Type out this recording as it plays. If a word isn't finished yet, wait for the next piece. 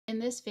In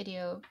this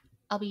video,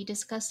 I'll be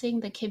discussing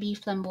the Kibbe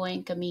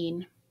Flamboyant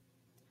Gamine,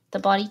 the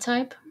body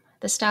type,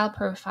 the style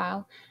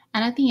profile,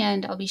 and at the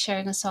end, I'll be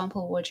sharing a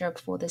sample wardrobe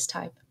for this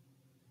type.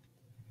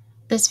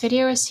 This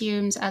video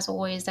assumes, as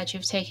always, that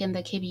you've taken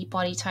the Kibbe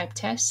body type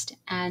test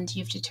and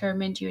you've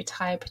determined your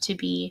type to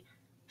be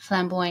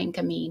Flamboyant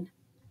Gamine.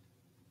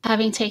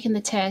 Having taken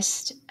the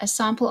test, a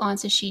sample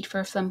answer sheet for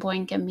a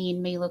Flamboyant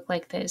Gamine may look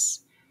like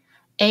this: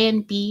 A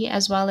and B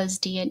as well as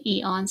D and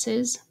E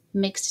answers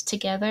mixed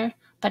together,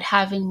 but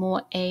having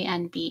more A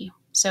and B,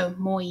 so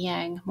more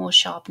yang, more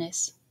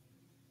sharpness.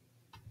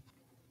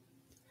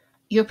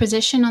 Your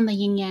position on the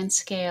yin-yang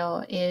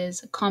scale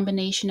is a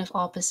combination of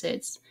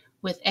opposites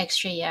with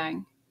extra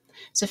yang.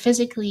 So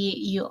physically,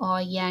 you are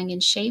yang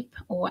in shape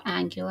or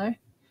angular,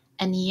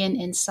 and yin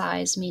in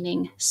size,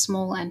 meaning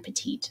small and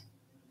petite.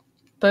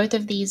 Both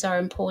of these are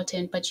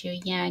important, but your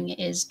yang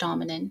is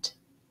dominant.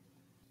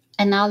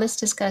 And now let's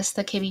discuss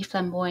the Kibbe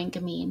Flamboyant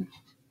Gamine.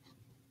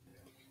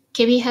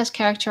 Kibbe has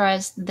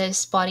characterized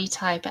this body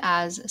type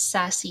as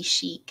sassy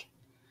chic.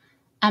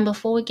 And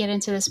before we get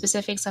into the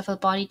specifics of the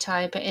body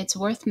type, it's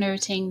worth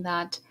noting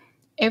that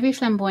every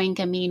Flamboyant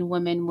Gamine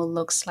woman will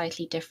look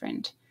slightly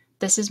different.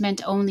 This is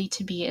meant only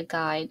to be a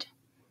guide.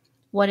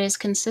 What is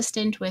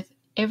consistent with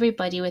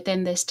everybody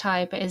within this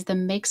type is the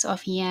mix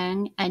of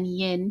yang and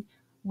yin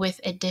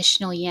with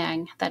additional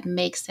yang that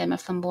makes them a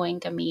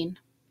Flamboyant Gamine.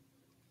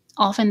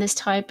 Often this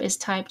type is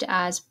typed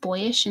as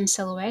boyish in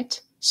silhouette,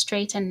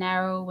 straight and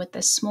narrow with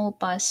a small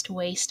bust,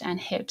 waist, and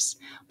hips.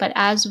 But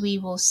as we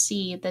will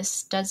see,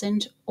 this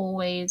doesn't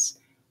always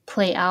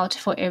play out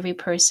for every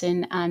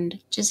person, and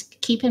just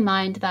keep in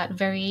mind that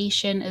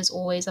variation is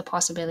always a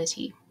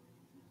possibility.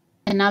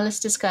 And now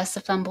let's discuss the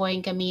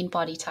Flamboyant Gamine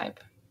body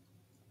type.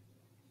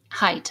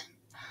 Height: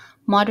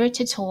 moderate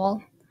to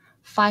tall,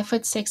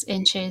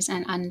 5'6"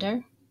 and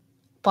under.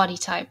 Body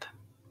type: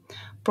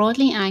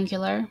 broadly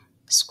angular,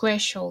 square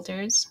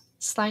shoulders,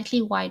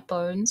 slightly wide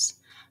bones,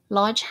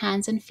 large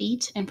hands and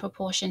feet in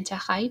proportion to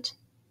height.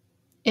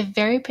 If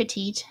very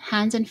petite,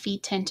 hands and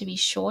feet tend to be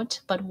short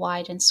but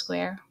wide and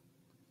square.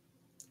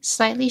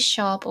 Slightly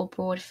sharp or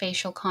broad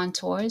facial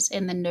contours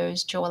in the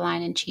nose,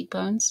 jawline, and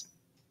cheekbones.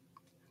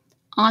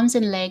 Arms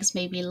and legs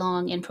may be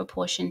long in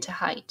proportion to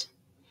height.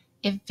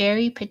 If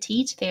very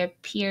petite, they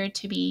appear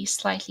to be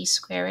slightly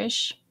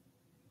squarish.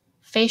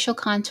 Facial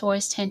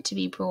contours tend to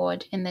be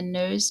broad in the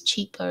nose,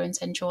 cheekbones,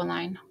 and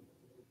jawline.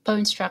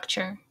 Bone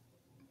structure: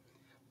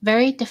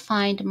 very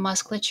defined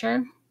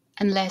musculature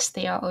unless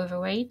they are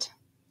overweight,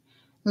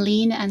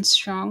 lean and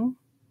strong,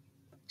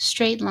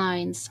 straight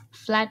lines,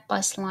 flat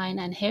bust line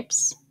and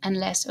hips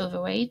unless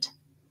overweight,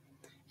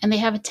 and they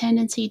have a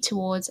tendency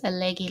towards a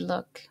leggy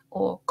look,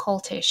 or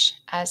coltish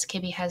as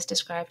Kibbe has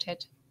described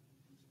it.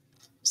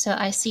 So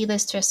I see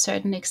this to a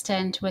certain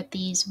extent with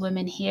these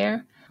women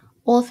here.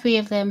 All three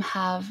of them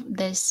have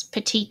this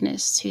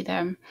petiteness to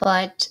them,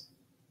 but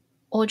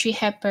Audrey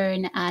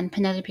Hepburn and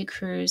Penelope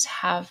Cruz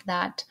have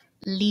that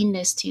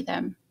leanness to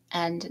them,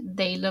 and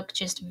they look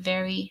just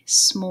very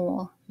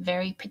small,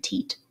 very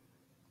petite.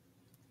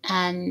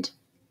 And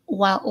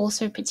while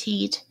also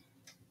petite,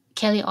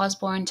 Kelly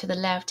Osbourne to the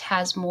left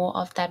has more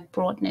of that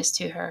broadness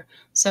to her.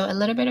 So a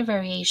little bit of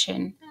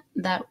variation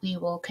that we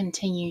will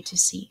continue to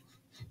see.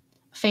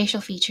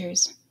 Facial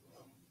features: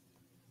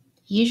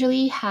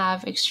 usually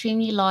have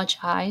extremely large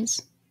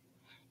eyes,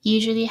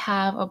 usually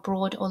have a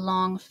broad or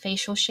long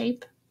facial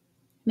shape,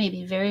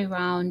 maybe very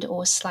round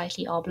or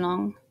slightly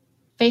oblong.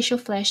 Facial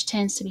flesh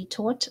tends to be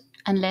taut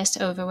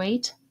unless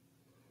overweight.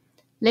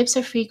 Lips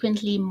are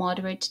frequently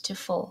moderate to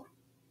full.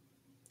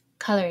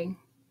 Coloring: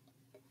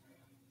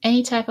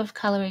 any type of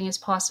coloring is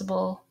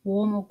possible,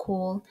 warm or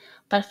cool,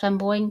 but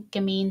Flamboyant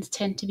Gamines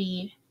tend to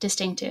be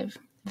distinctive,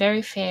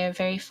 very fair,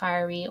 very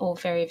fiery, or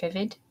very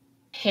vivid.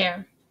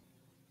 Hair: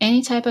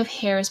 any type of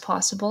hair is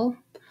possible,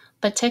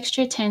 but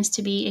texture tends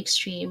to be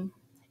extreme,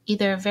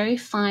 either very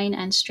fine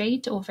and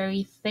straight or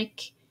very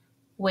thick,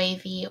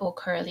 wavy, or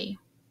curly.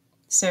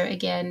 So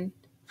again,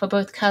 for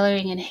both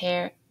coloring and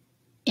hair,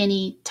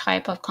 any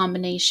type of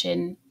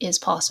combination is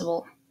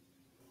possible.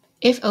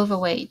 If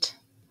overweight,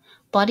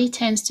 body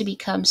tends to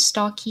become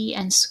stocky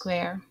and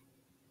square.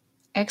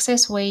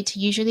 Excess weight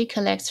usually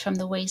collects from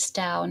the waist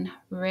down,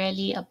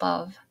 rarely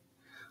above.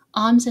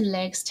 Arms and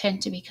legs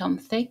tend to become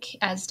thick,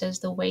 as does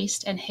the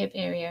waist and hip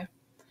area.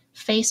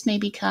 Face may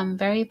become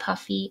very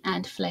puffy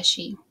and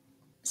fleshy.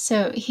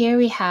 So here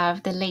we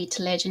have the late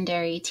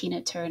legendary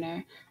Tina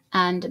Turner,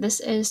 and this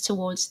is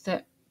towards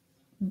the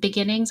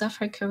beginnings of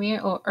her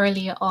career or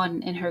earlier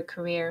on in her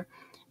career.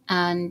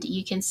 And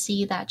you can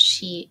see that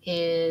she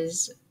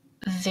is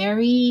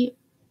very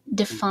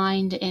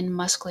defined in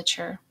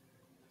musculature.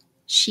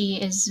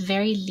 She is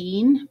very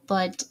lean,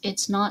 but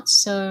it's not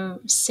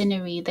so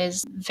sinewy.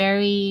 There's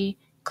very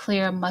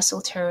clear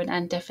muscle tone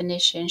and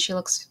definition. She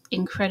looks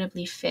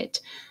incredibly fit.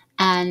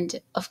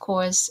 And of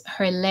course,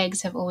 her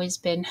legs have always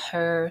been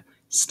her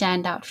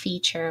standout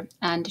feature,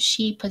 and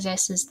she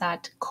possesses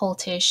that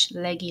coltish,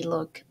 leggy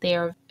look. They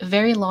are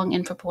very long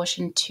in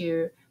proportion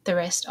to the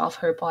rest of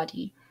her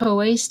body. Her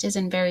waist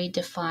isn't very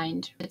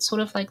defined. It's sort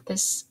of like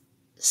this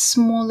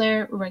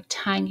smaller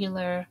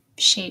rectangular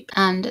shape.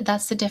 And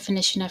that's the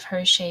definition of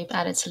her shape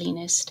at its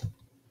leanest.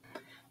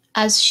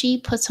 As she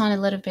puts on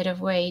a little bit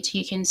of weight,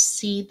 you can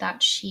see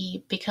that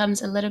she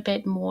becomes a little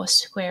bit more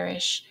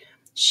squarish.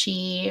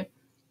 She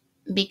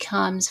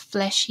becomes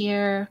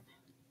fleshier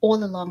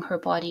all along her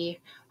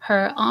body.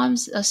 Her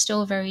arms are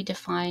still very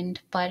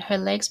defined, but her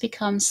legs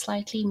become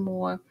slightly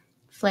more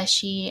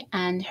fleshy,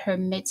 and her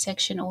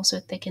midsection also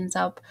thickens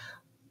up.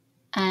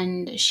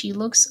 And she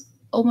looks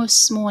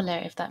almost smaller,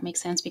 if that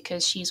makes sense,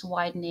 because she's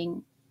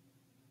widening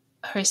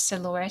her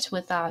silhouette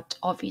without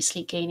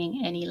obviously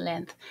gaining any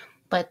length.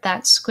 But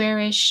that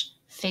squarish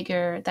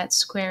figure, that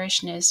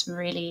squarishness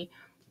really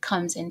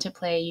comes into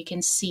play. You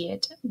can see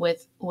it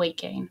with weight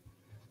gain.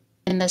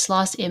 In this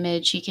last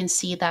image, you can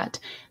see that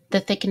the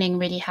thickening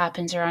really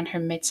happens around her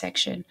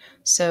midsection.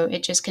 So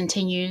it just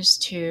continues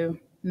to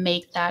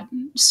make that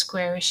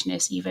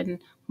squarishness even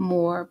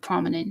more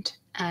prominent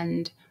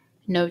and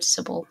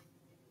noticeable.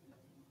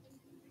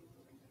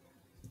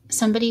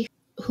 Somebody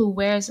who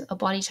wears a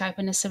body type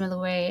in a similar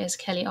way is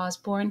Kelly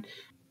Osbourne,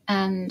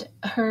 and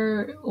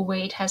her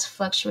weight has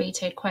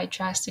fluctuated quite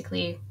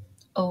drastically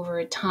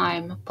over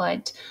time,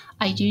 but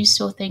I do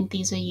still think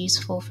these are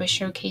useful for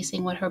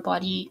showcasing what her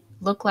body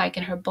looked like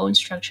and her bone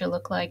structure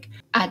looked like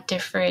at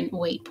different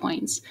weight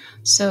points.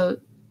 So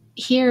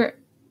here,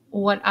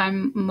 what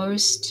I'm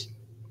most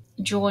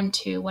drawn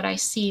to, what I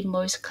see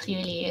most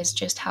clearly, is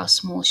just how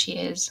small she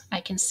is.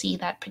 I can see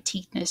that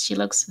petiteness. She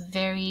looks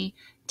very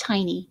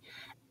tiny,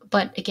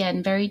 but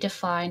again, very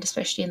defined,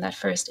 especially in that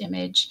first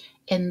image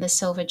in the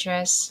silver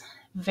dress.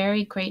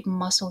 Very great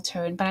muscle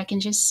tone, but I can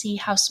just see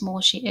how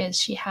small she is.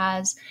 She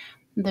has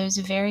those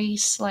very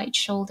slight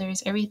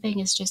shoulders. Everything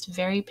is just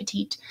very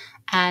petite.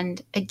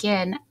 And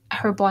again,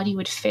 her body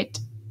would fit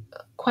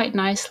quite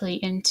nicely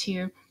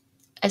into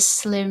a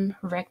slim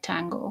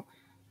rectangle.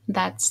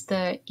 That's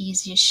the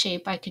easiest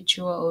shape I could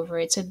draw over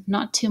it. So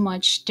not too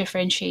much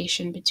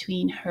differentiation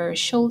between her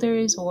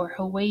shoulders or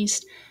her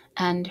waist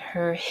and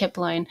her hip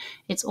line.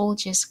 It's all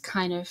just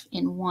kind of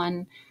in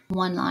one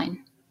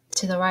line.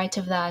 To the right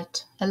of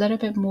that, a little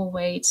bit more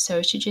weight,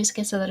 so she just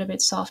gets a little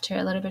bit softer,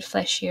 a little bit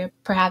fleshier,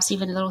 perhaps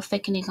even a little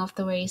thickening of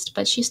the waist,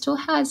 but she still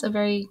has a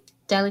very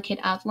delicate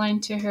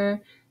outline to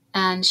her,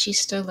 and she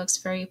still looks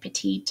very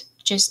petite,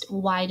 just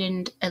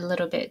widened a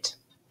little bit.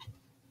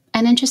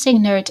 An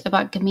interesting note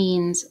about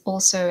gamines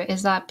also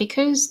is that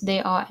because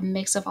they are a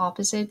mix of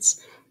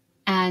opposites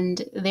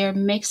and they're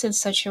mixed in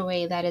such a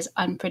way that is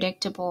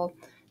unpredictable,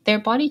 their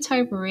body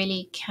type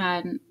really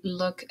can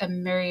look a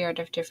myriad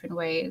of different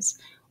ways.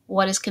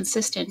 What is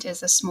consistent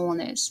is the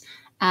smallness.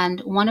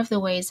 And one of the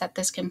ways that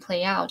this can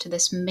play out,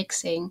 this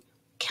mixing,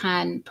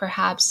 can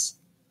perhaps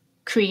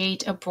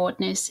create a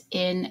broadness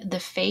in the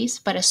face,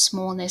 but a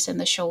smallness in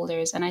the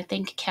shoulders. And I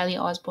think Kelly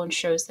Osbourne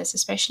shows this,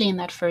 especially in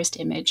that first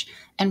image.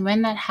 And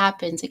when that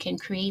happens, it can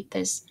create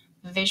this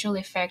visual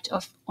effect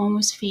of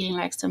almost feeling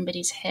like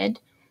somebody's head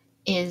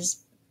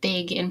is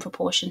big in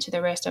proportion to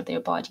the rest of their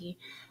body.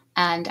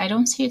 And I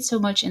don't see it so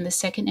much in the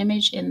second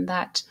image in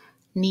that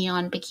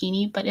neon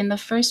bikini, but in the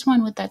first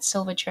one with that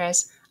silver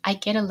dress, I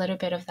get a little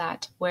bit of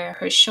that where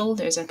her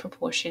shoulders, in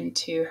proportion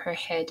to her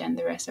head and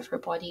the rest of her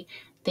body,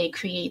 they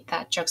create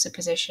that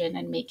juxtaposition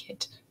and make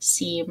it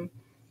seem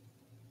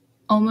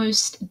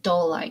almost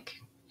doll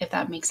like, if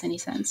that makes any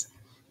sense.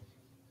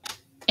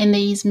 In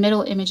these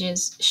middle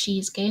images,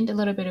 she's gained a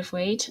little bit of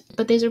weight,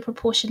 but there's a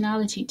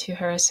proportionality to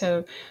her.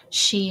 So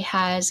she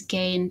has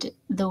gained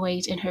the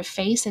weight in her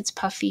face. It's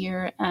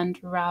puffier and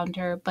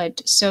rounder,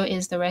 but so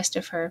is the rest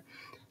of her.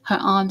 Her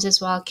arms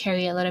as well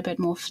carry a little bit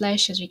more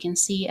flesh, as you can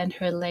see, and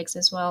her legs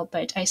as well.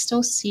 But I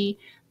still see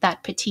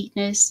that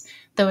petiteness,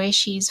 the way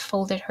she's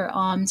folded her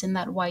arms in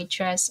that white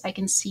dress. I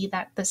can see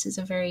that this is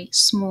a very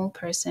small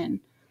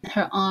person.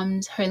 Her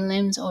arms, her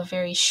limbs are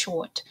very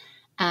short,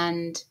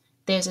 and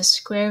there's a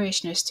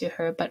squarishness to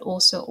her, but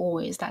also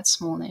always that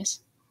smallness.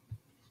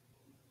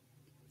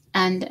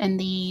 And in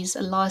these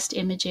last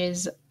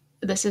images,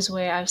 this is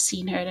where I've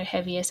seen her the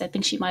heaviest. I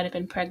think she might have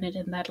been pregnant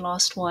in that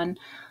last one.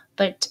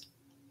 But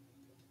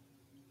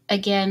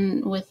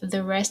again, with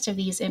the rest of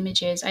these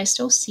images, I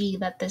still see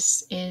that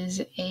this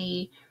is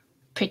a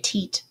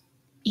petite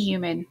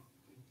human.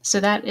 So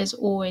that is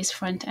always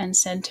front and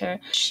center.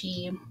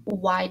 She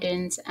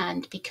widens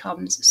and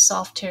becomes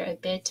softer a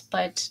bit,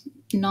 but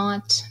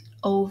not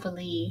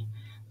overly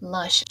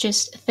lush,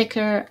 just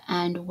thicker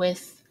and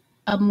with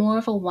a more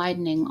of a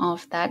widening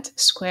of that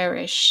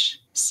squarish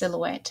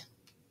silhouette.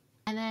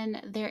 And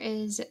then there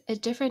is a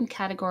different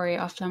category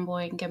of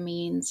flamboyant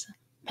gamines.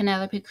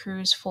 Penelope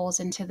Cruz falls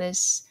into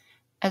this,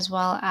 as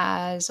well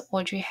as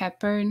Audrey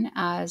Hepburn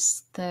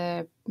as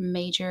the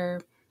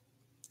major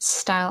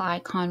style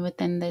icon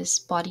within this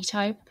body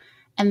type.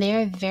 And they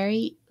are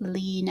very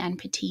lean and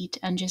petite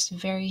and just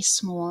very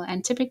small.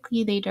 And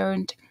typically they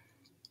don't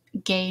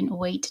gain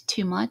weight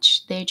too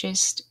much. They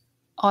just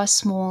are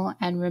small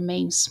and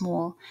remain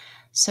small.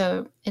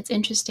 So it's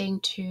interesting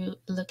to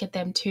look at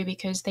them too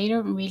because they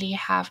don't really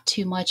have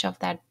too much of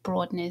that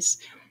broadness.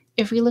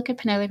 If we look at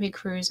Penelope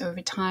Cruz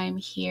over time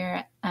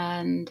here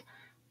and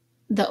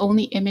the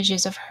only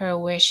images of her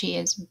where she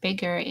is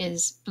bigger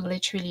is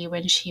literally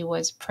when she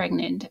was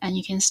pregnant, and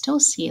you can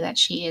still see that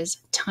she is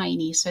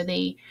tiny. So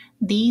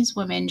these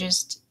women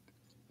just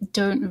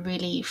don't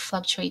really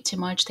fluctuate too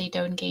much, they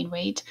don't gain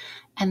weight,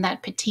 and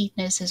that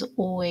petiteness is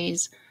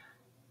always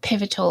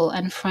pivotal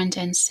and front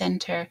and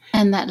center,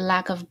 and that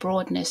lack of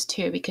broadness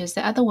too, because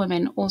the other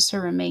women also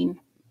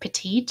remain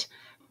petite,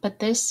 but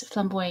this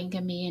flamboyant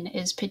gamine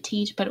is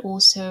petite but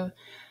also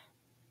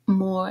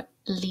more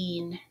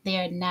lean. They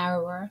are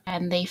narrower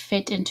and they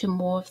fit into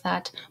more of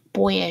that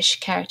boyish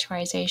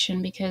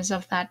characterization because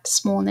of that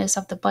smallness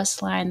of the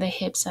bust line, the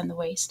hips, and the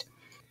waist.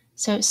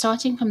 So,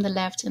 starting from the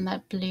left in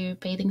that blue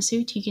bathing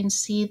suit, you can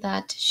see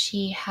that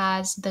she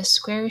has the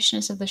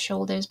squarishness of the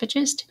shoulders, but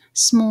just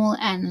small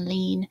and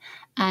lean.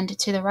 And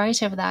to the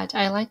right of that,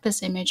 I like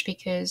this image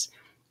because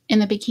in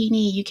the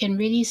bikini, you can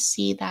really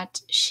see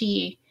that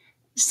she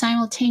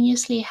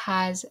simultaneously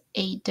has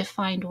a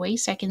defined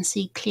waist. I can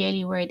see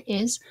clearly where it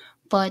is,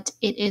 but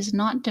it is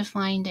not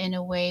defined in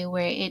a way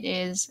where it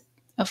is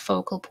a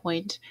focal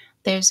point.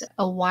 There's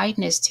a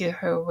wideness to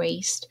her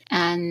waist,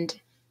 and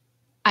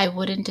I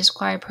wouldn't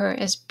describe her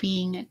as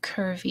being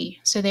curvy.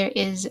 So there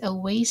is a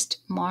waist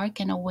mark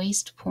and a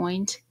waist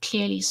point,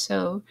 clearly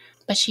so,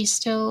 but she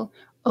still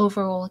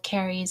overall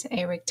carries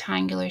a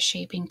rectangular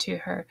shaping to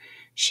her.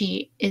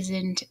 She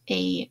isn't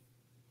a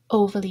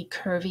overly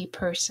curvy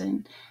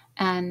person,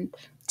 and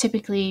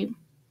typically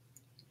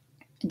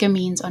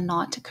gamines are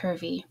not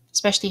curvy,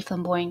 especially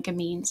flamboyant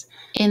gamines.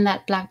 In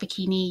that black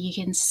bikini, you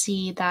can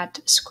see that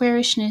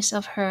squarishness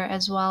of her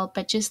as well,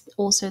 but just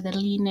also the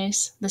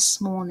leanness, the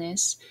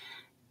smallness,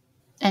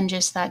 and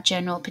just that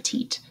general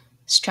petite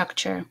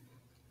structure.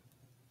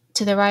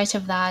 To the right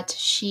of that,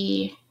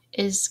 she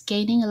is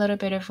gaining a little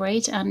bit of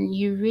weight, and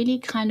you really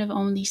kind of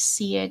only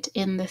see it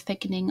in the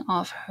thickening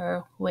of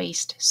her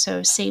waist.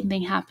 So, same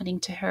thing happening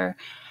to her.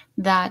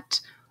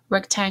 That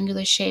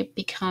rectangular shape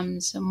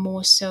becomes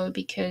more so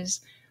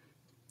because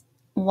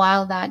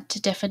while that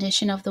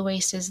definition of the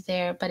waist is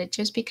there, but it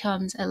just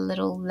becomes a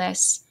little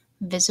less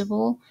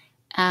visible,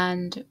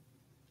 and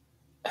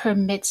her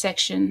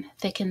midsection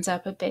thickens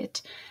up a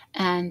bit,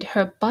 and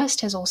her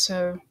bust has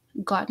also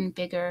gotten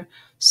bigger.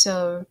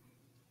 So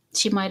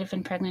she might have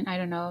been pregnant, I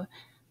don't know,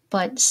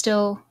 but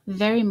still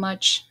very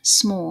much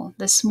small.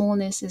 The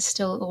smallness is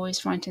still always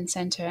front and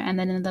center. And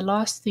then in the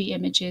last three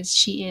images,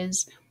 she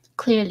is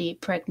clearly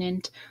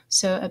pregnant.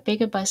 So a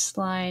bigger bust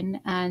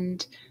line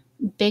and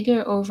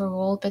bigger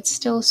overall, but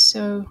still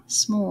so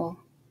small.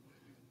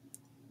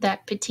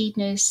 That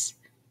petiteness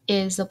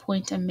is the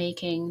point I'm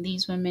making.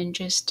 These women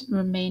just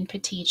remain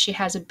petite. She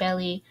has a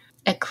belly,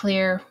 a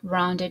clear,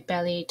 rounded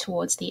belly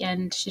towards the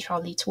end. She's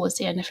probably towards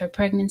the end of her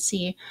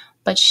pregnancy,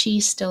 but she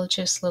still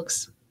just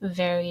looks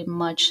very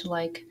much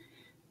like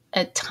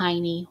a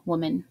tiny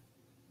woman.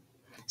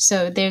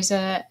 So there's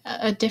a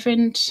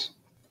different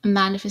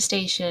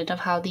manifestation of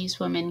how these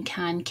women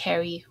can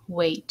carry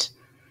weight.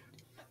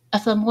 A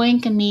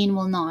flamboyant gamine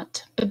will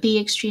not be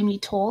extremely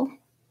tall,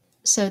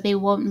 so they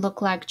won't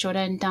look like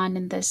Jordan Dunn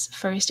in this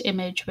first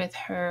image with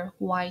her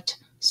white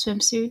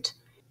swimsuit.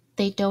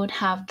 They don't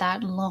have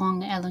that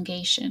long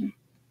elongation.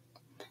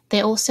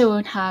 They also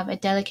won't have a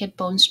delicate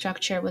bone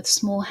structure with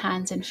small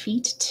hands and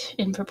feet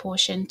in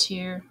proportion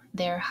to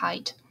their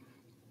height.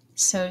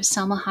 So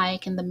Salma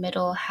Hayek in the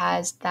middle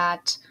has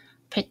that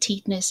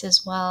petiteness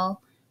as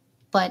well,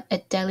 but a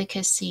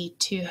delicacy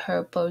to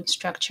her bone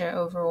structure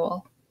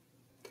overall.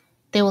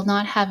 They will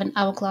not have an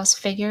hourglass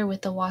figure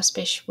with a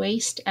waspish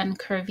waist and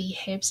curvy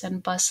hips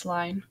and bust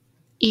line.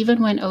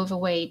 Even when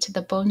overweight,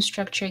 the bone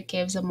structure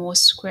gives a more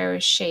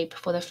squarish shape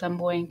for the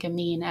flamboyant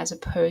gamine as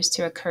opposed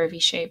to a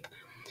curvy shape.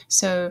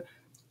 So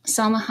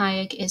Salma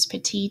Hayek is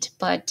petite,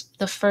 but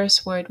the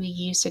first word we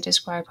use to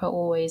describe her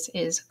always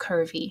is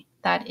curvy.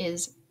 That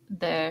is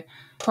the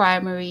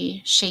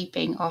primary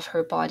shaping of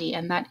her body,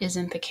 and that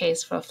isn't the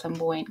case for a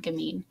flamboyant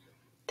gamine.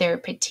 They're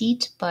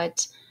petite,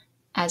 but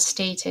as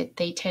stated,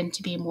 they tend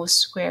to be more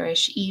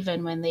squarish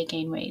even when they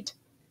gain weight.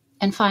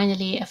 And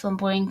finally, a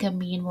flamboyant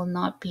gamine will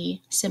not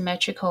be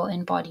symmetrical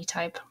in body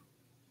type.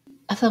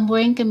 A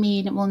flamboyant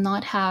gamine will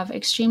not have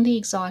extremely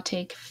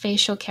exotic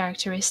facial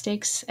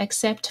characteristics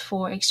except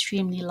for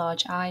extremely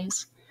large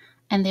eyes,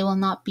 and they will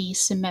not be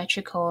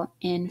symmetrical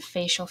in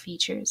facial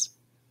features.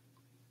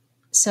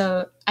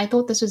 So I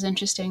thought this was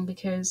interesting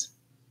because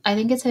I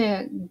think it's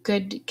a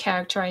good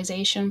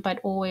characterization, but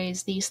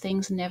always these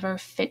things never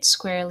fit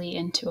squarely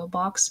into a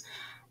box.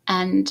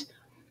 And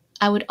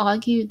I would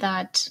argue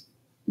that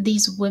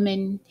these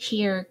women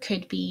here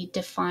could be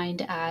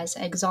defined as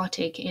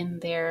exotic in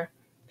their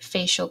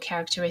facial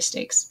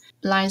characteristics.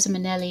 Liza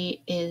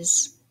Minnelli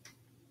is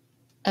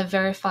a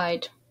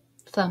verified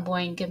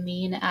flamboyant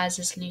gamine, as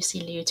is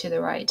Lucy Liu to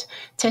the right.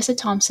 Tessa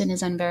Thompson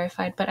is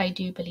unverified, but I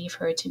do believe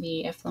her to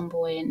be a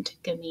flamboyant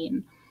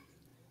gamine.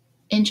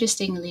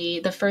 Interestingly,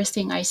 the first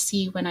thing I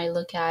see when I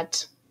look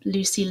at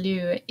Lucy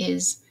Liu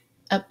is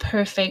a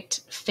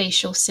perfect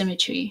facial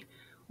symmetry,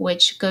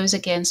 which goes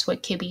against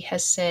what Kibbe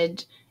has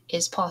said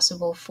is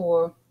possible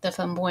for the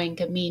flamboyant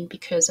gamine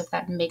because of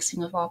that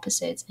mixing of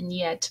opposites. And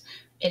yet,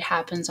 it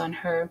happens on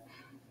her.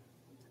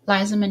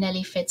 Liza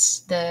Minnelli fits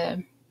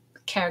the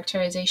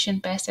characterization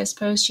best, I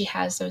suppose. She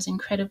has those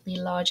incredibly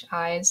large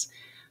eyes,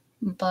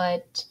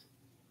 but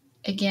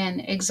again,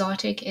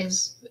 exotic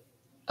is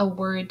a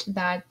word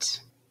that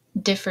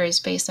differs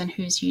based on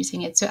who's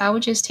using it. So I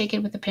would just take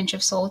it with a pinch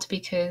of salt,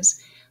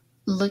 because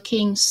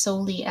looking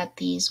solely at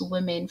these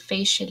women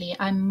facially,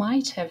 I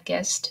might have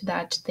guessed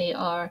that they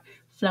are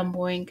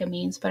flamboyant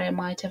gamines, but I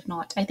might have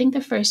not. I think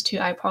the first two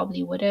I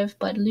probably would have,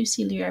 but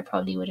Lucy Liu I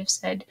probably would have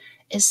said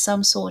is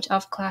some sort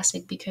of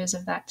classic because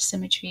of that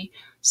symmetry.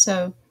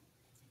 So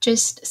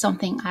just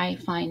something I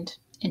find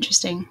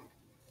interesting.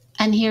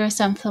 And here are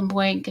some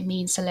flamboyant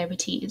gamine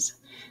celebrities.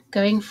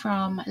 Going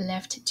from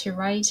left to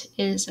right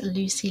is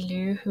Lucy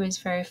Liu, who is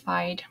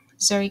verified.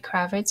 Zoe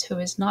Kravitz, who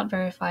is not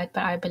verified,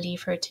 but I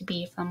believe her to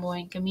be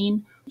flamboyant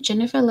gamine.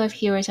 Jennifer Love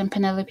Hewitt and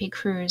Penelope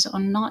Cruz are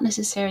not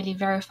necessarily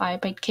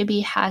verified, but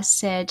Kibbe has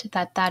said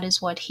that that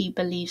is what he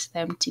believes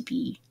them to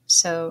be.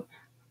 So,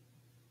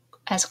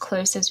 as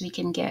close as we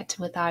can get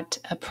without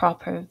a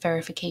proper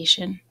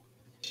verification.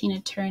 Tina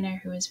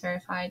Turner, who is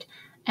verified,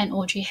 and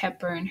Audrey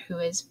Hepburn, who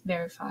is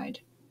verified.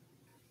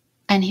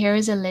 And here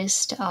is a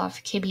list of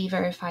Kibbe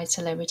verified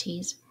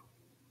celebrities.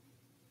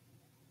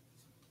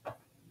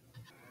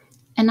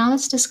 And now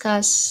let's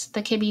discuss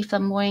the Kibbe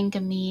Flamboyant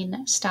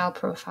Gamine style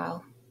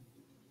profile.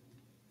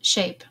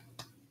 Shape.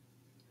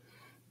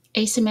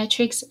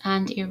 Asymmetrics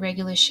and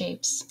irregular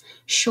shapes.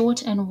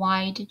 Short and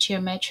wide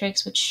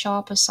geometrics with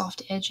sharp or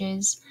soft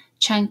edges,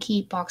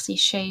 chunky, boxy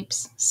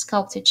shapes,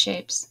 sculpted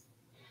shapes.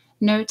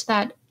 Note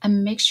that a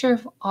mixture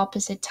of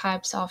opposite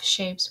types of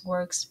shapes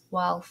works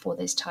well for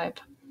this type.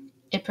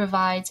 It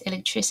provides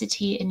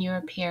electricity in your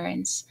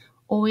appearance.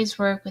 Always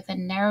work with a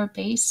narrow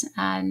base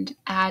and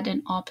add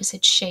an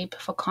opposite shape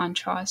for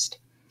contrast.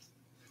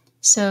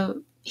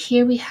 So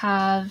here we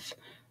have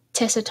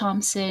Tessa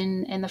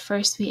Thompson in the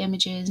first three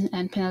images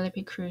and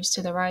Penelope Cruz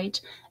to the right.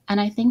 And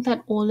I think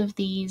that all of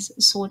these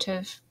sort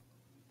of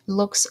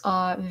looks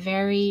are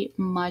very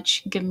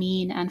much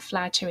gamine and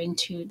flattering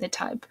to the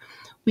type.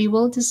 We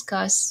will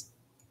discuss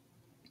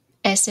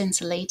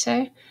essence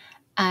later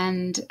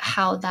and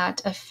how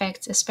that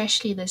affects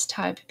especially this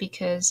type,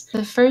 because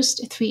the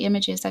first three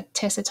images that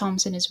Tessa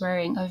Thompson is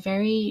wearing are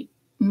very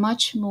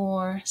much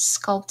more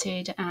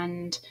sculpted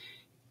and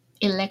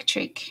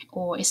electric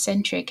or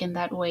eccentric in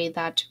that way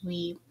that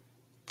we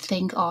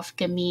think of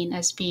gamine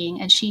as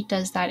being, and she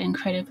does that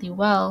incredibly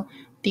well,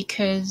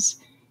 because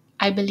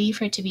I believe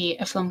her to be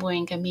a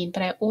flamboyant gamine,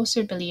 but I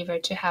also believe her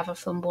to have a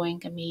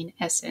flamboyant gamine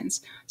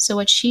essence. So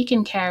what she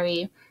can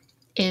carry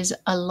is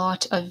a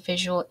lot of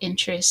visual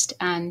interest,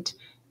 and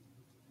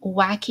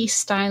wacky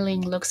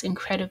styling looks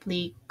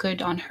incredibly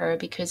good on her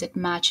because it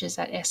matches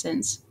that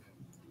essence.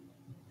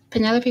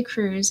 Penelope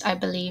Cruz, I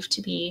believe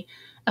to be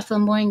a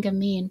flamboyant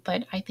gamine,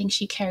 but I think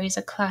she carries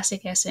a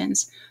classic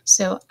essence.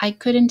 So I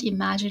couldn't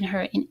imagine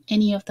her in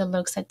any of the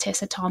looks that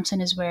Tessa Thompson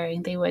is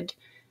wearing. They would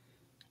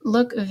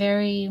look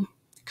very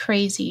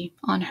crazy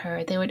on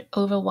her. They would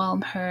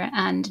overwhelm her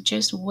and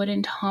just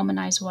wouldn't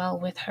harmonize well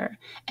with her.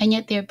 And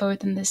yet they're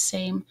both in the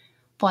same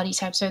body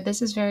type. So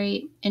this is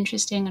very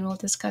interesting, and we'll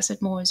discuss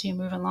it more as we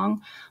move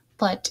along.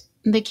 But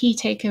the key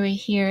takeaway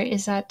here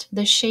is that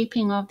the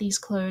shaping of these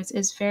clothes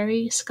is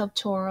very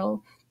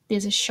sculptural.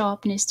 There's a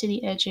sharpness to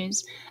the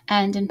edges.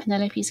 And in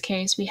Penelope's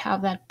case, we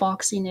have that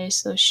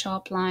boxiness, those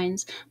sharp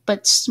lines,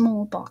 but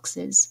small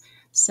boxes.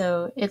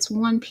 So it's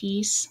one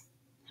piece,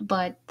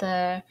 but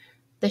the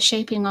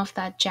shaping of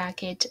that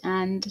jacket,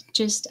 and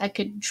just I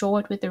could draw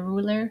it with a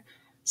ruler.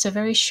 So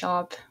very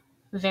sharp,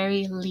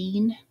 very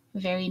lean,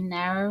 very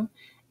narrow,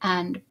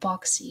 and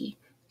boxy,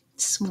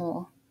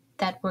 small.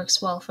 That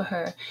works well for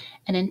her.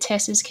 And in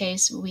Tessa's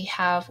case, we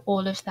have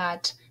all of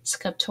that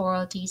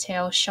sculptural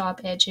detail,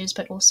 sharp edges,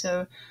 but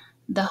also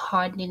the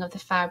hardening of the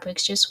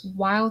fabrics, just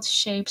wild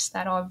shapes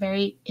that are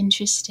very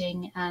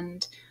interesting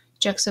and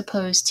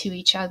juxtaposed to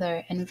each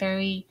other, and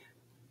very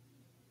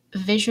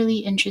visually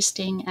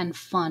interesting and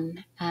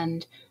fun,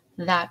 and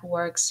that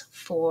works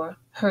for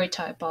her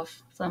type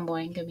of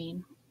flamboyant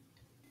gamine.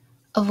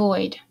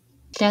 Avoid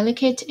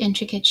delicate,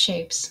 intricate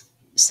shapes.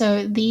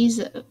 So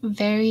these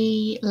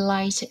very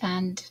light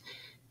and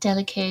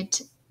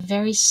delicate,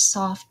 very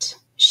soft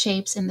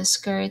shapes in the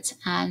skirts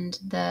and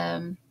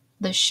the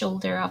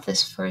shoulder of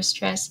this first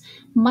dress,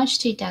 much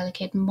too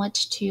delicate,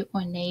 much too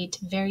ornate,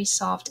 very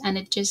soft, and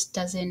it just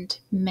doesn't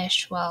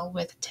mesh well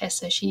with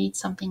Tessa. She needs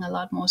something a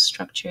lot more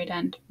structured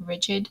and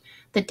rigid.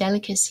 The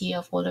delicacy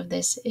of all of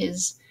this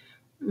is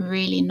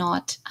really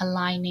not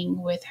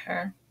aligning with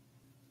her.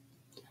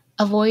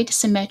 Avoid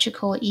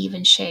symmetrical,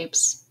 even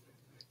shapes.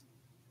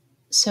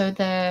 So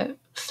the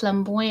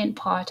flamboyant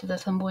part of the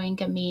flamboyant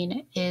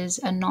gamine is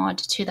a nod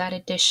to that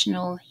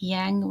additional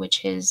yang,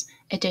 which is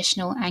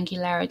additional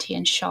angularity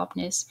and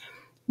sharpness.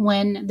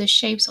 When the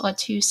shapes are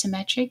too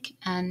symmetric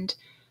and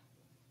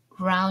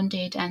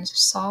rounded and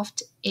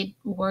soft, it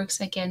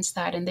works against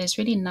that, and there's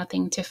really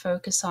nothing to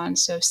focus on.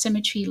 So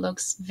symmetry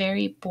looks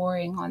very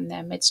boring on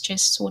them. It's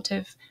just sort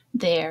of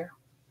there.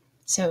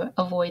 So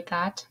avoid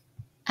that.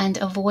 and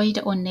avoid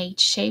ornate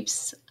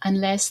shapes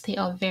unless they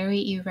are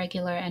very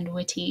irregular and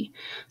witty.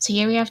 So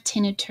here we have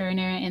Tina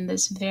Turner in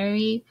this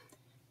very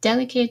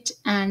delicate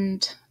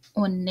and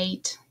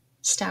ornate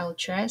style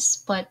dress,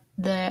 but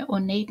the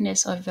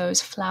ornateness of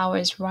those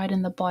flowers right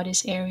in the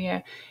bodice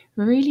area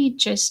really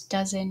just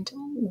doesn't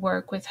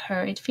work with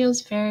her. It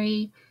feels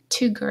very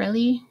too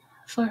girly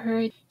for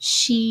her.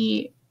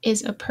 She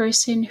is a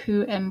person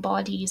who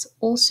embodies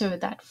also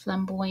that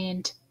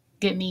flamboyant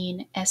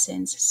gamine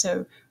essence.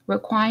 So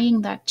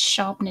requiring that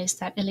sharpness,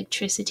 that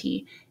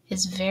electricity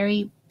is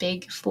very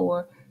big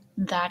for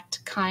that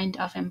kind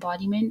of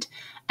embodiment.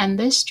 And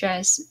this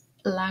dress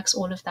lacks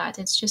all of that.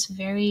 It's just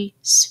very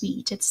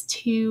sweet. It's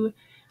too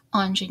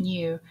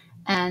ingenue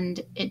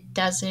and it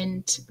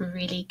doesn't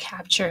really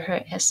capture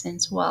her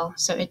essence well.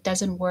 So it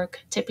doesn't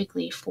work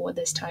typically for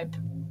this type.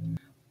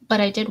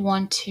 But I did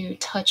want to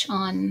touch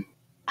on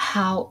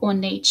how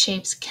ornate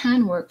shapes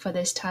can work for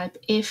this type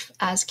if,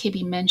 as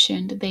Kibbe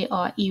mentioned, they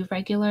are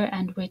irregular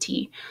and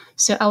witty.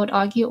 So I would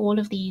argue all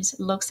of these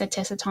looks that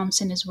Tessa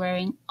Thompson is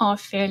wearing are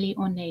fairly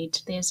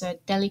ornate. There's a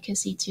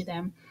delicacy to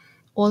them.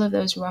 All of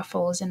those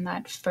ruffles in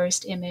that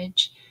first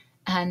image,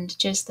 and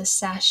just the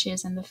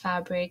sashes and the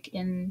fabric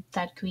in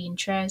that green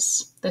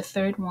dress. The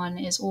third one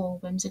is all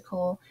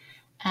whimsical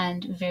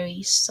and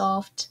very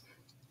soft.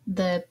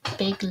 The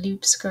big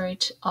loop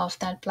skirt of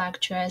that black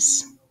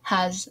dress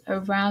has a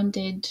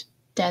rounded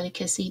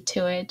delicacy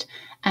to it,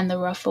 and the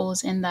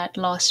ruffles in that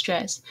last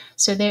dress.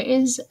 So there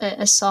is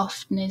a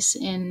softness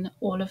in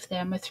all of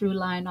them, a through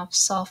line of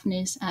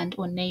softness and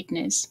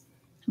ornateness,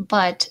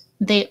 but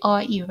they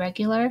are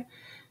irregular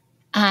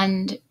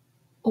and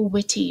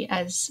witty,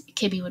 as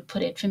Kibbe would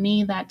put it. For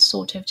me, that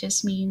sort of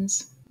just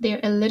means they're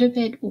a little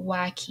bit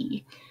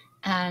wacky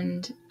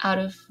and out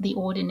of the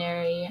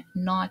ordinary,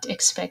 not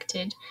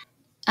expected.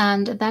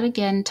 And that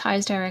again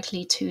ties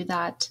directly to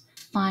that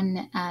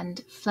fun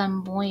and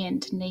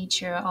flamboyant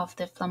nature of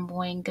the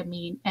flamboyant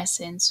gamine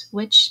essence,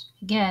 which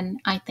again,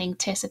 I think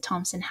Tessa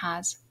Thompson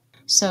has.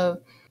 So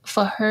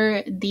for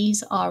her,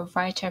 these are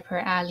right up her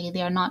alley.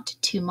 They are not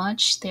too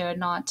much, they are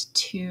not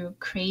too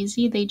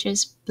crazy. They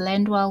just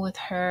blend well with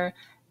her,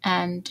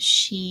 and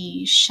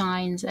she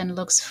shines and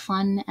looks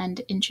fun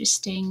and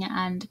interesting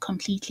and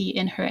completely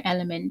in her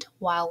element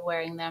while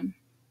wearing them.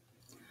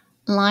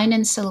 Line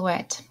and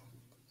silhouette.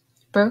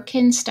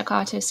 Broken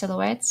staccato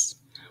silhouettes,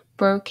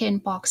 broken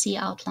boxy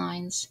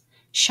outlines,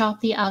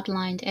 sharply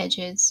outlined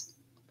edges,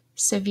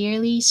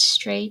 severely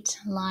straight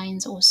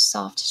lines or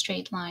soft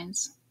straight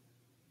lines.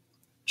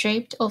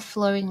 Draped or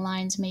flowing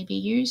lines may be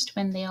used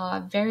when they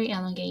are very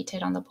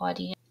elongated on the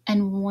body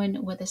and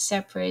worn with a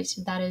separate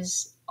that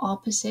is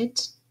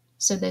opposite.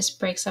 So this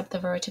breaks up the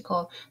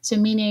vertical. So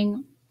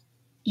meaning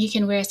you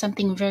can wear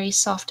something very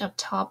soft up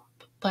top,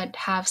 but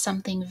have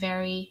something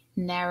very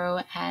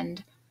narrow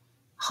and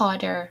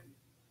harder,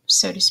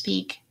 so to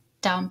speak,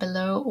 down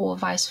below, or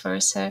vice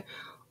versa,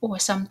 or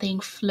something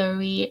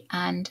flowy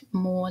and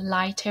more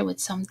lighter with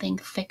something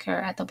thicker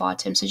at the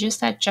bottom. So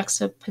just that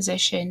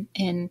juxtaposition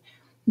in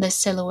the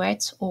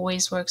silhouette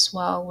always works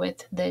well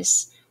with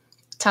this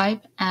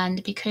type.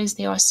 And because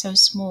they are so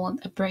small,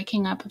 a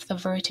breaking up of the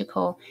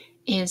vertical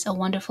is a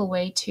wonderful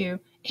way to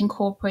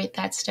incorporate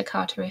that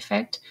staccato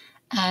effect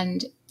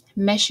and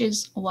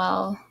meshes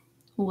well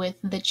with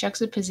the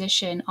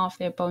juxtaposition of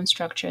their bone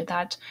structure,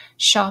 that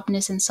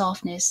sharpness and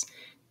softness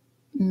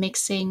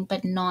mixing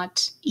but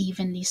not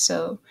evenly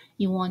so.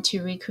 You want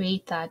to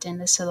recreate that in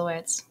the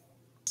silhouettes.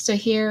 So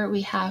here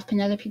we have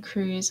Penelope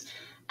Cruz,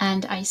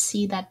 and I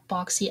see that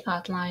boxy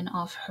outline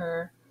of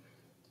her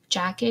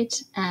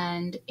jacket,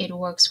 and it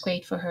works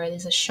great for her.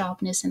 There's a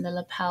sharpness in the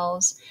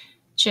lapels,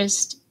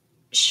 just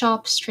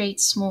sharp, straight,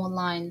 small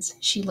lines.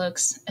 She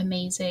looks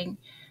amazing.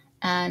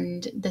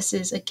 And this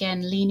is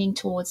again leaning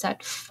towards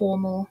that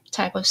formal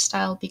type of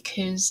style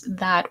because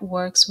that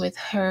works with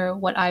her,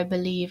 what I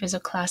believe is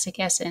a classic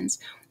essence.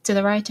 To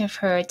the right of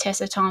her,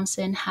 Tessa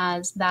Thompson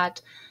has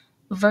that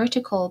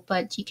vertical,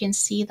 but you can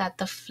see that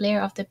the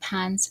flare of the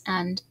pants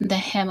and the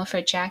hem of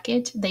her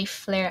jacket, they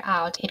flare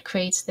out. It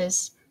creates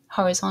this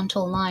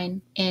horizontal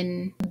line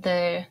in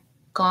the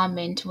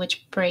garment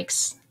which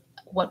breaks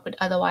what would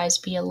otherwise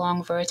be a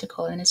long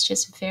vertical, and it's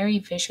just very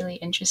visually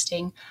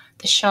interesting.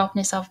 The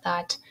sharpness of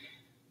that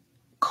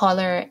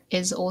collar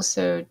is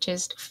also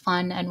just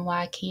fun and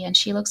wacky, and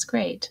she looks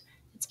great.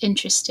 It's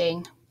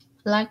interesting.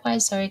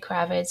 Likewise, Zoe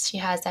Kravitz, she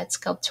has that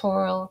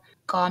sculptural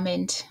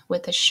garment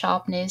with the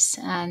sharpness,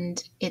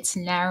 and it's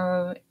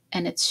narrow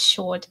and it's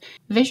short.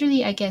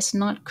 Visually, I guess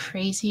not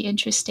crazy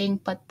interesting,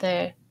 but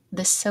the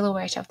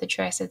silhouette of the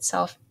dress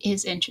itself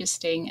is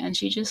interesting, and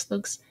she just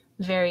looks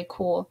very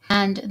cool.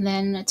 And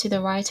then to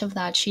the right of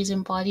that, she's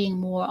embodying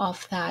more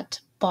of that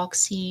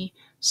boxy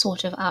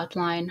sort of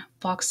outline,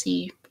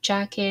 boxy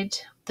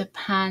jacket, the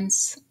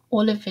pants,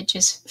 all of it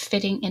just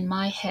fitting in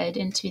my head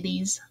into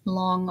these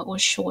long or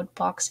short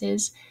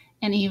boxes.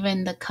 And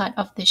even the cut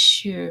of the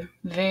shoe,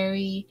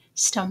 very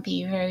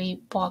stumpy,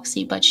 very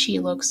boxy, but she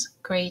looks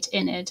great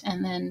in it.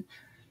 And then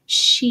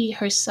she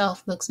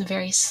herself looks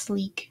very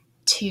sleek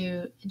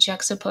to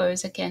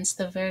juxtapose against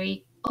the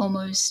very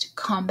almost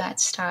combat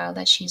style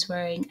that she's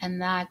wearing,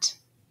 and that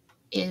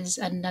is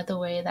another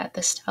way that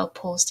the style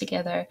pulls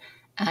together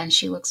and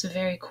she looks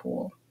very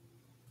cool.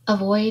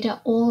 Avoid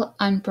all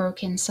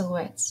unbroken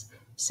silhouettes.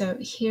 So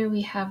here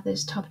we have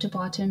this top to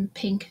bottom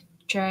pink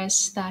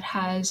dress that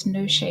has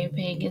no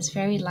shaping, is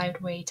very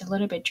lightweight, a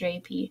little bit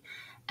drapey,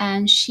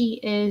 and she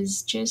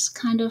is just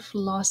kind of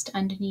lost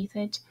underneath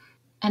it,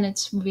 and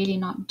it's really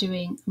not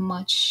doing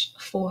much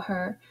for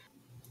her.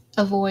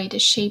 Avoid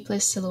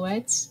shapeless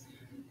silhouettes.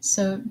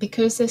 So,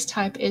 because this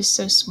type is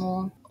so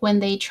small, when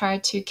they try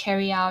to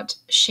carry out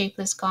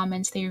shapeless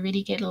garments, they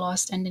really get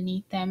lost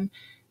underneath them,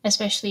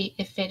 especially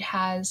if it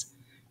has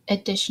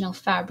additional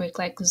fabric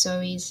like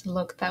Zoe's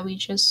look that we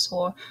just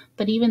saw.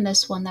 But even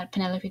this one that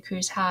Penelope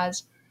Cruz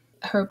has,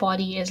 her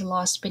body is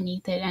lost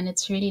beneath it and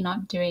it's really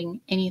not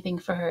doing anything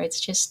for her. It's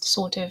just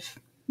sort of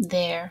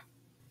there.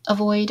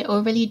 Avoid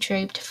overly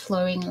draped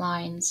flowing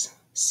lines.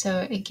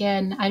 So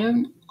again, I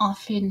don't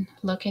often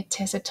look at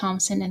Tessa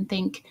Thompson and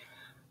think,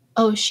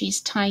 oh,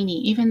 she's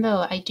tiny, even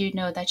though I do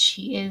know that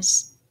she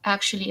is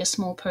actually a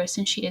small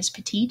person. She is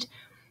petite,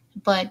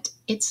 but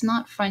it's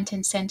not front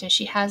and center.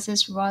 She has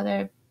this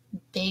rather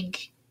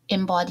big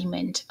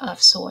embodiment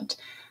of sort.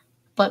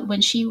 But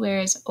when she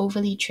wears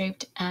overly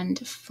draped and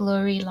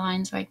flowy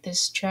lines like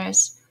this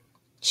dress,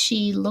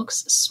 she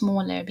looks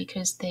smaller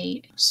because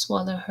they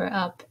swallow her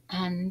up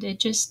and it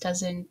just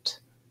doesn't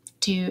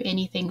do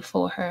anything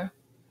for her.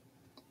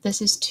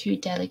 This is too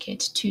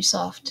delicate, too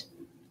soft,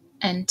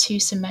 and too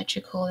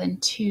symmetrical and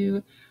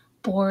too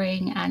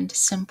boring and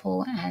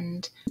simple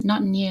and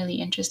not nearly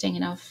interesting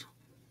enough.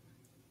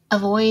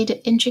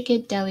 Avoid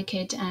intricate,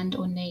 delicate, and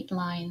ornate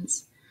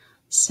lines.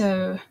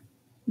 So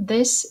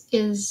this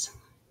is,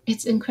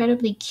 it's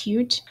incredibly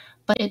cute,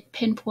 but it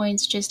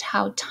pinpoints just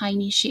how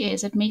tiny she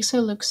is. It makes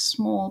her look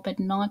small, but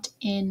not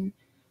in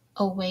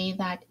a way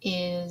that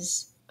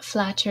is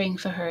flattering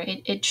for her.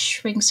 It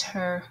shrinks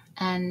her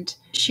and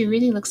she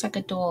really looks like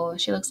a doll.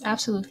 She looks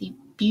absolutely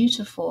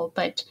beautiful,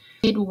 but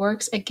it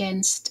works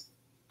against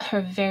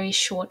her very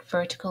short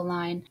vertical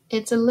line.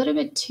 It's a little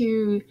bit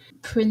too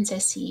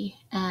princessy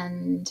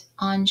and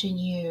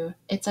ingenue.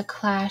 It's a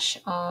clash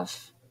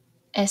of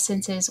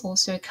essences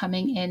also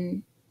coming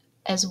in,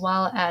 as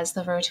well as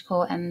the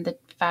vertical and the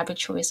fabric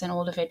choice and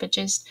all of it, but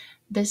just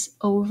this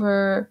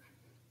over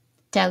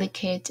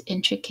delicate,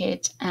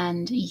 intricate,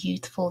 and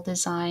youthful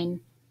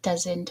design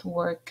doesn't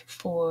work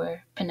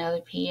for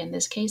Penelope in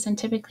this case, and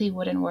typically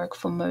wouldn't work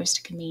for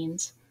most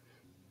gamines.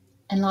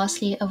 And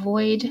lastly,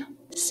 avoid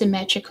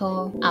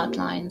symmetrical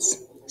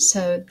outlines.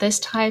 So this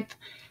type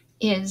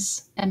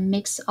is a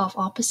mix of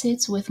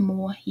opposites with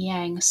more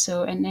yang,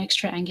 so an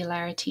extra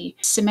angularity.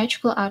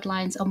 Symmetrical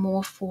outlines are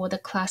more for the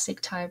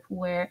classic type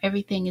where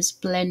everything is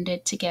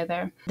blended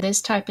together.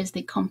 This type is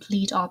the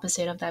complete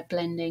opposite of that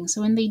blending.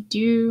 So when they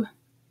do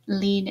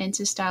lean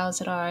into styles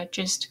that are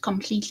just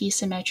completely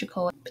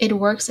symmetrical, it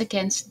works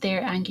against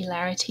their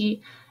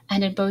angularity.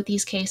 And in both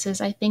these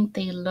cases, I think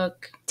they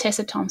look,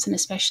 Tessa Thompson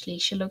especially,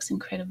 she looks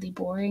incredibly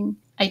boring.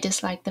 I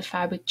dislike the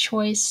fabric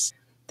choice,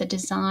 the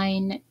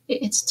design.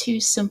 It's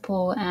too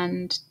simple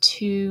and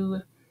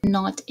too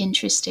not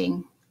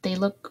interesting. They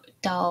look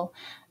dull.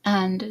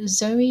 And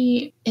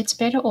Zoe, it's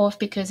better off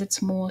because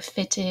it's more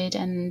fitted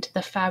and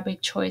the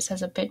fabric choice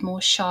has a bit more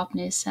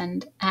sharpness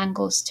and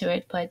angles to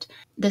it. But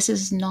this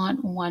is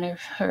not one of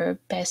her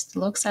best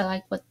looks. I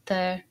like what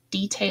the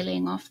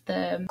detailing of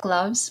the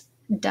gloves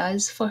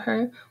does for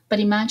her. But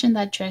imagine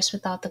that dress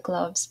without the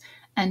gloves,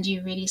 and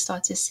you really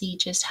start to see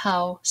just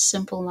how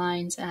simple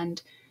lines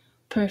and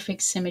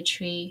perfect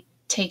symmetry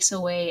takes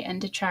away and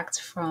detracts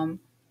from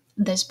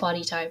this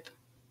body type.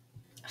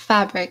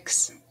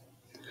 Fabrics.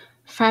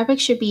 Fabric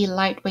should be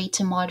lightweight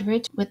to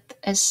moderate with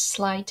a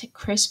slight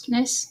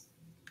crispness.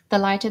 The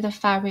lighter the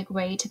fabric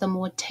weight, the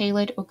more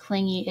tailored or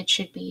clingy it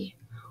should be.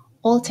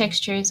 All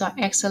textures are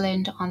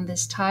excellent on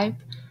this type,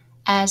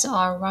 as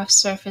are rough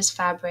surface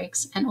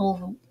fabrics and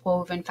all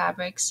woven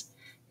fabrics.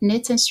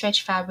 Knits and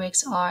stretch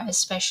fabrics are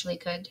especially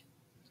good.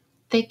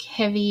 Thick,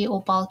 heavy,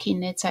 or bulky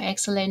knits are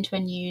excellent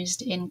when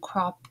used in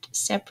cropped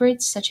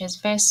separates such as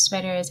vests,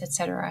 sweaters,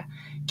 etc.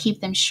 Keep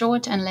them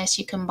short unless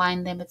you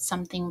combine them with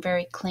something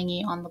very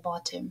clingy on the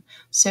bottom.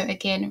 So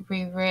again,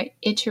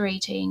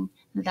 reiterating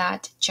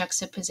that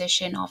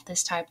juxtaposition of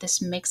this type,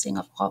 this mixing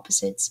of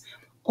opposites.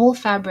 All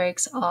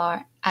fabrics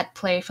are at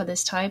play for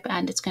this type,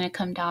 and it's going to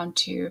come down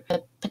to a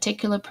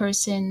particular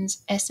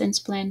person's essence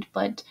blend,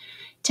 but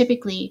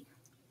typically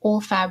all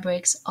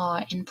fabrics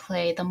are in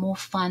play. The more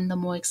fun, the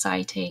more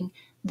exciting,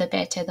 the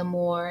better. The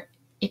more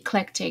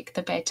eclectic,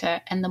 the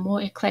better. And the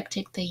more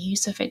eclectic the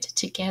use of it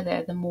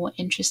together, the more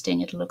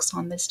interesting it looks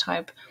on this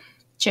type.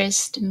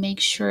 Just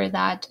make sure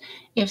that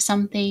if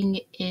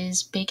something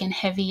is big and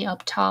heavy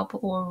up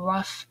top or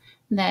rough,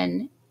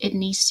 then it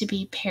needs to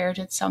be paired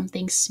with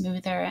something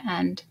smoother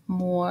and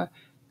more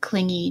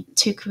clingy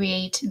to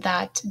create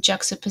that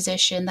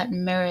juxtaposition that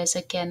mirrors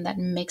again that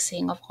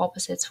mixing of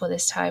opposites for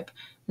this type.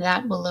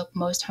 That will look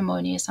most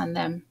harmonious on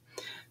them.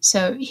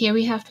 So here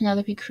we have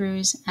Penelope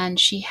Cruz, and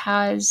she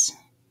has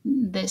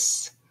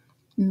this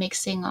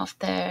mixing of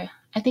the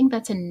I think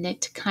that's a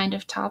knit kind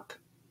of top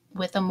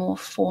with a more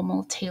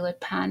formal tailored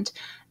pant.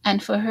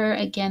 And for her,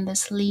 again,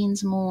 this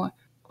leans more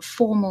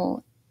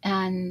formal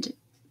and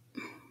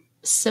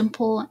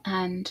simple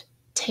and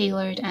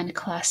tailored and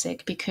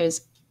classic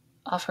because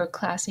of her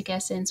classic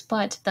essence,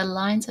 but the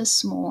lines are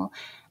small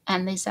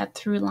and there's that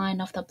through line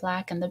of the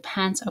black and the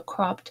pants are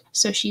cropped.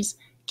 So she's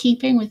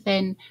keeping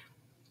within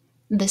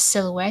the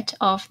silhouette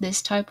of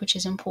this type, which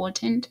is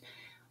important,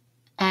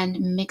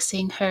 and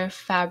mixing her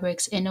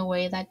fabrics in a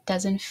way that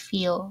doesn't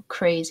feel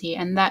crazy,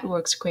 and that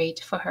works great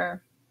for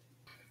her.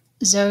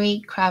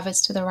 Zoe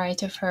Kravitz to the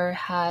right of her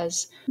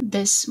has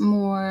this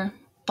more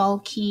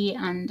bulky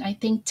and I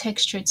think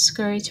textured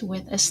skirt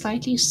with a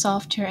slightly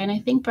softer and I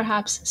think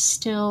perhaps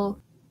still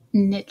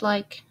knit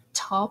like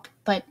top,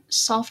 but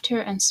softer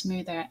and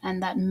smoother.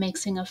 And that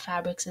mixing of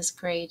fabrics is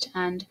great.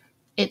 And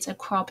it's a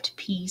cropped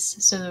piece,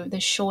 so the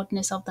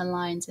shortness of the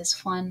lines is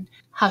fun.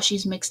 How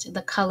she's mixed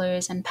the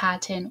colors and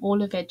pattern,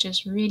 all of it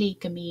just really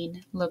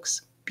gamine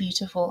looks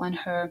beautiful on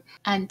her.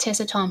 And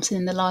Tessa Thompson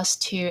in the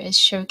last two is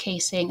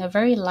showcasing a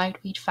very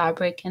lightweight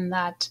fabric in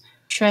that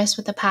dress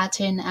with the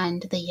pattern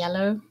and the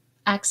yellow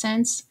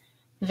accents.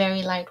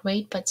 Very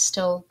lightweight, but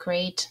still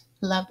great.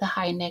 Love the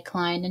high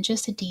neckline and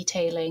just the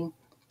detailing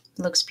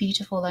looks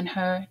beautiful on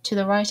her. To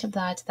the right of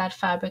that, that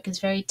fabric is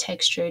very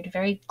textured,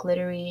 very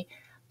glittery,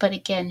 but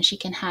again, she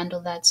can handle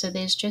that. So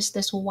there's just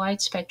this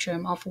wide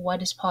spectrum of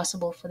what is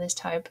possible for this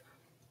type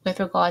with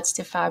regards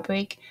to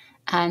fabric,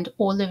 and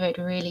all of it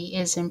really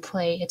is in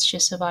play. It's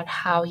just about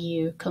how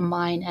you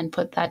combine and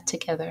put that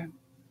together.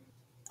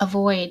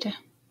 Avoid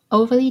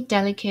overly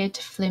delicate,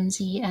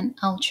 flimsy, and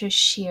ultra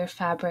sheer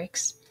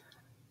fabrics.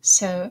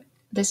 So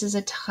this is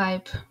a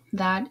type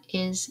that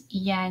is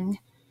yang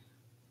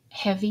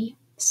heavy,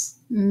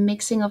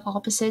 mixing of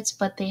opposites,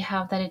 but they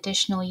have that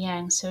additional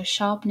yang, so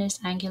sharpness,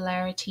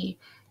 angularity,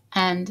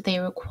 and they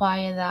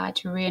require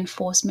that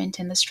reinforcement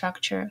in the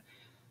structure.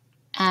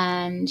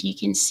 And you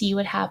can see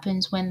what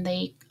happens when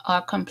they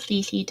are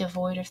completely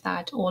devoid of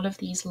that. All of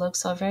these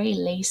looks are very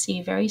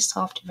lacy, very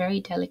soft, very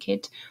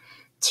delicate,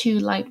 too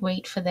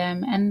lightweight for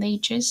them, and they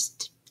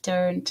just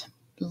don't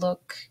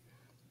look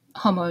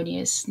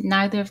harmonious.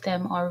 Neither of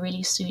them are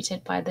really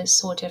suited by this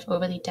sort of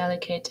overly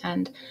delicate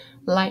and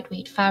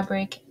lightweight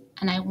fabric,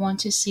 and I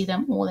want to see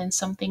them all in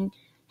something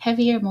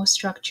heavier, more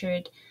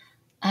structured,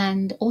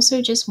 and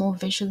also just more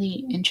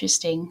visually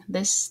interesting.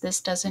 This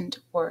doesn't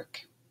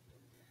work.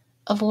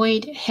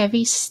 Avoid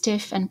heavy,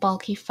 stiff, and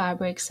bulky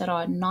fabrics that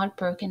are not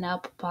broken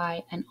up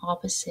by an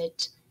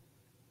opposite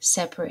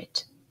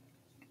separate.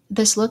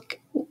 This look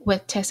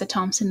with Tessa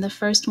Thompson, the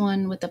first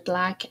one with the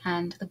black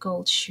and the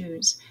gold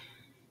shoes,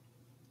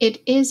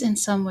 it is in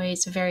some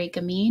ways very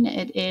gamine.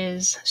 It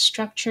is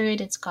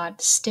structured, it's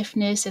got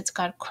stiffness, it's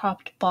got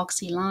cropped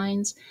boxy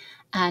lines,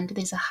 and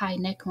there's a high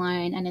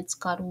neckline, and it's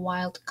got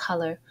wild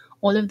color.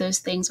 All of those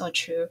things are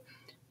true,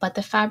 but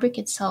the fabric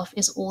itself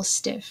is all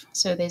stiff.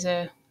 So there's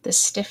the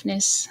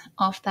stiffness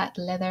of that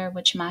leather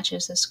which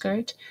matches the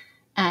skirt,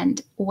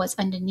 and what's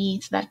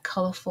underneath that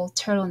colorful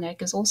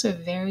turtleneck is also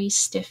very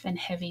stiff and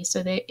heavy.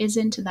 So there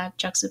isn't that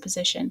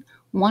juxtaposition.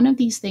 One of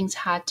these things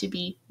had to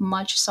be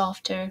much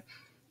softer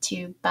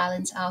to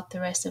balance out the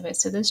rest of it.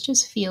 So this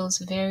just feels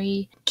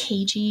very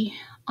cagey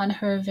on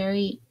her,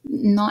 very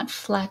not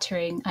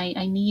flattering.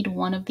 I need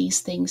one of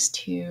these things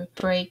to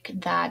break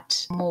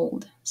that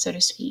mold, so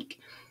to speak.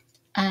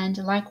 And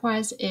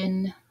likewise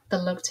in the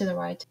look to the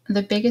right,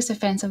 the biggest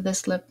offense of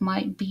this look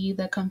might be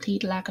the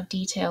complete lack of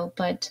detail,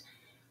 but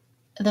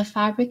the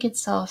fabric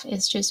itself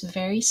is just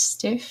very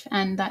stiff,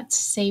 and that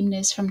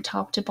sameness from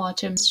top to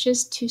bottom is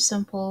just too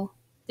simple.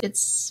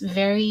 It's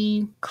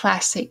very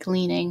classic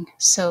leaning.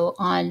 So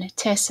on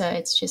Tessa,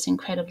 it's just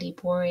incredibly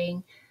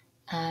boring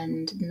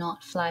and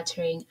not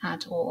flattering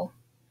at all.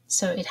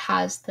 So it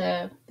has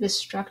the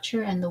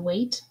structure and the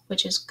weight,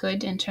 which is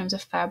good in terms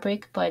of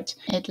fabric, but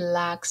it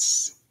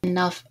lacks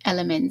enough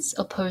elements,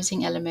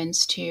 opposing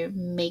elements, to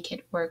make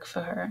it work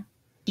for her.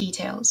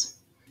 Details.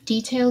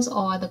 Details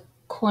are the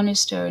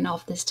cornerstone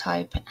of this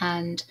type,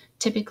 and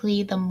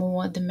typically the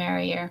more the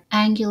merrier.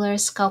 Angular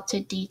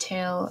sculpted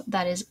detail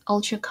that is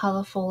ultra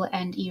colorful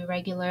and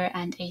irregular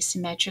and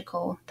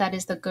asymmetrical, that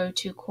is the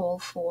go-to call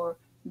for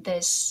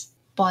this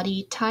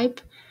body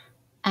type,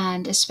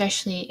 and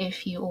especially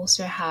if you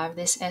also have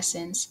this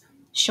essence.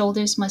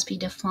 Shoulders must be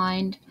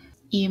defined.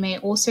 You may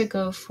also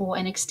go for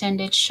an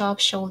extended sharp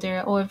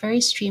shoulder or a very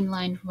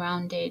streamlined,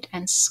 rounded,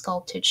 and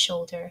sculpted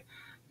shoulder.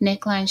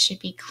 Necklines should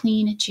be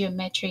clean,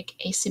 geometric,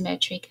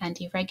 asymmetric,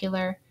 and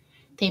irregular.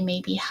 They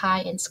may be high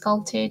and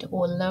sculpted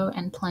or low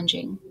and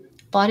plunging.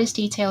 Bodice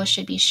detail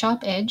should be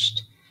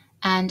sharp-edged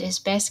and is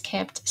best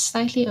kept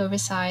slightly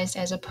oversized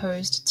as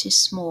opposed to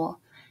small.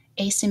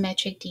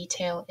 Asymmetric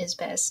detail is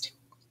best.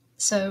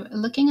 So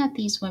looking at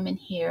these women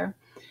here,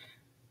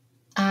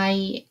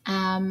 I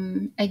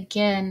am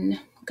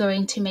again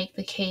going to make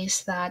the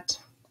case that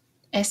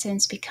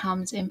essence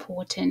becomes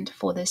important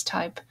for this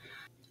type.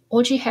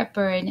 Audrey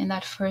Hepburn in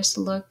that first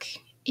look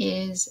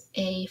is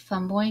a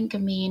flamboyant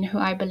gamine who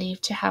I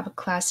believe to have a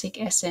classic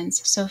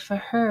essence. So for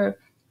her,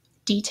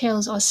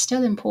 Details are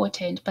still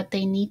important, but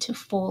they need to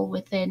fall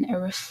within a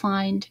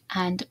refined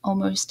and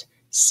almost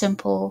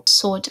simple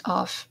sort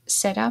of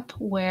setup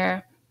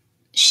where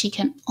she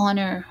can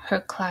honor her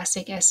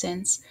classic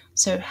essence.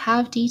 So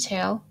have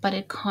detail, but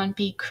it can't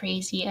be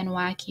crazy and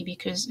wacky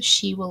because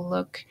she will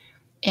look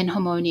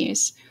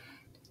inharmonious.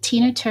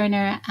 Tina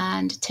Turner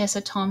and Tessa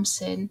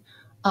Thompson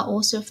are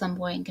also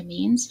flamboyant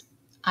gamines,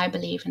 I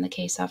believe, in the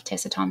case of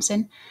Tessa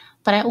Thompson.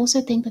 But I also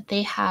think that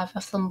they have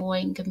a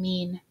flamboyant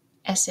gamine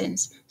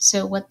essence.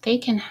 So, what they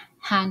can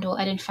handle,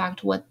 and in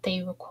fact, what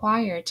they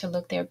require to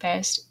look their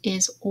best,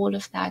 is all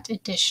of that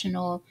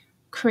additional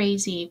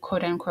crazy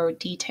quote unquote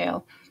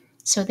detail.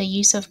 So, the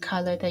use of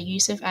color, the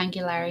use of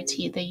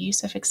angularity, the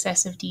use of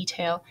excessive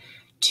detail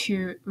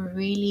to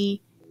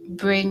really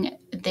bring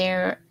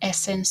their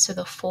essence to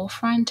the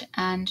forefront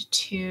and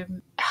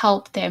to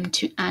help them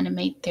to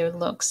animate their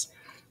looks.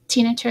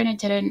 Tina Turner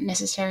didn't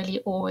necessarily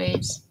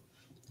always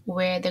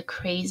wear the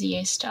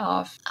craziest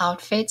of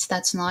outfits.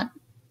 That's not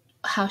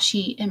how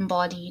she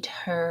embodied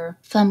her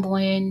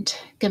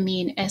flamboyant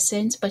gamine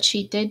essence, but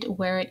she did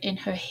wear it in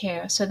her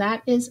hair. So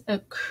that is a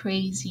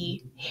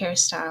crazy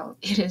hairstyle.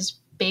 It is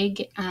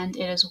big and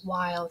it is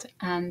wild,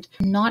 and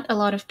not a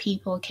lot of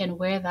people can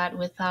wear that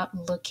without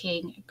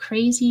looking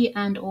crazy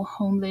and or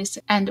homeless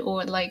and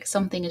or like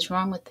something is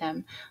wrong with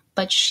them.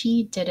 But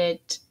she did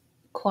it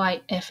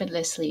quite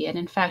effortlessly, and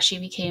in fact she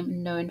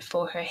became known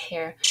for her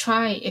hair.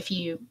 Try, if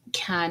you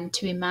can,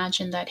 to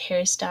imagine that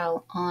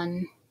hairstyle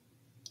on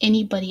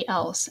anybody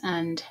else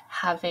and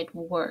have it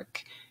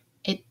work.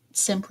 It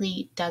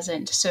simply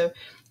doesn't. So,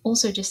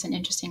 also, just an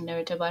interesting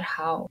note about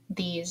how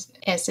these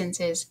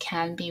essences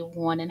can be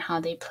worn and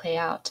how they play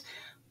out.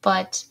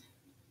 But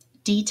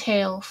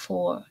detail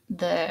for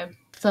the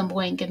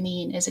flamboyant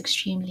gamine is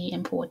extremely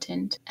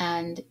important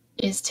and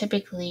is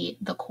typically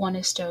the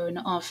cornerstone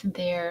of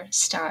their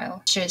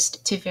style,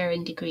 just to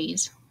varying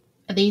degrees.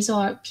 These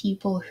are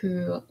people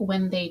who,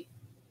 when they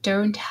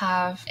don't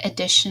have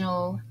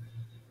additional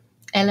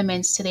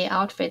elements to their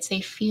outfits,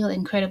 they feel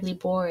incredibly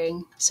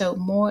boring. So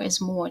more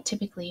is more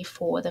typically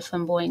for the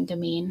flamboyant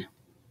gamine.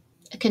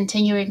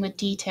 Continuing with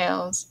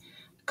details,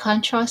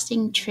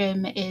 contrasting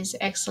trim is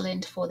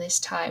excellent for this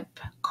type.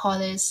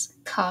 Collars,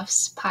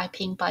 cuffs,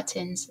 piping,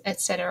 buttons,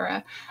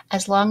 etc.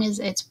 As long as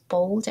it's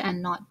bold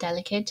and not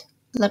delicate.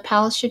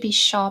 Lapels should be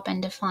sharp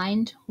and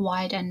defined,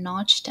 wide and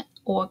notched,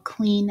 or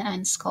clean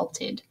and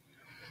sculpted.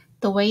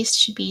 The waist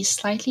should be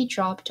slightly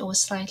dropped or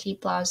slightly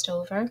bloused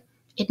over.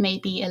 It may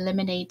be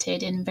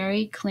eliminated in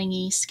very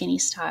clingy, skinny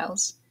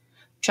styles.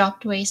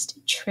 Dropped waist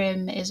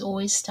trim is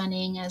always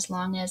stunning as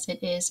long as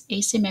it is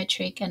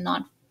asymmetric and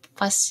not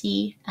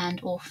fussy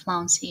and or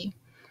flouncy.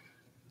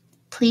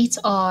 Pleats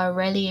are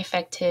rarely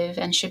effective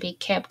and should be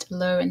kept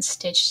low and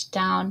stitched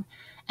down,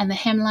 and the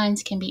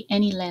hemlines can be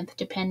any length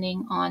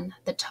depending on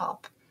the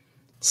top.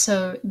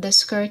 So the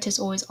skirt is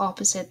always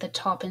opposite the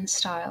top in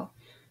style.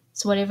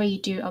 So whatever you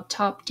do up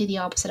top, do the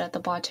opposite at the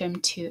bottom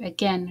to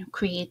again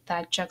create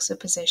that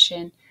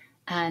juxtaposition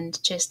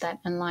and just that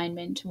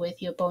alignment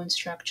with your bone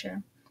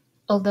structure.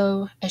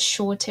 Although a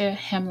shorter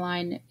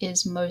hemline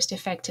is most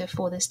effective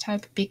for this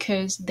type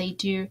because they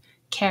do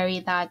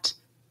carry that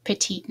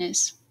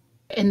petiteness.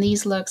 In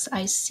these looks,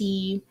 I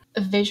see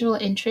a visual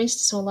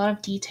interest, so a lot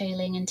of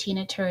detailing in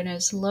Tina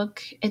Turner's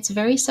look. It's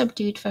very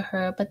subdued for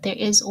her, but there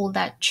is all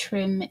that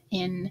trim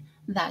in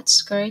that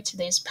skirt.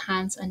 There's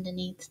pants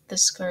underneath the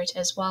skirt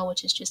as well,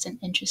 which is just an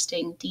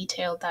interesting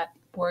detail that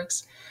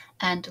works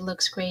and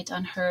looks great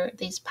on her.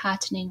 There's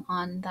patterning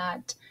on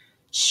that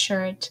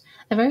shirt.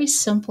 A very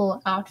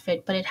simple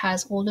outfit, but it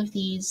has all of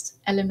these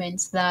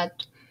elements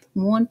that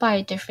worn by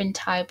a different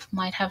type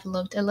might have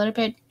looked a little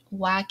bit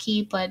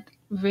wacky, but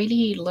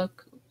really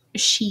look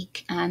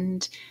chic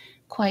and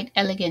quite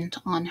elegant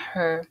on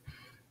her.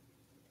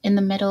 In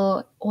the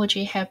middle,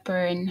 Audrey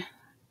Hepburn,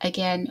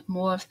 again,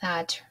 more of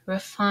that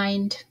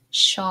refined,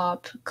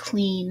 sharp,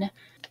 clean,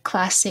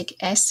 classic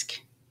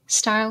esque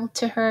style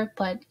to her,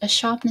 but a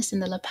sharpness in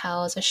the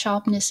lapels, a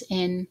sharpness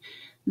in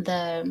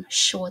the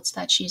shorts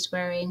that she's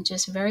wearing,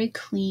 just very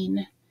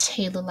clean,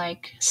 tailor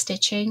like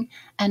stitching.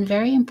 And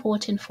very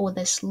important for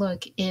this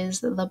look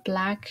is the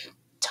black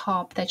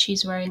top that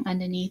she's wearing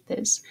underneath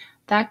this.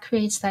 That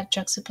creates that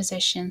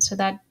juxtaposition. So,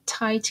 that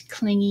tight,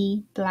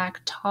 clingy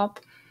black top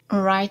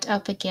right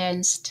up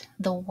against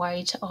the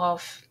white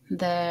of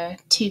the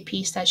two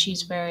piece that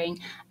she's wearing,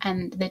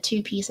 and the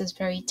two piece is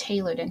very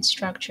tailored and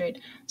structured.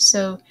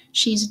 So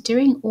she's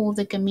doing all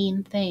the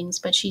gamine things,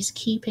 but she's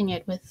keeping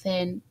it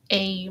within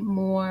a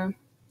more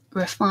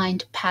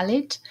refined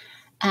palette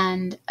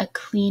and a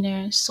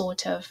cleaner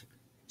sort of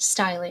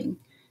styling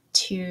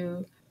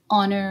to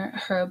honor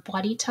her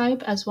body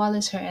type as well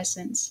as her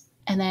essence.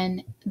 And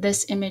then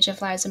this image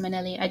of Liza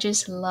Minnelli, I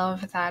just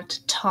love that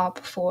top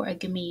for a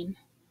gamine.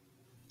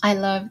 I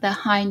love the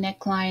high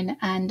neckline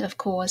and, of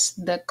course,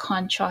 the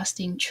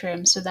contrasting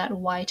trim. So, that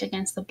white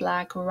against the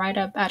black right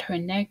up at her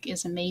neck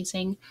is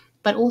amazing.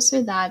 But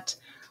also that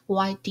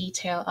white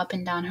detail up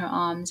and down her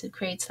arms. It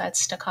creates that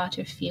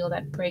staccato feel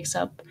that breaks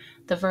up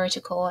the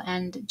vertical,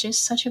 and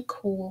just such a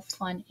cool,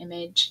 fun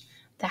image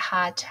The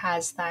hat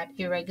has that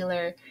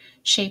irregular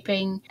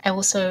shaping. I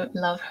also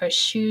love her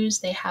shoes.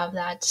 They have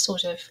that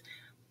sort of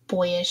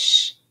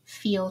boyish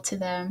feel to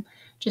them.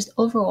 Just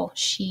overall,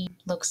 she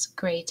looks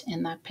great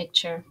in that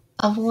picture.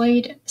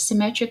 Avoid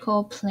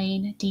symmetrical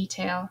plain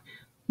detail,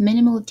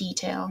 minimal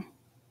detail.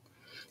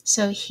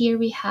 So here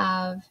we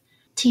have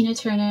Tina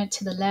Turner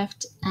to the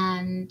left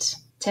and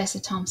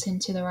Tessa Thompson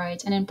to the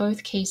right. And in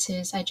both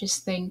cases, I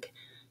just think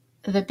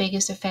the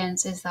biggest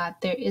offense is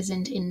that there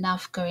isn't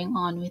enough going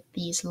on with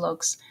these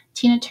looks.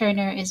 Tina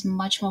Turner is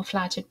much more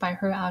flattered by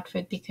her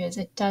outfit because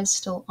it does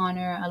still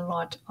honor a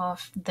lot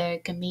of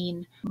the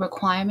gamine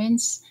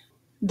requirements.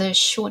 The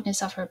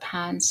shortness of her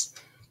pants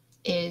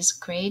is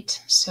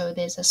great, so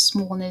there's a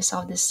smallness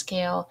of the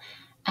scale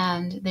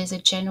and there's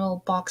a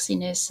general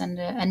boxiness and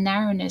a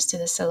narrowness to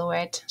the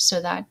silhouette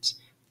so that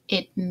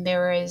it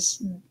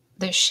mirrors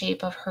the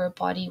shape of her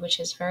body, which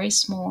is very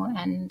small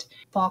and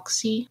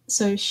boxy.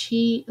 So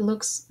she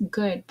looks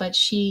good, but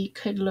she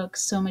could look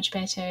so much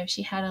better if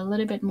she had a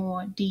little bit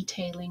more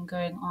detailing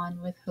going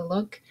on with her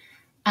look.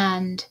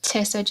 And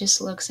Tessa just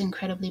looks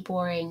incredibly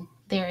boring.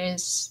 There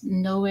is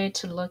nowhere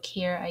to look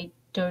here. I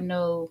don't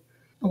know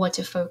what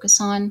to focus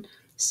on.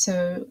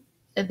 So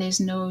there's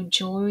no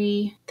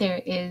jewelry,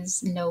 there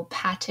is no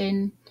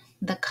pattern.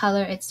 The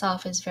color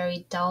itself is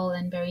very dull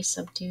and very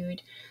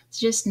subdued. It's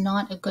just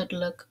not a good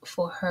look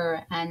for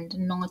her and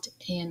not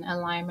in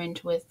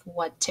alignment with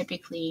what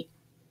typically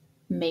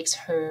makes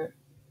her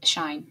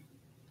shine.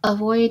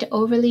 Avoid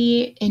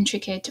overly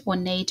intricate,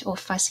 ornate, or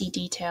fussy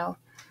detail.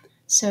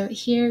 So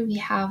here we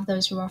have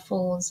those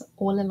ruffles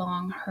all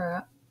along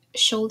her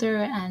shoulder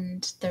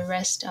and the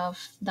rest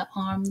of the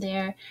arm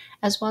there,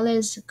 as well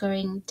as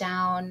going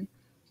down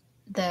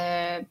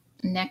the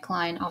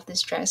neckline of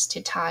this dress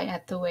to tie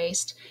at the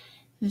waist.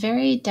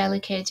 Very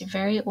delicate,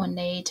 very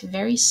ornate,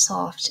 very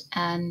soft,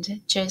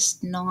 and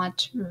just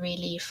not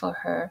really for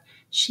her.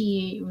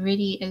 She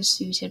really is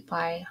suited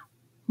by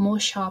more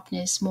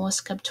sharpness, more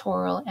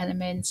sculptural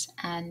elements,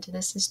 and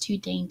this is too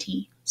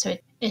dainty, so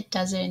it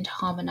doesn't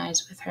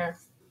harmonize with her.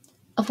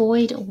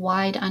 Avoid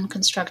wide,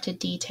 unconstructed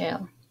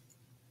detail.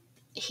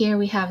 Here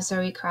we have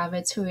Zoe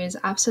Kravitz, who is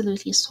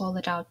absolutely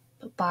swallowed out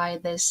by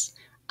this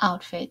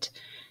outfit.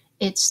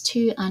 It's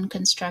too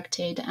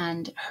unconstructed,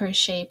 and her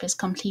shape is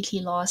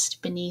completely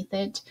lost beneath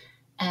it.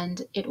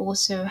 And it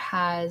also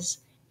has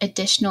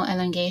additional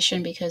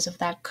elongation because of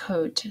that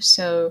coat.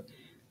 So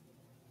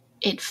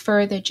it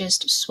further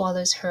just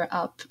swallows her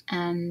up.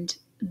 And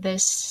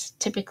this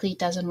typically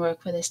doesn't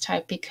work for this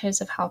type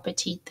because of how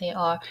petite they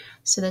are.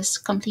 So this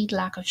complete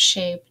lack of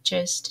shape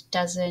just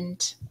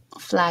doesn't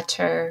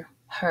flatter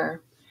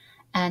her.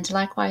 And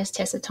likewise,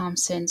 Tessa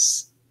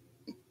Thompson's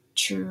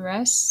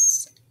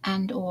dress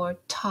and or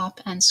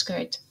top and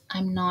skirt,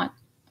 I'm not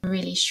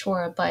really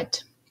sure,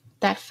 but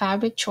that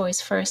fabric choice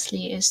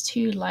firstly is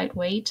too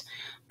lightweight,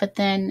 but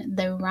then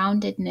the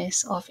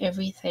roundedness of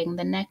everything,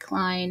 the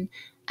neckline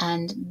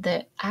and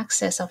the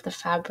access of the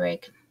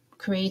fabric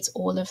creates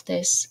all of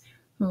this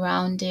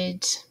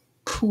rounded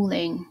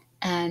pooling,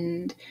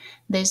 and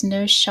there's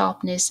no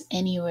sharpness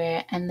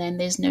anywhere, and then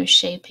there's no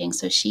shaping.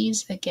 So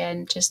she's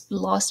again just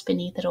lost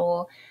beneath it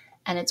all,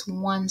 and it's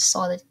one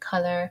solid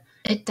color.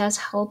 It does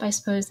help, I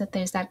suppose, that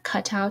there's that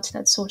cutout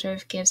that sort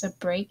of gives a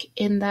break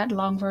in that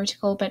long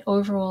vertical, but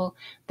overall,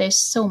 there's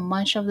so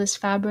much of this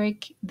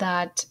fabric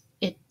that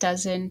it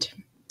doesn't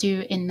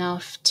do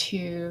enough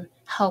to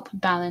help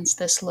balance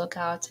this look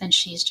out, and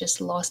she's just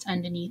lost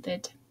underneath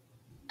it.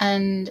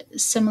 And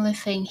similar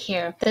thing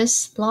here.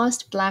 This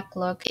last black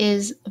look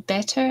is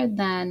better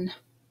than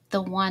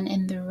the one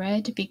in the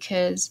red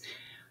because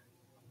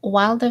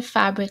while the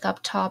fabric up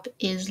top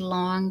is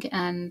long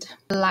and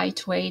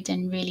lightweight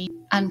and really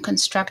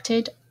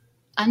unconstructed,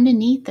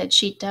 underneath it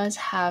she does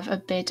have a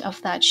bit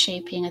of that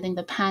shaping. I think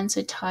the pants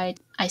are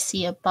tight. I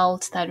see a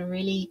belt that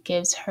really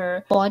gives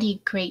her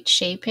body great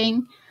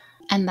shaping,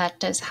 and that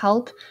does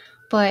help.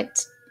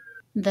 But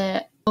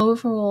the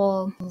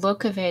overall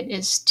look of it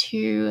is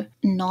too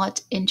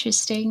not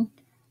interesting,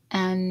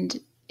 and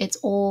it's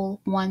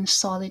all one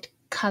solid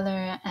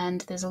color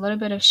and there's a little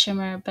bit of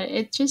shimmer, but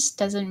it just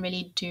doesn't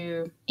really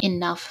do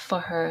enough for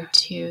her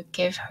to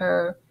give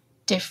her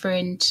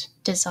different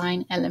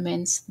design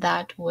elements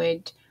that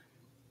would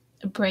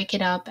break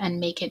it up and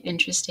make it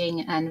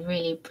interesting and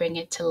really bring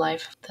it to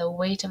life. The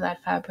weight of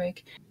that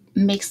fabric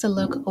makes the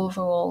look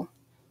overall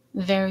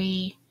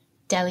very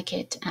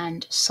delicate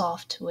and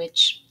soft,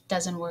 which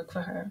doesn't work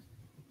for her.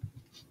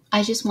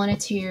 I just wanted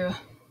to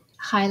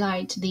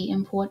highlight the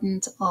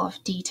importance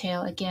of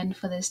detail again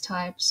for this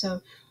type.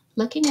 So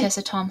looking at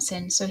Tessa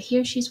Thompson, so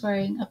here she's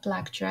wearing a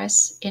black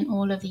dress in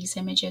all of these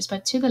images,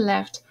 but to the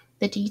left,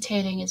 the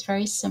detailing is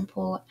very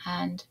simple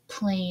and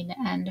plain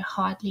and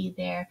hardly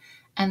there.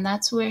 And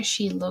that's where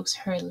she looks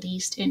her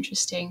least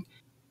interesting.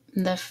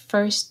 The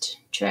first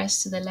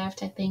dress to the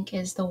left, I think,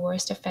 is the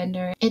worst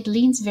offender. It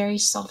leans very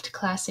soft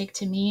classic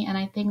to me, and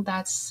I think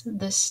that's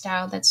the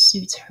style that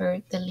suits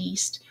her the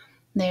least.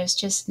 There's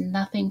just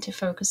nothing to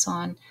focus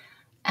on.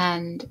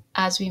 And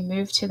as we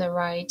move to the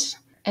right,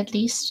 At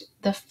least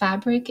the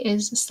fabric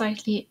is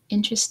slightly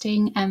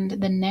interesting and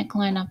the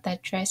neckline of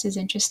that dress is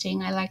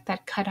interesting. I like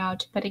that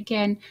cutout, but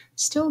again,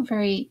 still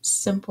very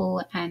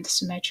simple and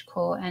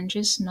symmetrical and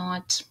just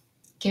not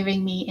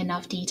giving me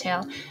enough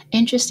detail.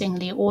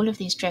 Interestingly, all of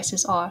these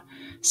dresses are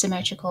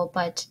symmetrical,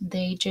 but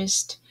they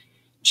just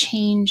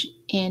change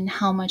in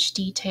how much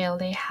detail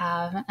they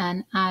have.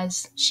 And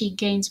as she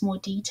gains more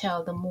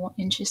detail, the more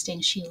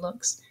interesting she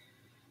looks.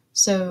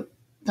 So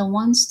the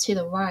ones to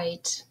the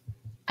right,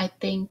 I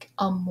think,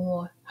 are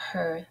more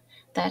her.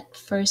 That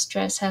first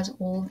dress has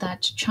all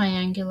that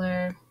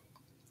triangular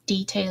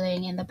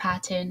detailing in the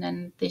pattern,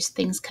 and there's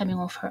things coming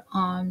off her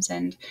arms,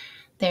 and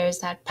there's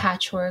that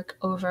patchwork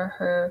over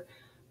her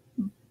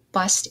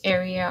bust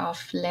area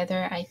of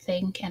leather, I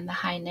think, and the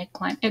high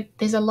neckline.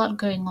 There's a lot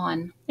going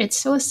on. It's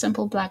still a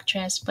simple black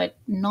dress, but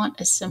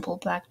not a simple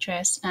black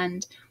dress,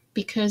 and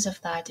because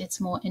of that, it's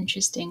more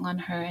interesting on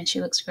her, and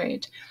she looks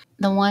great.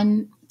 The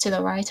one to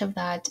the right of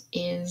that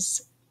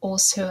is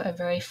also a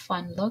very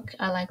fun look.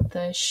 I like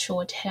the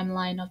short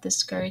hemline of the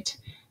skirt,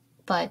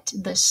 but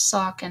the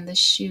sock and the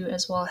shoe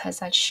as well has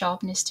that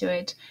sharpness to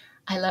it.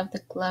 I love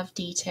the glove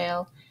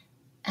detail,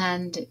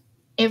 and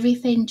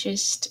everything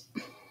just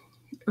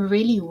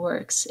really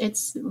works.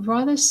 It's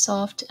rather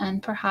soft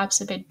and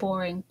perhaps a bit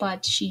boring,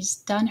 but she's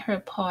done her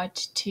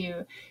part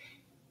to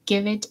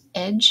give it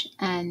edge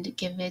and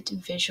give it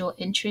visual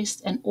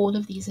interest, and all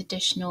of these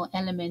additional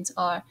elements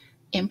are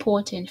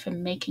important for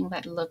making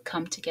that look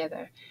come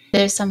together.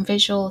 There's some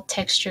visual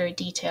texture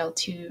detail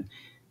to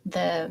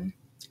the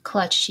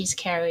clutch she's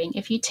carrying.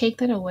 If you take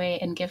that away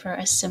and give her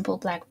a simple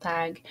black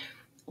bag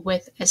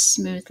with a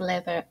smooth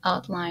leather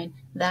outline,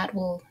 that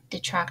will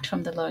detract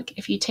from the look.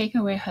 If you take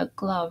away her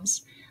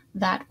gloves,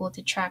 that will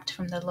detract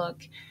from the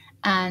look.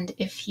 And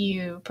if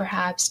you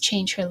perhaps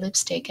change her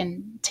lipstick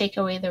and take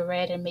away the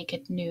red and make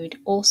it nude,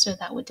 also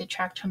that would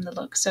detract from the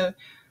look. So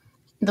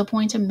the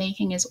point I'm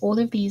making is all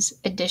of these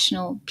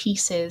additional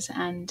pieces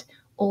and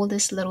all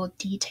this little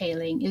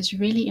detailing is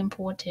really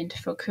important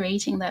for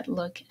creating that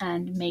look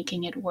and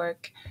making it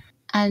work.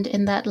 And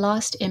in that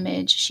last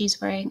image,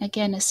 she's wearing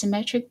again a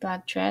symmetric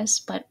black dress,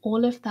 but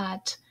all of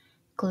that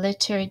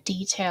glitter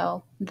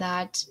detail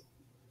that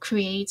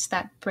creates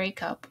that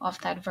breakup of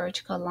that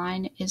vertical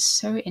line is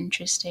so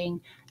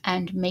interesting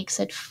and makes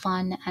it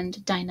fun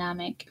and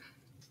dynamic.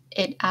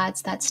 It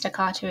adds that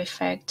staccato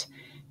effect,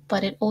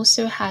 but it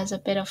also has a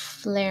bit of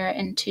flair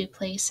in two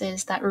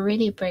places that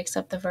really breaks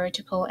up the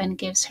vertical and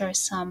gives her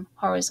some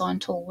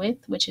horizontal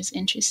width, which is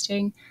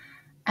interesting.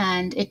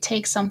 And it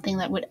takes something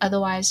that would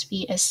otherwise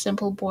be a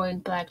simple, boring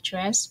black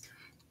dress,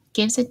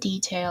 gives it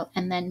detail,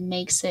 and then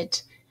makes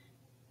it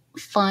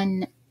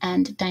fun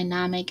and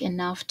dynamic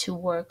enough to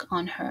work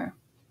on her.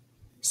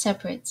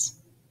 Separates.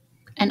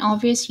 An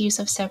obvious use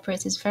of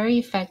separates is very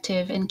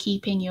effective in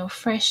keeping your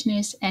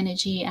freshness,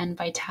 energy, and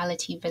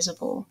vitality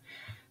visible.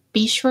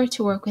 Be sure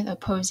to work with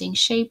opposing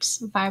shapes,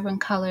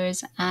 vibrant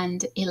colors,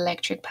 and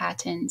electric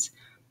patterns.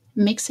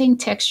 Mixing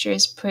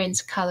textures,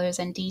 prints, colors,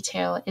 and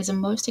detail is a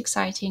most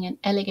exciting and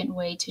elegant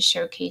way to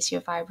showcase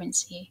your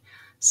vibrancy.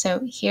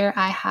 So here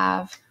I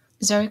have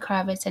Zoe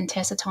Kravitz and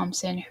Tessa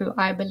Thompson, who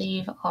I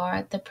believe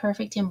are the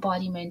perfect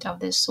embodiment of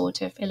this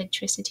sort of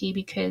electricity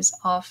because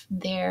of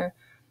their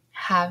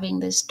having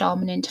this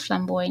dominant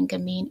flamboyant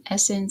gamine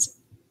essence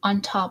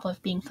on top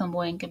of being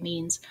flamboyant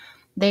gamines.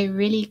 They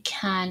really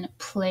can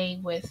play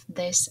with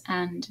this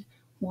and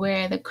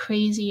wear the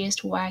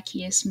craziest,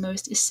 wackiest,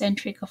 most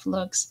eccentric of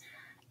looks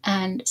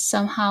and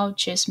somehow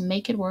just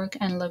make it work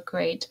and look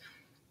great.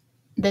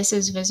 This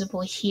is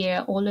visible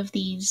here. All of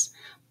these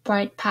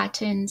bright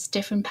patterns,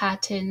 different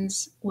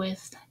patterns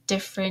with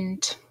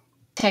different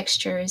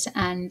textures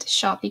and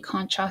sharply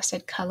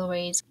contrasted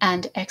colorways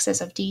and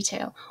excess of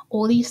detail.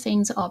 All these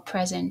things are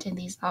present in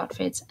these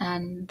outfits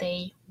and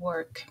they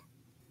work.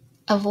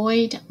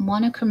 Avoid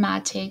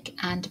monochromatic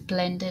and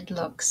blended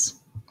looks.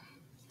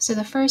 So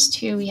the first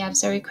two, we have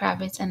Zoe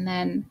Kravitz and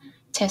then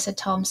Tessa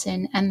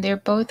Thompson, and they're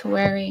both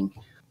wearing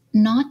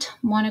not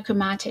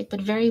monochromatic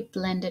but very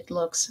blended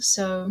looks.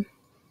 So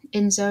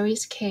in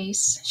Zoe's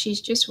case,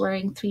 she's just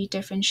wearing three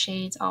different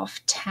shades of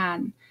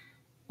tan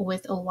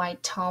with a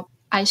white top.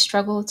 I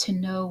struggle to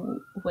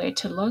know where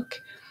to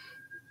look,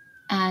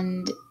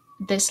 and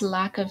this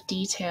lack of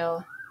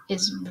detail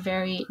is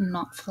very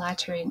not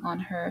flattering on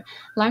her.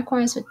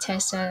 Likewise with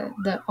Tessa,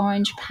 the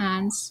orange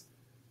pants,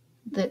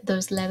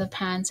 those leather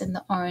pants and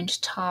the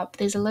orange top,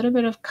 there's a little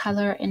bit of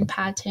color and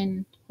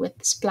pattern with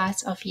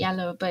splats of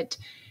yellow, but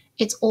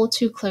it's all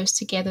too close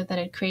together that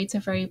it creates a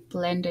very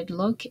blended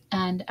look,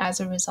 and as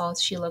a result,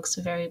 she looks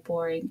very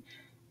boring.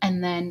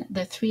 And then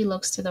the three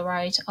looks to the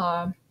right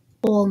are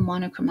all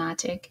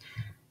monochromatic.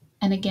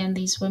 And again,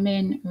 these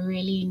women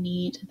really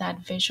need that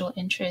visual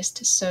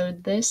interest. So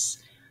this,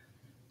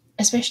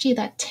 especially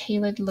that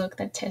tailored look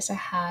that Tessa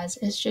has,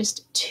 is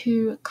just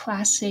too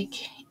classic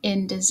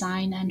in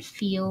design and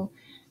feel,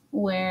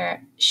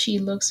 where she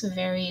looks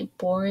very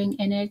boring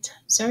in it.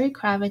 Zoe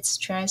Kravitz's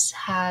dress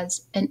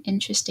has an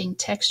interesting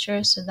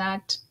texture, so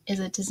that is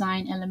a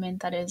design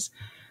element that is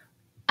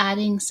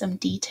adding some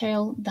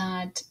detail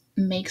that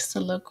makes the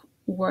look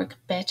work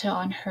better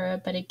on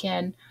her. But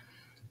again,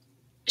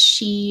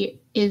 she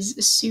is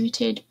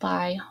suited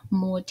by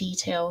more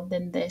detail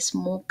than this,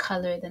 more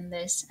color than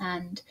this.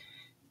 And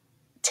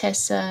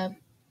Tessa,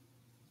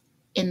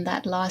 in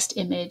that last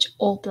image,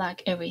 all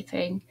black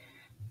everything,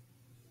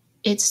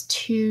 it's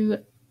too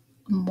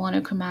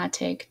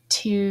monochromatic,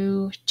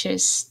 too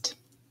just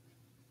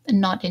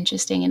not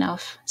interesting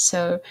enough.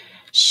 So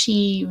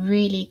she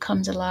really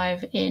comes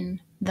alive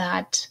in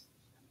that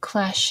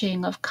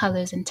clashing of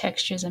colors and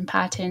textures and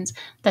patterns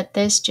that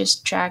this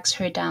just drags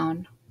her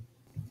down.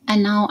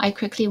 And now I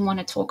quickly want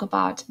to talk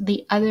about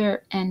the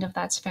other end of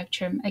that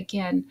spectrum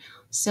again.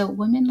 So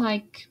women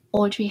like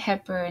Audrey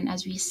Hepburn,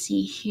 as we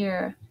see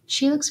here,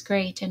 she looks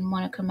great in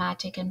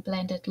monochromatic and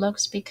blended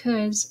looks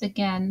because,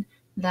 again,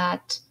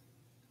 that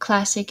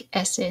classic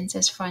essence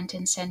is front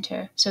and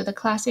center. So the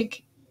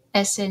classic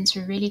essence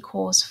really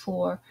calls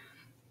for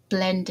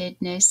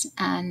blendedness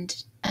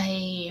and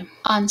a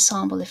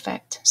ensemble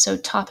effect. So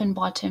top and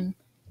bottom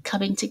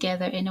coming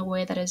together in a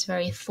way that is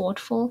very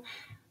thoughtful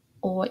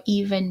or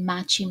even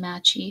matchy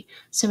matchy.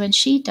 So when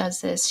she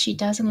does this, she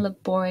doesn't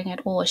look boring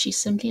at all. She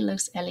simply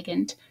looks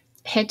elegant.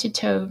 Head to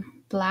toe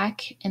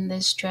black in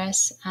this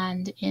dress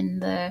and in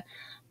the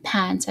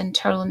pants and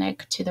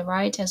turtleneck to the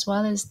right, as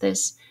well as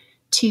this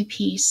two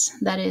piece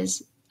that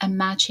is a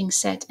matching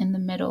set in the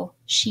middle.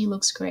 She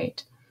looks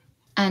great.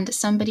 And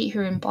somebody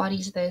who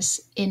embodies this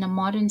in a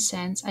modern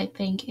sense, I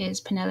think,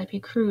 is Penelope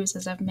Cruz,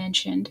 as I've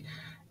mentioned.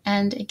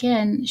 And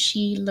again,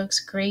 she looks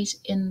great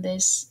in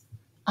this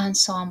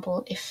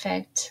ensemble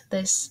effect,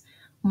 this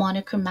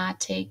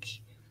monochromatic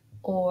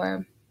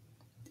or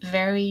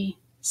very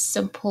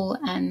simple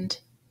and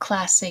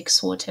classic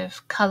sort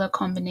of color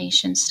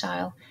combination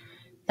style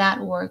that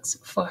works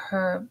for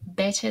her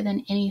better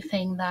than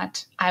anything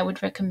that I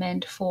would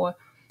recommend for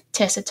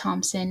Tessa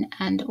Thompson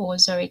and or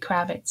Zoe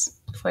Kravitz,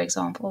 for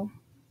example.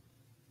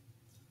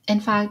 In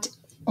fact,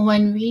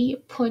 when we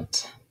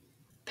put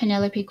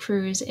Penelope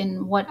Cruz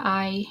in what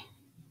I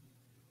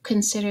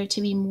consider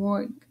to be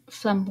more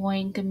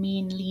flamboyant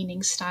gamine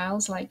leaning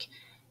styles, like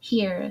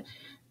here,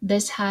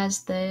 this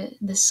has the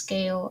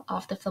scale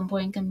of the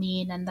flamboyant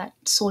gamine and that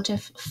sort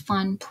of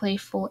fun,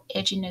 playful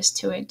edginess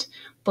to it.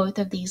 Both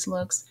of these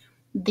looks,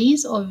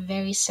 these are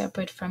very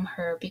separate from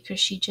her because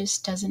she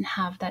just doesn't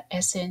have that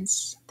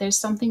essence. There's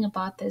something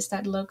about this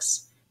that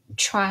looks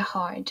try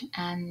hard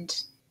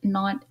and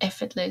not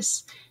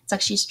effortless. It's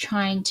like she's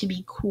trying to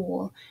be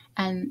cool.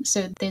 And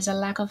so there's a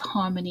lack of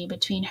harmony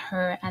between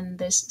her and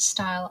this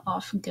style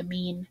of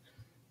gamine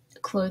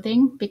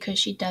clothing because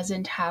she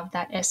doesn't have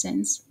that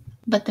essence.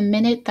 But the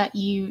minute that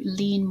you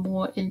lean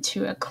more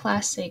into a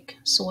classic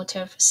sort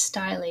of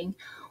styling,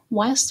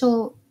 while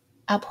still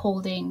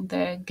upholding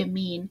the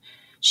gamine,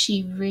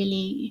 she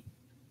really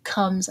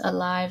comes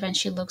alive and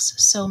she looks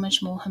so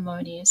much more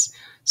harmonious.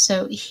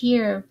 So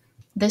here,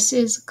 this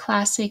is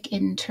classic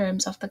in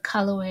terms of the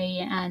colorway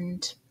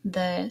and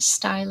the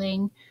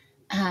styling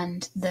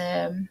and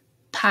the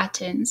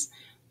patterns,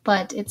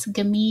 but it's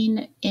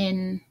gamine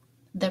in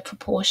the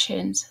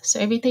proportions. So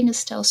everything is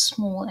still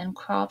small and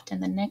cropped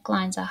and the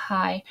necklines are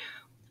high,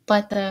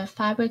 but the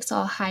fabrics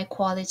are high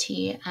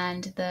quality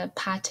and the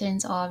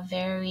patterns are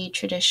very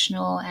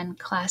traditional and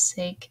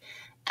classic,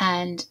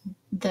 and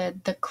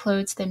the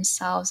clothes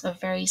themselves are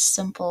very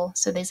simple.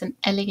 So there's an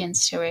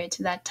elegance to it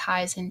that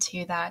ties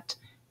into that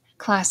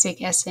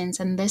classic essence,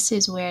 and this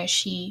is where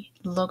she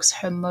looks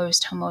her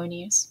most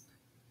harmonious.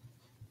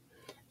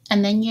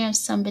 And then you have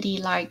somebody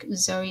like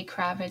Zoe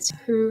Kravitz,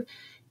 who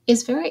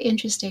is very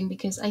interesting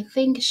because I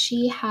think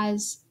she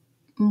has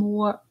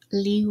more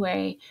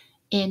leeway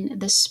in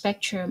the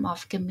spectrum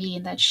of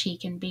gamine that she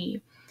can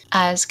be,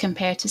 as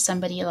compared to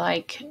somebody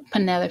like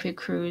Penelope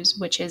Cruz,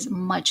 which is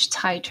much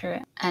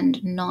tighter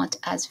and not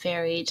as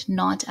varied,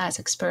 not as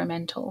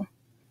experimental.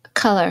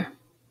 Color.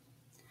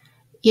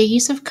 Your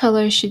use of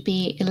color should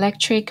be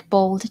electric,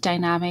 bold,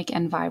 dynamic,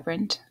 and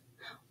vibrant.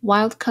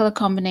 Wild color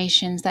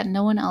combinations that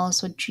no one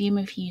else would dream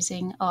of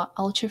using are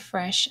ultra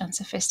fresh and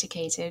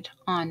sophisticated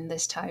on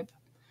this type.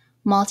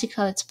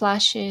 Multicolored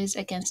splashes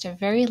against a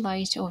very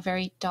light or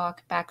very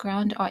dark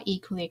background are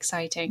equally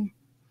exciting.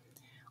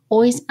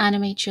 Always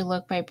animate your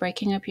look by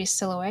breaking up your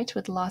silhouette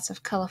with lots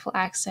of colorful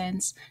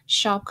accents.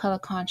 Sharp color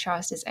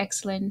contrast is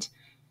excellent.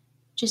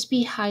 Just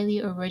be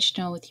highly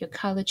original with your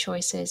color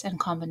choices and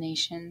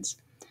combinations.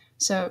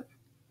 So,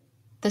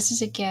 this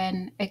is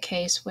again a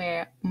case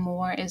where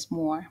more is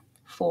more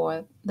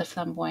for the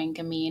flamboyant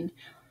gamine.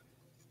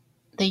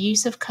 The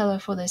use of color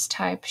for this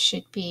type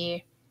should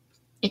be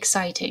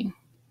exciting,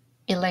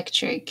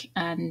 electric,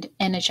 and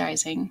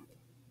energizing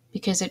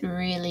because it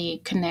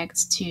really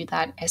connects to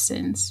that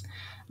essence.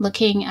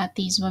 Looking at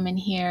these women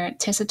here,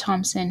 Tessa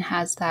Thompson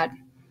has that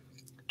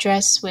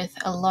dress with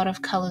a lot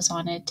of colors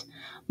on it.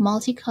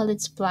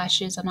 Multicolored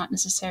splashes are not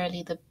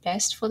necessarily the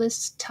best for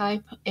this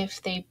type if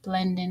they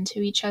blend into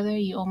each other.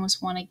 You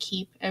almost want to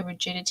keep a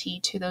rigidity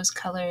to those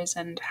colors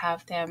and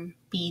have them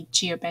be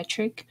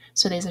geometric,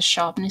 so there's a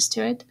sharpness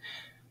to it.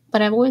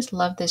 But I've always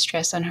loved this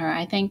dress on her.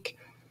 I think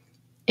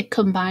It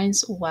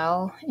combines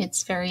well.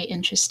 It's very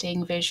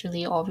interesting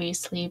visually,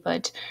 obviously,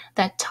 but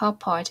that top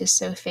part is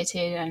so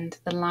fitted and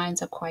the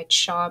lines are quite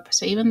sharp.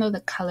 So even though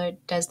the color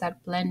does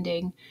that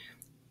blending,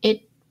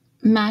 it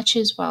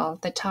matches well,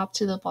 the top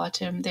to the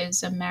bottom.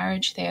 There's a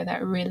marriage there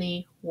that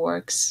really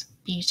works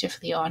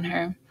beautifully on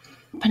her.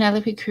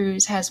 Penelope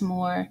Cruz has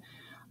more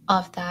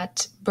of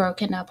that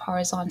broken up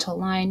horizontal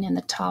line in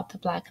the top, the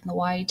black and the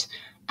white,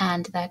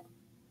 and that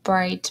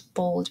bright,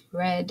 bold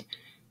red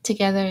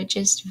together,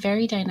 just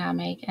very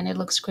dynamic, and it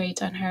looks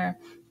great on her.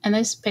 And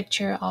this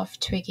picture of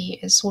Twiggy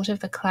is sort of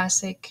the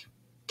classic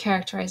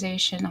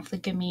characterization of the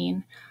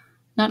gamine,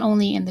 not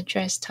only in the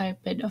dress type,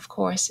 but of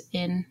course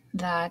in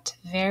that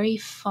very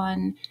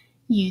fun,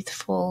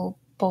 youthful,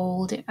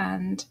 bold,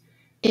 and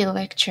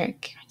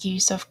electric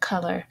use of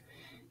color,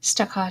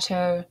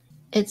 staccato.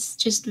 It's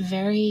just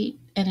very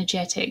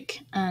energetic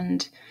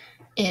and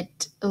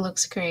it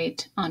looks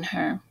great on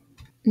her.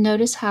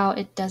 Notice how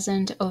it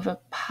doesn't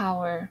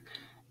overpower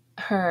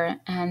her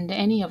and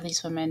any of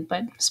these women,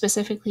 but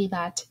specifically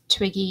that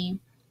Twiggy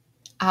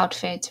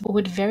outfit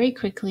would very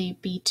quickly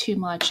be too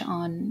much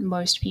on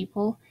most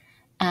people.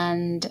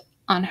 And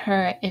on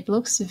her, it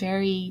looks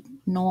very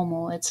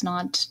normal. It's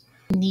not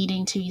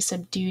needing to be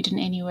subdued in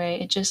any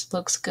way. It just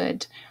looks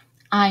good.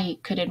 I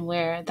couldn't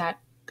wear that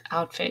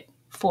outfit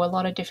for a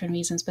lot of different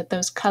reasons, but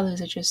those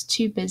colors are just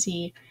too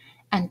busy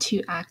and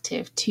too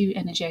active, too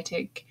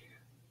energetic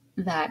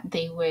that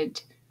they would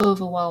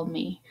overwhelm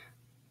me.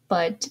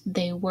 But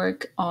they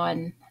work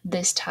on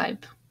this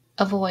type.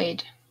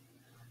 Avoid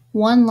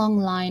one long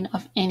line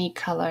of any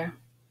color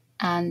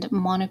and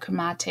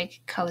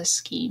monochromatic color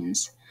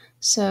schemes.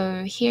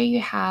 So here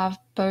you have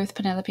both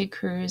Penelope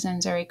Cruz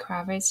and Zoe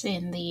Kravitz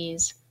in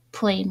these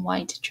plain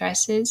white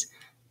dresses.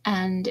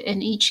 And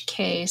in each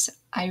case,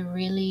 I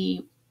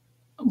really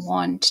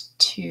want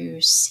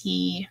to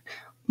see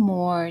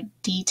more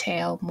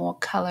detail, more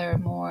color,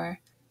 more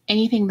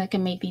anything that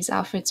can make these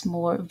outfits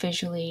more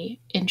visually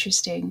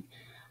interesting.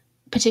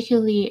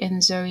 Particularly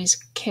in Zoe's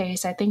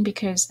case, I think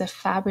because the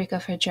fabric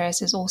of her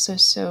dress is also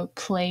so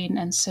plain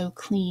and so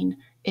clean,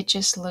 it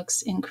just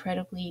looks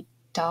incredibly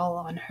dull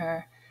on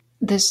her.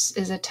 This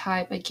is a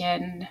type,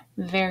 again,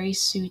 very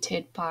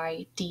suited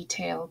by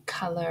detail,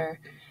 color,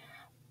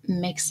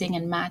 mixing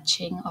and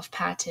matching of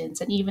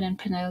patterns. And even in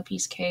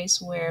Penelope's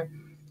case, where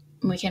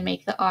we can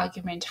make the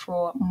argument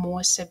for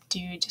more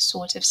subdued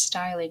sort of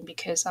styling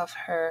because of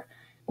her,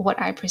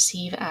 what I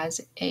perceive as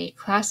a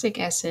classic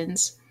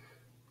essence,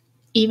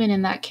 even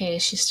in that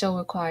case, she still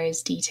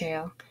requires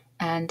detail.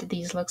 And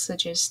these looks are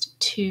just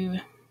too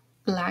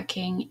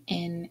lacking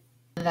in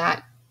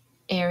that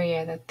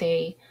area, that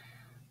they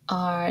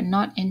are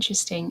not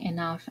interesting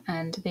enough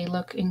and they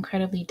look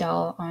incredibly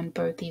dull on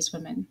both these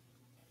women.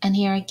 And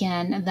here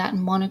again, that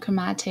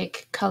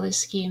monochromatic color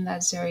scheme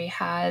that Zoe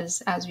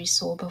has, as we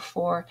saw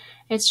before,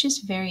 it's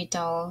just very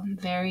dull,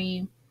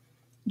 very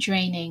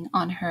draining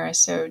on her,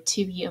 so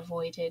to be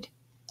avoided.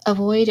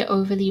 Avoid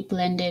overly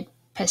blended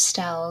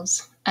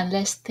pastels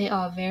unless they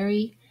are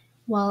very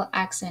well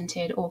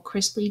accented or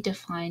crisply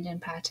defined in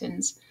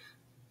patterns.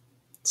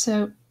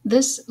 So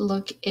this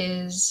look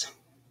is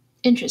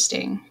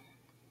interesting.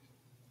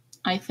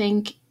 I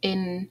think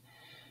in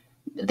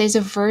there's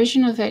a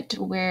version of it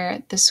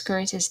where the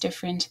skirt is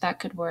different that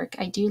could work.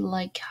 I do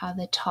like how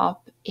the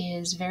top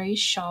is very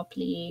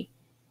sharply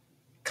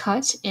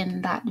cut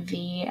in that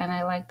V, and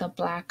I like the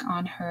black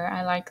on her.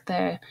 I like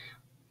the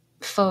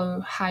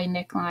faux high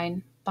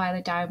neckline by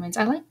the diamonds.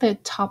 I like the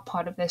top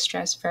part of this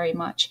dress very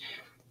much,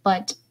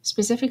 but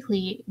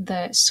specifically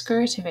the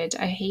skirt of it,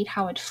 I hate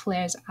how it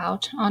flares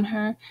out on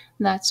her.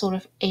 That sort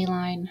of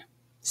A-line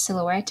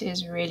silhouette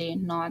is really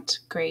not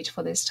great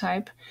for this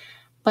type.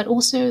 But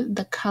also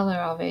the color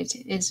of it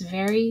is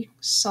very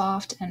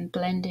soft and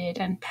blended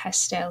and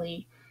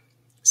pastel-y.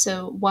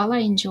 So while I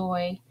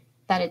enjoy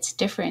that it's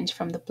different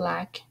from the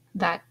black,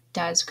 that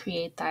does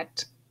create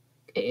that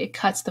it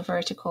cuts the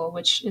vertical,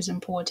 which is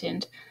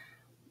important,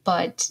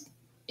 but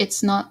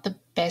it's not the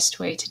best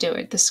way to do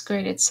it. The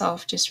skirt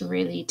itself just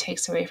really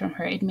takes away from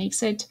her. It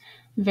makes it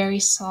very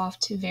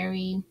soft,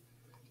 very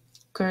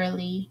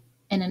girly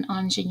in an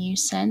ingenue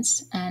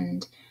sense,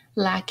 and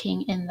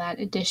lacking in that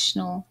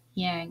additional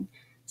yang.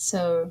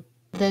 So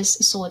this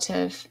sort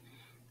of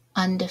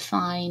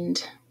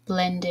undefined,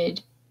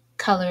 blended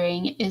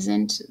coloring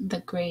isn't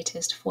the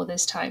greatest for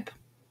this type.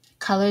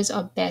 Colors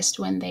are best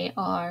when they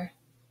are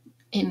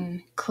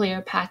in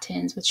clear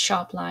patterns with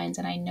sharp lines,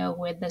 and I know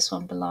where this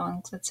one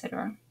belongs,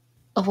 etc.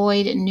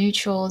 Avoid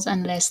neutrals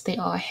unless they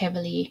are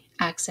heavily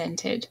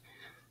accented.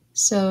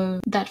 So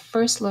that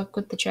first look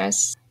with the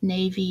dress,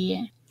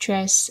 navy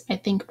dress, I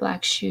think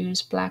black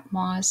shoes, black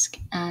mask,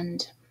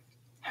 and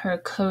her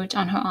coat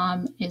on her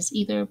arm is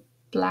either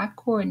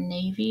black or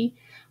navy,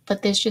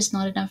 but there's just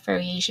not enough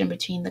variation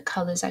between the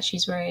colors that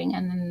she's wearing.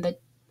 And then the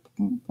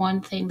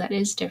one thing that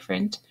is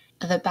different,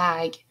 the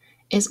bag,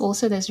 is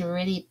also this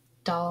really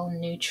dull,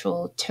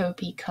 neutral,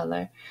 taupey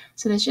color.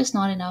 So there's just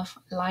not enough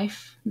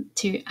life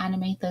to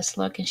animate this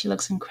look, and she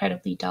looks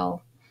incredibly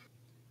dull.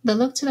 The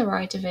look to the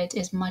right of it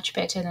is much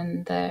better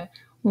than the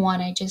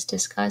one I just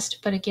discussed,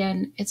 but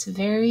again, it's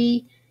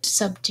very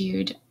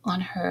subdued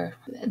on her.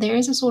 There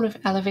is a sort of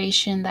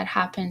elevation that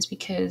happens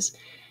because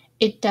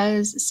it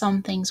does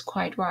some things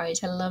quite right.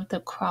 I love the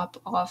crop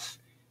of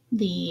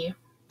the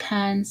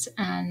pants,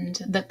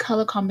 and the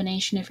color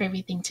combination of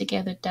everything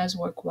together does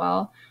work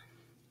well.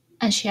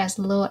 And she has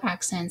little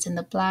accents in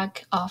the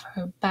black of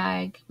her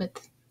bag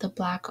with the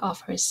black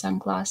of her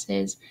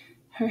sunglasses.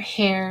 Her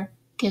hair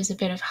gives a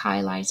bit of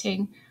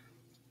highlighting.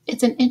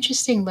 It's an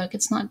interesting look.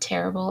 It's not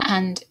terrible,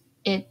 and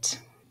it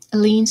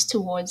leans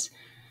towards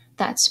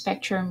that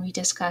spectrum we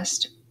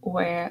discussed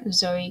where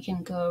Zoe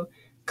can go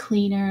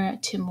cleaner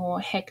to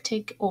more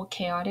hectic or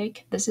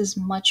chaotic. This is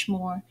much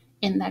more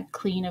in that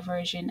cleaner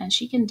version, and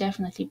she can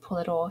definitely pull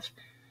it off.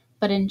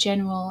 But in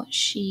general,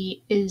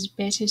 she is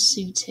better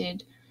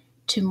suited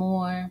to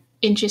more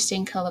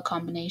interesting color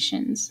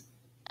combinations.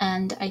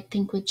 And I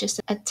think with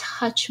just a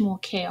touch more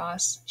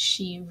chaos,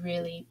 she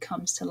really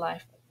comes to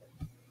life.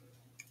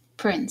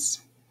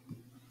 Prince.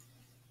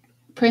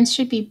 Prints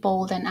should be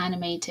bold and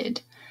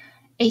animated.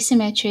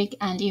 Asymmetric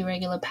and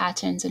irregular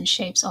patterns and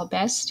shapes are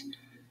best,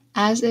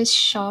 as is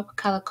sharp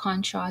color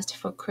contrast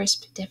for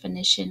crisp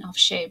definition of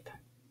shape.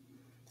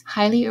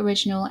 Highly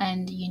original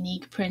and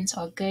unique prints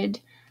are good,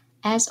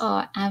 as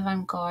are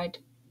avant garde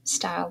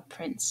style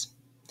prints.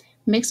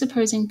 Mix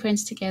opposing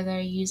prints together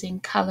using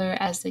color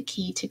as the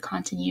key to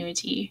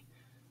continuity.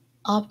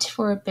 Opt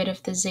for a bit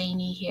of the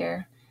zany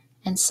here,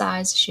 and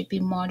size should be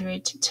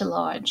moderate to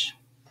large.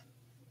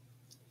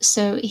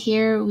 So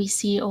here we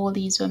see all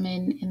these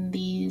women in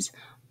these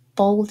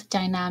bold,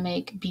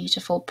 dynamic,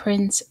 beautiful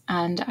prints,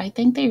 and I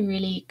think they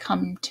really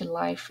come to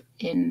life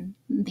in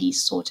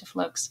these sort of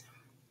looks.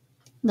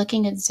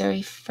 Looking at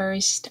Zoe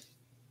first,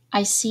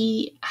 I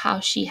see how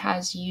she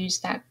has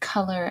used that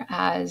color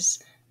as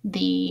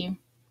the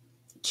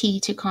key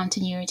to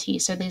continuity.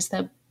 So there's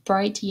the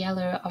bright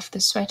yellow of the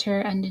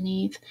sweater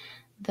underneath,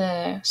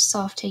 the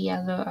softer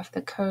yellow of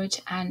the coat,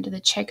 and the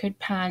checkered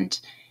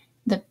pant.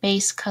 The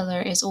base color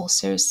is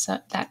also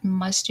that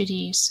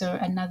mustardy, so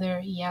another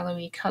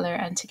yellowy color,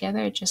 and together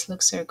it just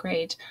looks so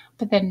great.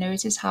 But then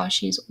notice how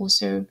she's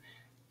also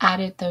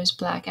added those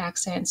black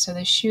accents, so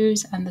the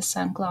shoes and the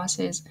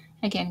sunglasses,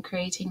 again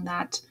creating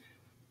that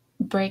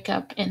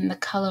breakup in the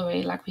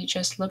colorway like we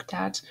just looked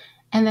at.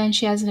 And then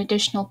she has an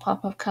additional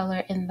pop of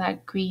color in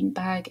that green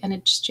bag, and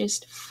it's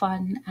just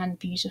fun and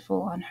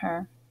beautiful on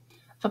her.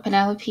 For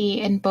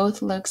Penelope, in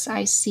both looks,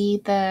 I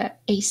see the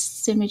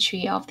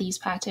asymmetry of these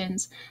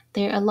patterns.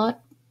 They're a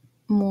lot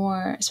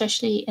more,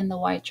 especially in the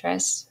white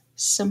dress,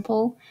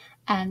 simple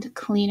and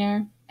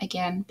cleaner,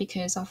 again,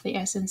 because of the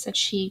essence that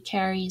she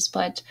carries.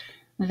 But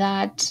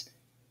that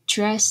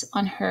dress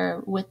on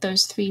her with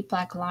those three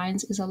black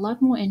lines is a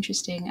lot more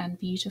interesting and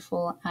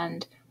beautiful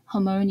and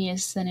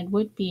harmonious than it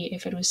would be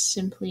if it was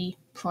simply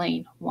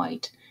plain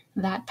white.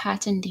 That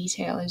pattern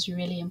detail is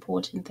really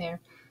important there.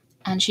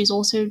 And she's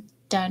also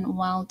done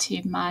well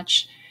to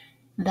match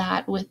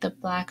that with the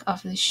black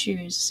of the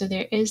shoes. So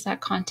there is that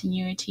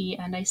continuity,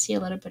 and I see a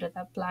little bit of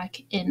that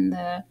black in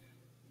the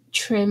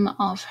trim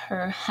of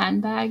her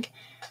handbag,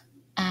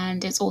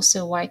 and it's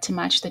also white to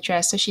match the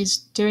dress. So she's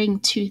doing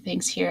two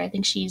things here. I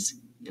think she's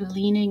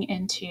leaning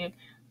into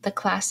the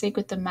classic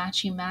with the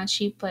matchy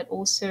matchy, but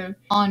also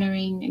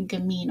honoring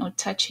Gamine or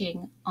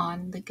touching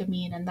on the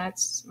Gamine, and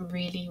that's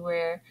really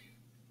where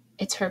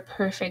it's her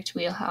perfect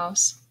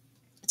wheelhouse.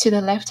 To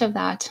the left of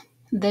that,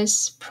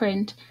 this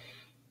print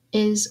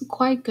is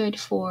quite good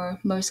for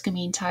most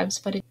Gamine types,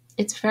 but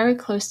it's very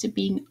close to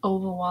being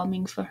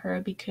overwhelming for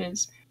her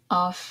because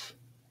of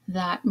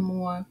that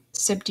more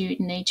subdued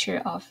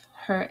nature of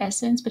her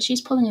essence. But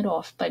she's pulling it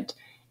off, but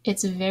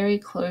it's very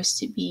close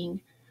to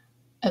being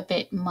a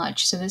bit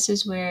much. So this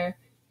is where,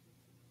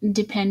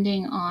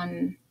 depending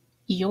on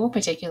your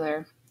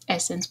particular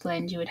essence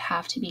blend, you would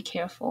have to be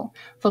careful.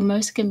 For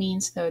most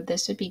Gamines, though,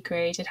 this would be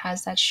great. It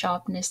has that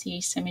sharpness, the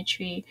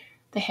asymmetry,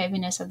 the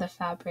heaviness of the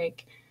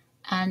fabric,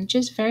 and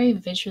just very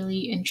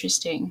visually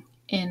interesting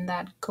in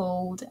that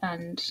gold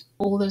and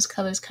all those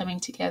colors coming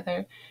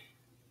together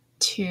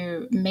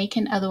to make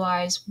an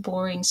otherwise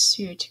boring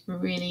suit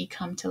really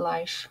come to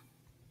life.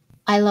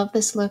 I love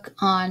this look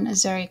on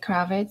Zoe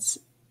Kravitz.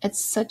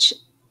 It's such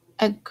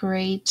a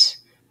great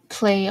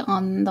play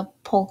on the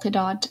polka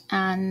dot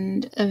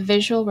and a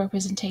visual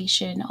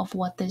representation of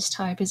what this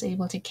type is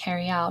able to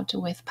carry out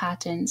with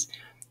patterns.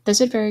 This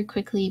would very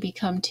quickly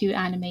become too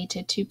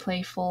animated, too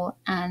playful,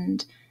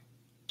 and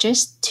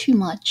just too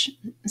much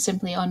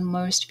simply on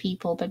most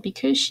people. But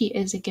because she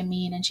is a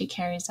Gamine and she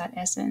carries that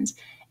essence,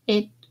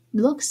 it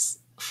looks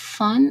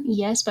fun,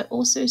 yes, but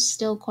also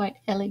still quite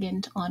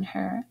elegant on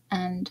her.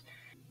 And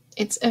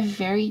it's a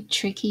very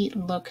tricky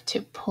look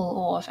to pull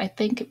off. I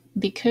think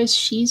because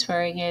she's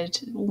wearing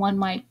it, one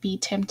might be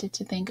tempted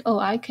to think, oh,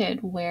 I could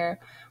wear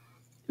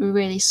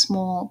really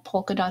small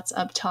polka dots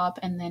up top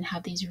and then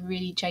have these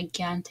really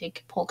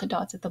gigantic polka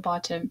dots at the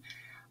bottom.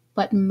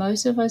 But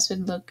most of us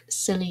would look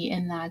silly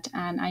in that,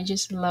 and I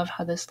just love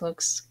how this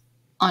looks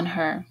on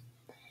her.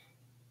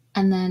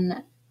 And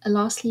then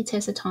lastly,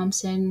 Tessa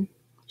Thompson,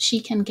 she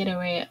can get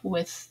away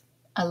with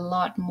a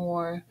lot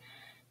more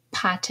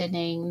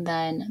patterning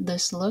than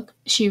this look.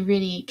 She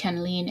really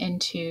can lean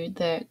into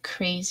the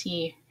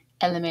crazy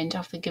element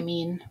of the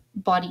gamine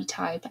body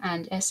type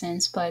and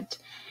essence, but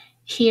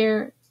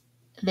here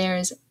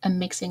there's a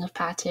mixing of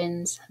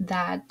patterns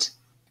that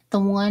the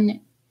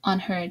one on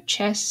her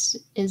chest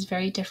is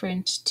very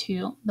different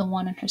to the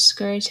one on her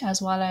skirt,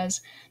 as well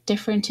as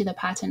different to the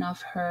pattern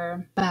of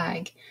her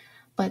bag.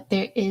 But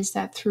there is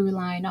that through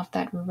line of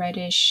that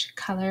reddish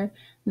color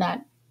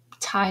that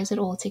ties it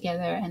all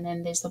together. And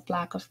then there's the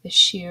black of the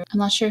shoe. I'm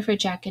not sure if her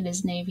jacket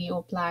is navy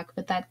or black,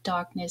 but that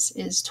darkness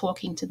is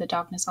talking to the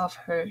darkness of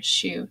her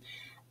shoe.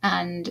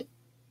 And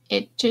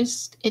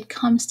it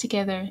comes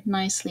together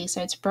nicely.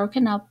 So it's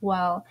broken up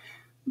well,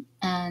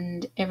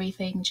 and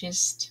everything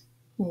just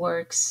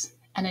works.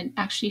 And it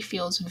actually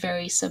feels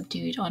very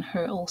subdued on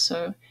her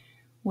also,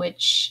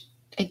 which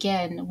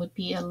again would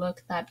be a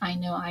look that I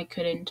know I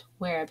couldn't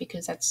wear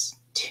because that's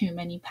too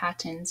many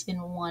patterns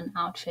in one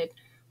outfit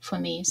for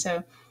me.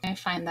 So I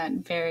find that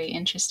very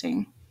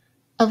interesting.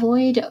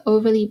 Avoid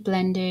overly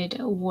blended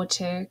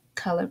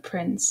watercolor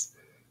prints.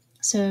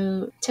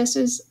 So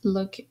Tessa's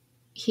look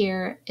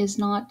here is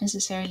not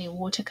necessarily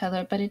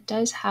watercolor, but it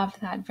does have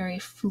that very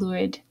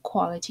fluid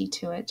quality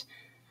to it.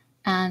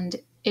 And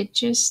it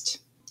just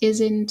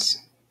isn't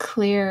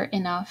clear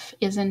enough,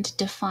 isn't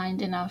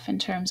defined enough in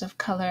terms of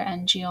color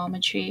and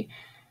geometry.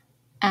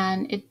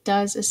 And it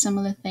does a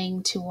similar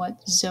thing to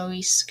what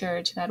Zoe's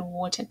skirt, that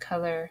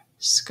watercolor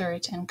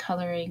skirt and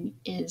coloring,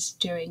 is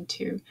doing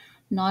too.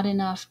 Not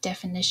enough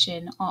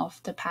definition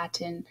of the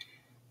pattern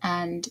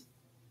and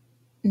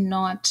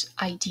not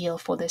ideal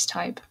for this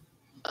type.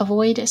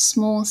 Avoid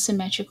small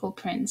symmetrical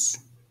prints.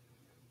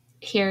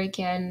 Here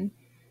again,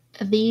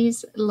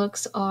 these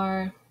looks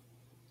are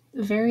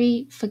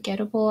very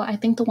forgettable. I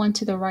think the one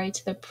to the right,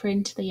 the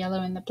print, the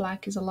yellow and the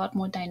black, is a lot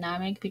more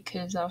dynamic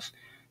because of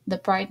the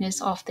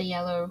brightness of the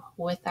yellow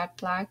with that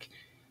black.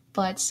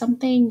 But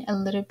something a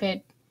little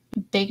bit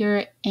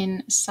bigger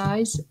in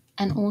size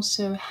and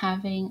also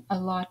having a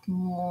lot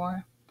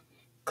more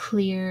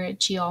clear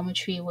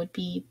geometry would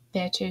be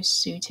better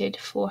suited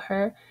for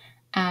her.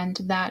 And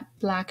that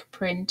black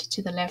print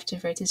to the left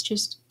of it is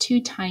just too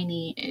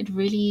tiny. It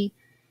really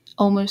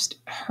almost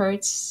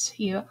hurts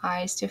your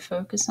eyes to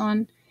focus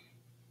on.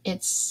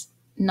 It's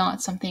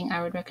not something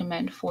I would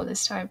recommend for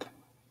this type.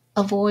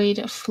 Avoid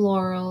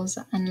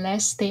florals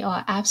unless they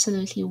are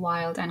absolutely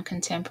wild and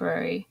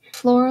contemporary.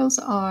 Florals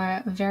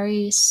are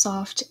very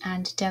soft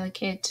and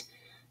delicate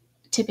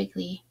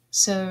typically.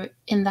 So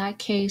in that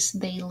case,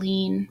 they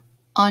lean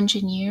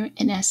ingenue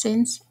in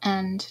essence,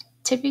 and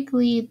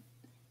typically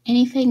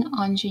anything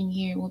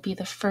ingenue will be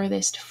the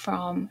furthest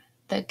from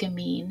the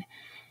gamine.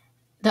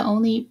 The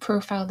only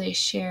profile they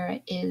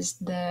share is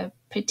the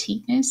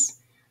petiteness,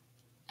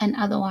 and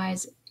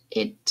otherwise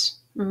it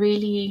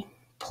really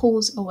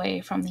pulls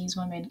away from these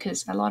women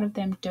because a lot of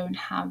them don't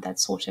have that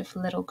sort of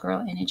little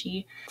girl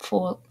energy,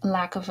 for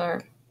lack of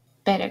a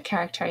better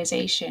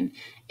characterization.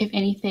 If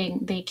anything,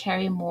 they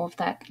carry more of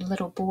that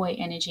little boy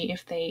energy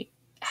if they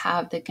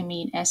have the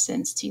gamine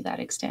essence to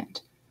that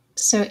extent.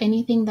 So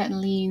anything that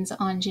leans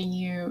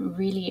ingenue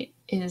really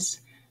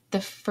is the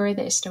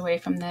furthest away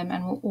from them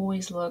and will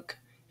always look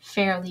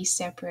fairly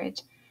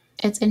separate.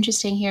 It's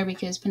interesting here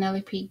because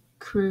Penelope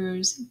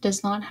Cruz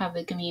does not have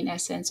the gamine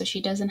essence, so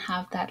she doesn't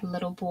have that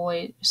little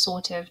boy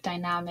sort of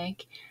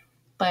dynamic,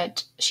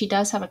 but she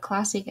does have a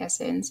classic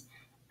essence,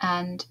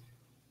 and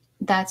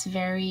that's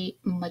very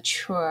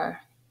mature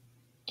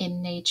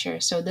in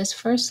nature. So this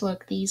first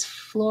look, these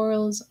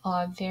florals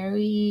are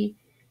very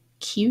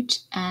cute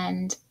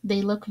and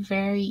they look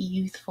very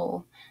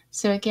youthful.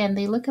 So again,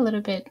 they look a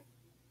little bit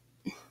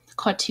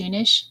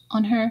cartoonish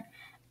on her,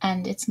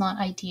 and it's not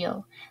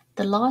ideal.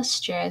 The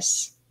last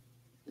dress,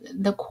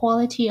 the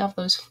quality of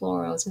those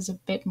florals is a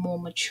bit more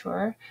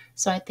mature,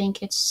 so I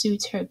think it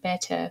suits her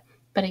better.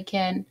 But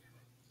again,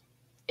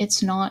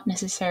 it's not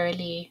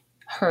necessarily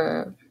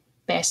her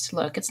best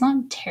look. It's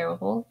not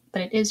terrible,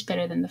 but it is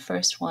better than the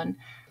first one.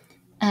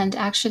 And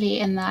actually,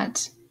 in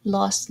that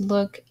last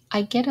look,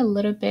 I get a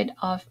little bit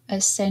of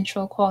a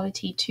sensual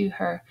quality to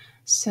her.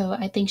 So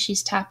I think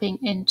she's tapping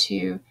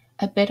into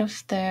a bit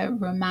of the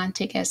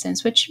romantic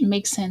essence, which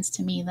makes sense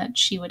to me that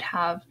she would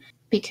have,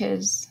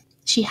 because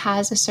she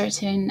has a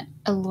certain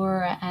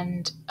allure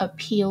and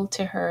appeal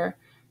to her.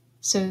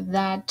 So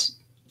that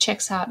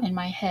checks out in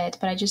my head,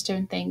 but I just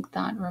don't think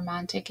that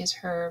romantic is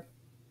her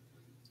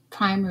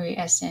primary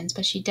essence,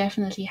 but she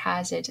definitely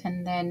has it.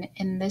 And then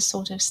in this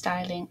sort of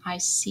styling, I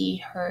see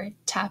her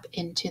tap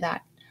into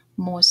that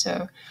more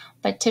so.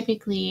 But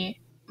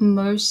typically,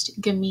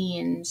 most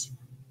gamines,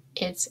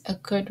 it's a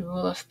good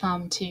rule of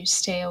thumb to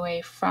stay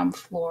away from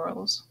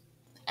florals,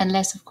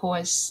 unless, of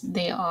course,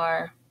 they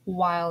are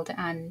wild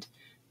and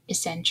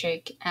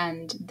eccentric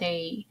and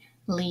they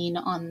lean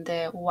on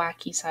the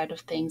wacky side of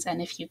things.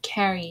 And if you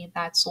carry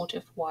that sort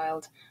of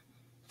wild,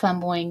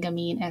 flamboyant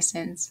gamine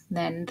essence,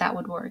 then that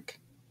would work.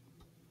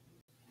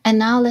 And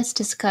now let's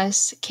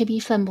discuss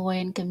Kibbe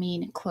Flamboyant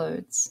Gamine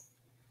clothes.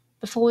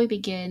 Before we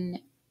begin,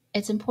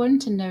 It's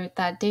important to note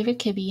that David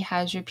Kibbe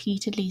has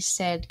repeatedly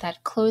said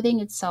that clothing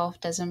itself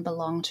doesn't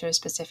belong to a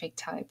specific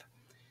type,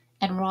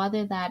 and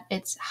rather that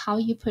it's how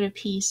you put a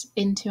piece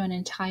into an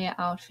entire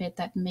outfit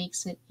that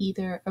makes it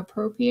either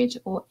appropriate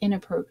or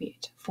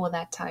inappropriate for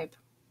that type.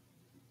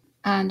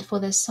 And for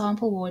this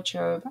sample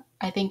wardrobe,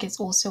 I think it's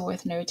also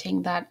worth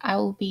noting that I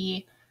will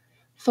be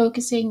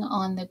focusing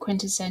on the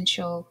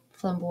quintessential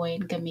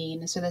flamboyant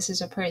gamine. So, this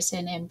is a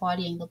person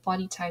embodying the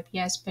body type,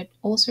 yes, but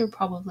also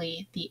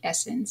probably the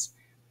essence.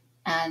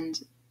 And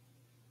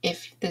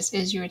if this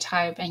is your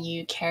type and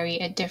you carry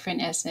a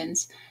different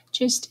essence,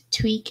 just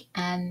tweak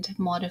and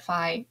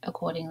modify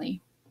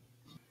accordingly.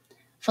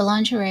 For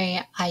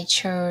lingerie, I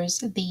chose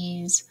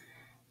these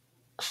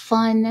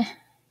fun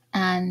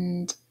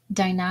and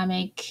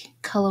dynamic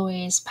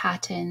colorways,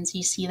 patterns.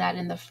 You see that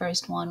in the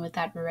first one with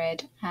that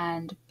red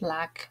and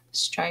black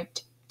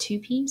striped two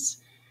piece.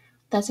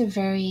 That's a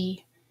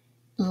very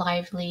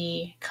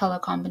lively color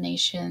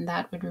combination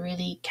that would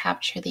really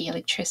capture the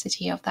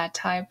electricity of that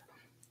type.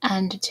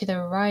 And to the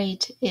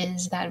right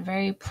is that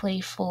very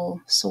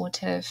playful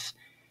sort of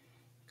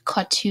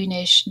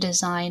cartoonish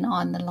design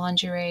on the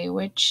lingerie,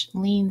 which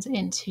leans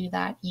into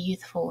that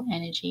youthful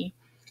energy.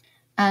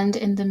 And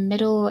in the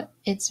middle,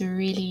 it's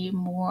really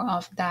more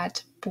of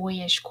that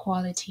boyish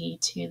quality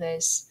to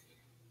this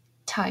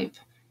type.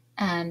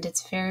 And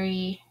it's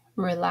very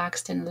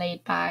relaxed and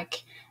laid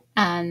back.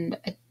 And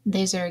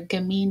there's a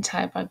gamine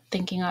type. I'm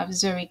thinking of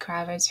Zoe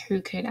Kravitz,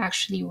 who could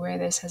actually wear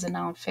this as an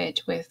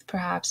outfit with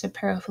perhaps a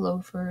pair of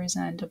loafers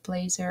and a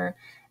blazer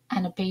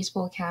and a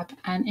baseball cap,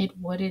 and it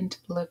wouldn't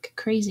look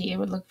crazy. It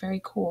would look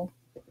very cool.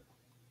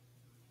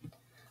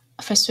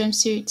 For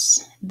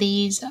swimsuits,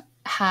 these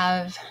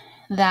have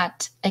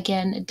that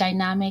again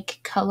dynamic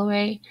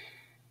colorway.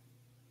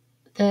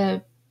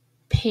 The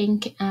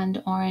pink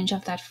and orange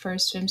of that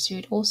first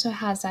swimsuit also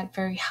has that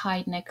very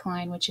high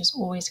neckline, which is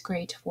always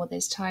great for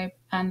this type.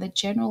 And the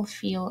general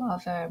feel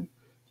of a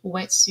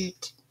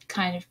wetsuit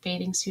kind of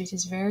bathing suit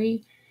is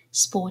very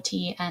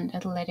sporty and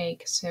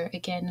athletic. So,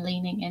 again,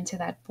 leaning into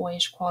that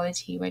boyish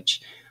quality,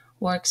 which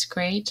works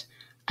great.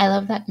 I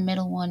love that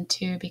middle one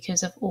too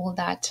because of all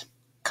that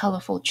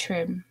colorful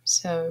trim.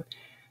 So,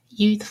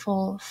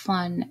 youthful,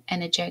 fun,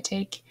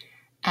 energetic,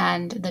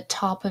 and the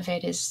top of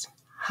it is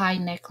high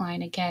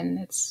neckline again.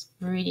 It's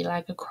really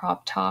like a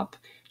crop top,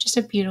 just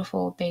a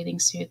beautiful bathing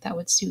suit that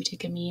would suit a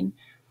gamine.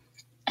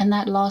 And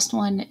that last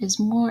one is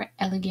more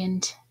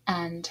elegant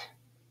and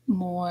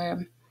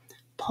more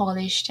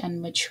polished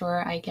and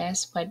mature, I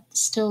guess, but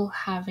still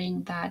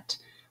having that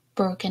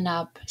broken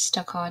up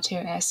staccato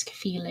esque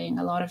feeling,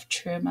 a lot of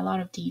trim, a lot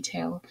of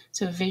detail.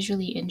 So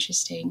visually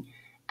interesting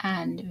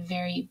and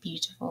very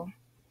beautiful.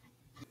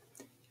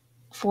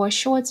 For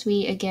shorts,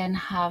 we again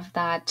have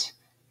that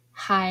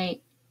high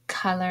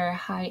color,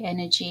 high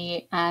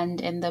energy, and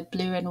in the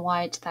blue and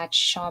white, that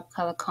sharp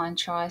color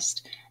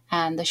contrast.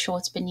 And the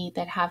shorts beneath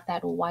that have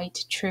that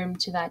white trim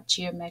to that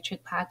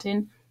geometric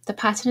pattern. The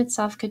pattern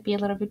itself could be a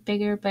little bit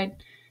bigger, but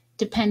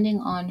depending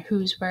on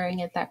who's wearing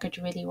it, that could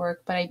really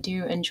work. But I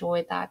do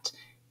enjoy that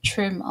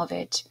trim of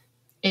it.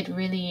 It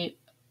really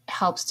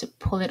helps to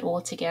pull it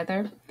all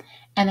together.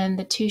 And then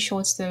the two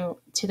shorts to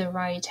the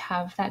right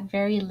have that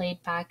very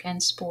laid back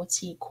and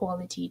sporty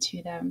quality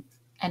to them.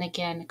 And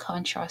again,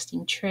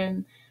 contrasting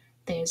trim.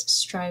 There's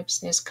stripes,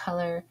 there's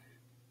color,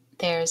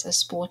 there's a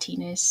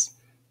sportiness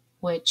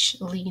which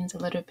leans a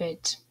little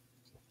bit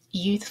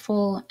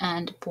youthful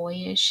and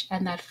boyish.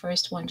 And that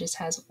first one just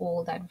has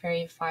all that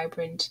very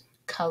vibrant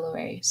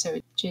colorway. So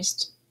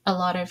just a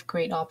lot of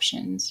great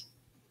options.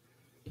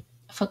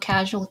 For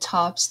casual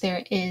tops,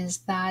 there is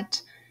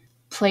that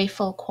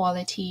playful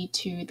quality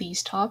to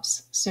these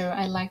tops. So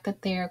I like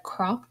that they're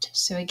cropped.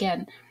 So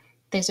again,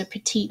 there's a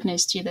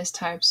petiteness to this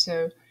type.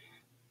 So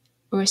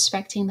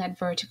respecting that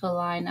vertical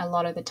line a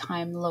lot of the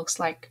time looks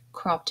like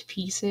cropped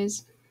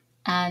pieces.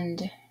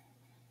 And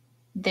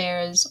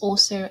there's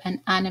also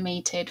an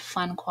animated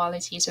fun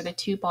quality. So the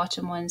two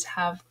bottom ones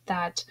have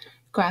that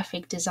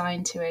graphic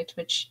design to it,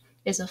 which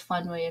is a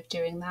fun way of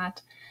doing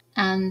that.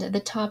 And the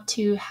top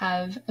two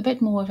have a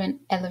bit more of an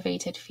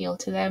elevated feel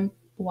to them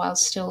while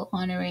still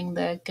honoring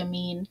the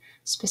gamine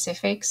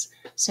specifics.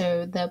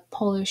 So the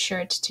polo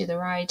shirt to the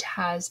right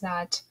has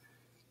that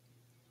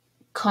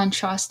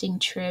contrasting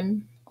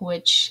trim,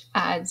 which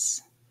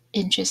adds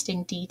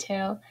interesting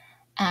detail.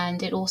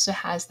 And it also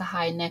has the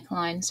high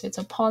neckline. So it's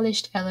a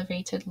polished,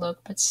 elevated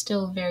look, but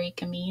still very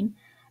gamine.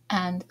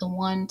 And the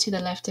one to the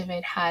left of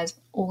it has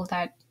all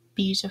that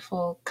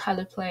beautiful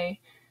color play.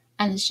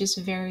 And it's just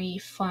very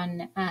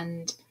fun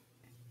and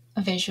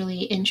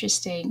visually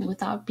interesting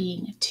without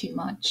being too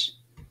much.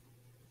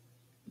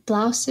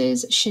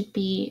 Blouses should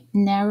be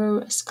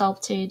narrow,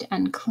 sculpted,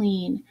 and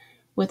clean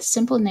with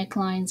simple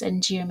necklines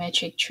and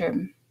geometric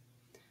trim.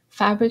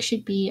 Fabric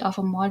should be of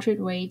a moderate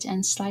weight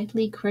and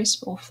slightly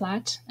crisp or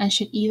flat, and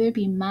should either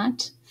be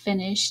matte,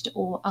 finished,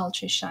 or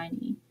ultra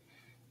shiny.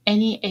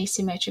 Any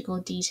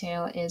asymmetrical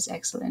detail is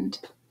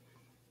excellent.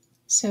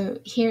 So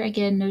here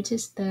again,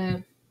 notice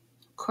the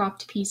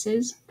cropped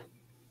pieces.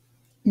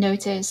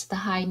 Notice the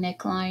high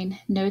neckline,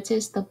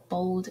 notice the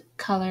bold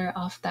color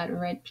of that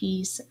red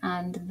piece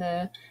and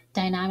the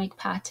dynamic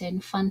pattern,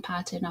 fun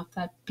pattern of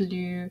that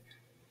blue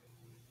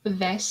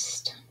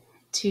vest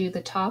to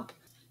the top.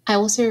 I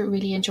also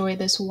really enjoy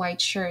this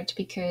white shirt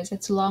because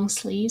it's long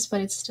sleeves,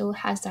 but it still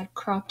has that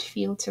cropped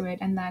feel to it,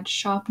 and that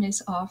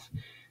sharpness of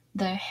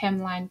the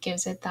hemline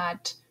gives it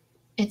that.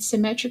 It's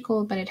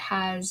symmetrical, but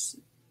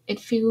it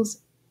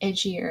feels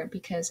edgier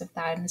because of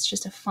that, and it's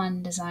just a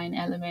fun design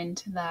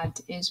element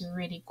that is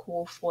really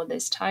cool for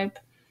this type.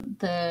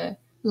 The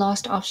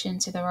last option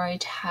to the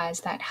right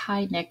has that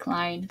high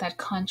neckline, that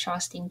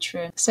contrasting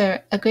trim. So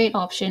a great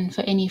option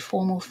for any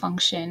formal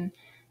function,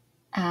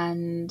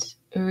 and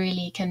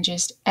really can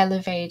just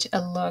elevate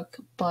a look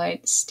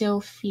but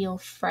still feel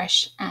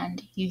fresh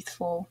and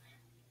youthful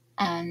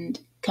and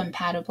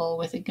compatible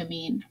with a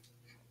gamine.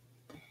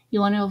 You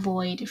want to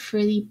avoid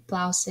frilly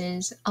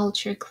blouses,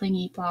 ultra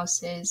clingy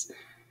blouses,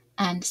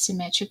 and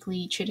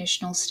symmetrically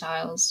traditional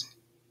styles.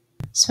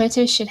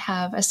 Sweaters should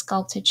have a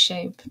sculpted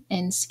shape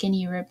in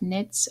skinny rib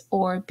knits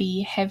or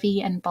be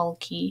heavy and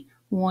bulky,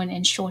 worn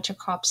in shorter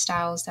crop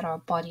styles that are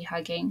body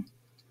hugging.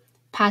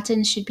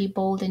 Patterns should be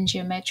bold and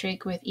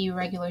geometric with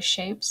irregular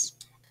shapes.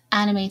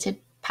 Animated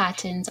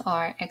patterns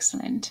are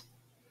excellent.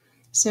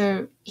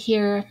 So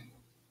here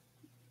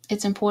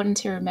it's important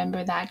to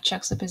remember that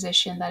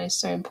juxtaposition that is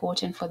so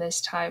important for this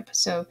type.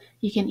 So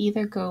you can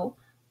either go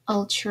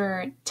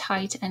ultra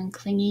tight and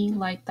clingy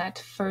like that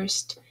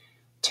first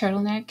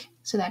turtleneck,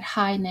 so that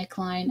high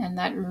neckline and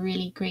that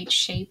really great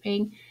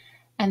shaping,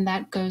 and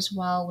that goes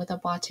well with a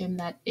bottom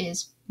that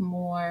is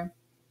more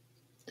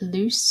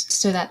loose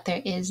so that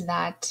there is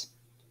that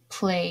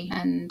play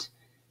and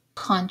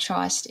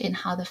contrast in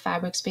how the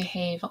fabrics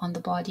behave on the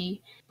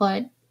body.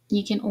 But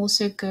you can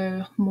also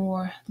go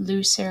more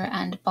looser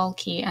and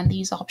bulky, and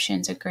these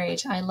options are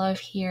great. I love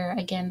here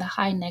again the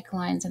high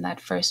necklines in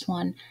that first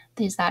one.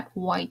 There's that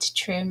white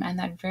trim and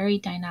that very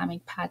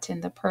dynamic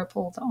pattern, the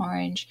purple, the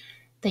orange,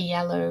 the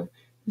yellow,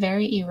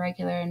 very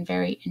irregular and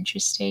very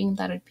interesting.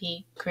 That would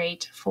be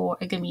great for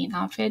a gamine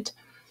outfit.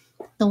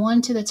 The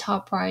one to the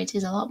top right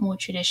is a lot more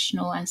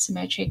traditional and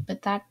symmetric,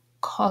 but that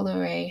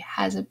colorway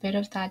has a bit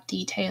of that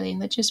detailing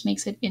that just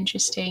makes it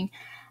interesting,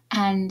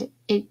 and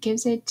it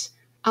gives it,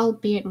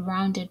 albeit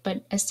rounded,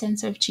 but a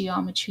sense of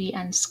geometry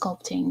and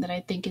sculpting that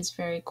I think is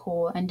very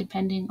cool. And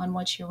depending on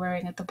what you're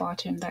wearing at the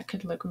bottom, that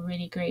could look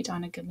really great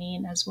on a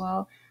gamine as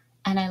well.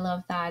 And I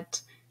love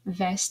that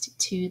vest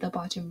to the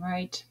bottom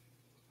right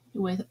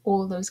with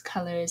all those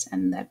colors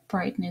and that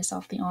brightness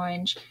of the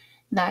orange.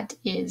 That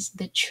is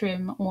the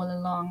trim all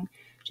along.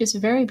 Just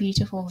very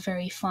beautiful,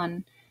 very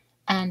fun.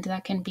 And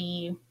that can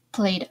be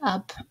played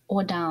up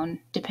or down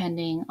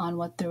depending on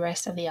what the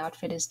rest of the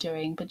outfit is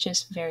doing, but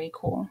just very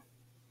cool.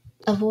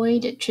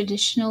 Avoid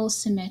traditional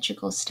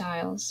symmetrical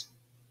styles.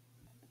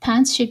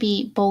 Pants should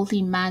be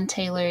boldly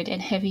man-tailored in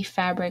heavy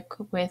fabric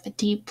with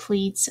deep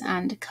pleats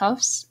and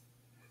cuffs.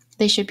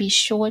 They should be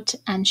short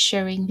and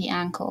showing the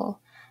ankle.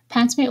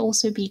 Pants may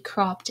also be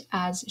cropped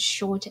as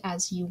short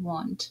as you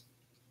want.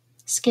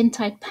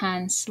 Skin-tight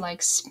pants like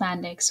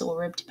spandex or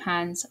ribbed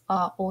pants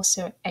are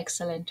also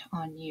excellent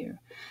on you.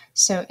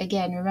 So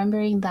again,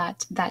 remembering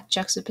that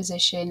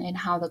juxtaposition in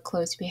how the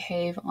clothes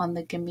behave on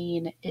the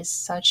gamine is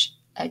such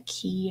a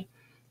key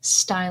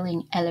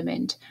styling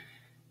element.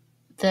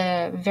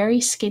 The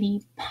very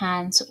skinny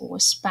pants or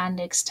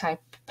spandex type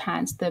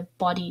pants, the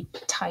body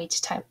tight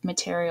type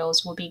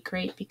materials will be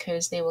great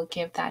because they will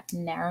give that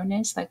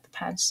narrowness like the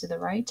pants to the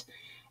right,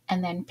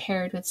 and then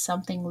paired with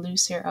something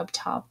looser up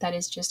top, that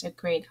is just a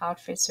great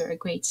outfit, so a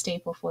great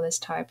staple for this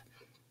type.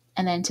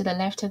 And then to the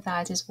left of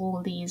that is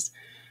all these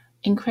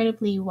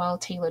incredibly well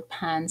tailored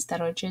pants that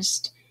are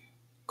just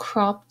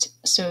cropped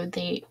so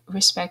they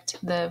respect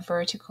the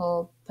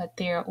vertical, but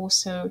they're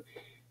also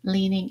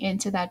leaning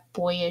into that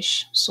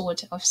boyish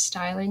sort of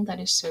styling that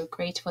is so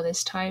great for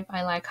this type.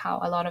 I like how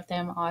a lot of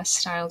them are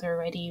styled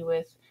already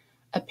with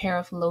a pair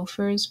of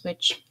loafers,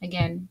 which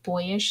again,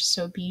 boyish,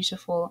 so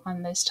beautiful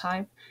on this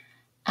type.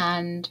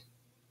 And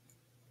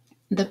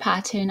the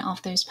pattern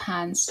of those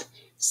pants,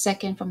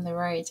 second from the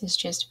right, is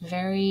just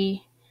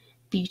very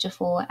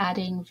beautiful,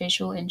 adding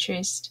visual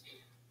interest,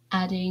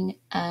 adding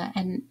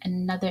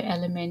another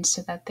element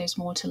so that there's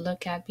more to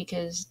look at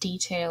because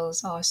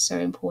details are so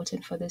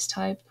important for this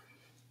type.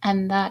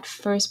 And that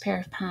first pair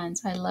of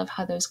pants, I love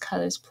how those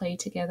colors play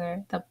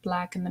together, the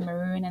black and the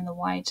maroon and the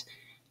white.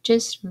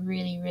 Just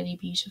really, really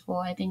beautiful.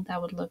 I think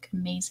that would look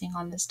amazing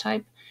on this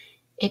type.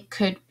 It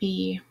could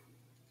be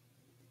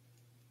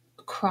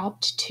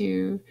cropped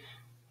to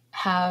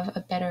have a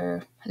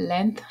better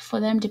length for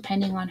them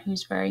depending on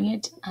who's wearing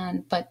it,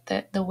 and but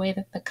the way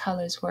that the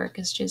colors work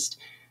is just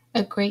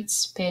a great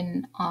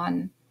spin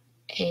on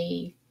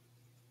a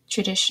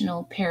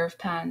traditional pair of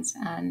pants,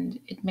 and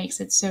it makes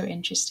it so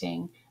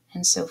interesting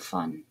and so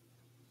fun.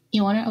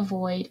 You want to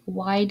avoid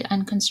wide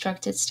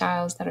unconstructed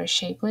styles that are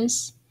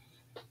shapeless,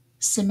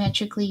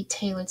 symmetrically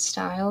tailored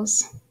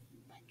styles,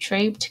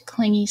 draped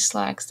clingy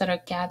slacks that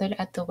are gathered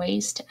at the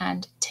waist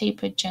and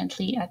tapered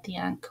gently at the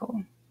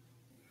ankle.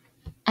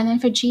 And then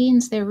for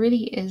jeans, there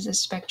really is a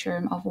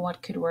spectrum of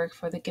what could work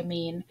for the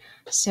gamine.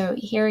 So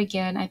here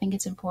again, I think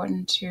it's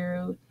important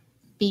to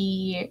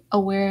be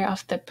aware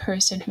of the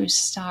person whose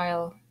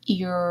style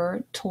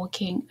you're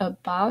talking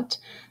about.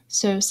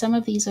 So some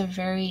of these are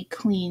very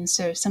clean.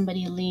 So if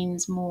somebody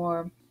leans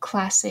more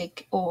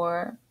classic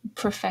or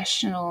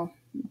professional,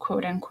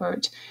 quote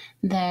unquote,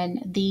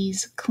 then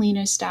these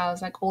cleaner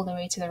styles, like all the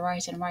way to the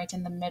right and right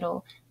in the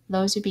middle,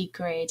 those would be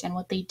great. And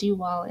what they do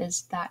well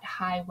is that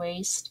high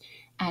waist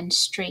and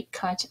straight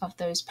cut of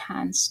those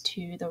pants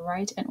to the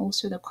right, and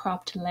also the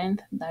cropped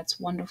length. That's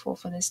wonderful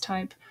for this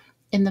type.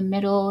 In the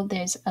middle,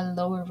 there's a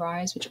lower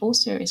rise, which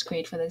also is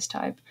great for this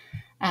type.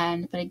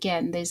 But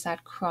again, there's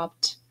that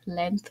cropped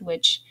length,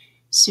 which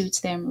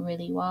suits them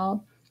really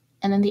well.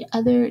 And then the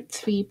other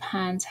three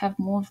pants have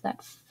more of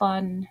that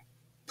fun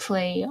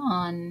play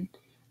on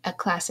a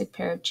classic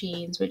pair of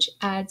jeans, which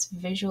adds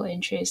visual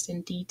interest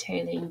and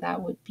detailing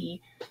that would be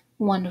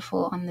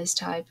wonderful on this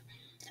type.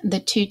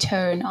 The two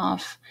tone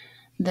of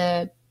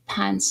the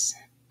pants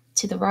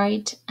to the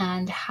right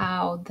and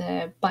how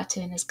the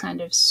button is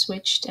kind of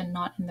switched and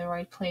not in the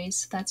right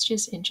place. That's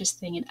just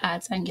interesting. It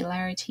adds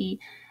angularity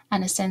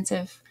and a sense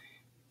of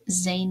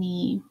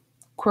zany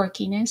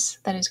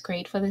quirkiness that is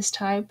great for this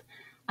type.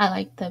 I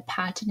like the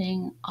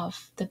patterning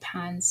of the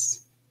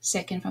pants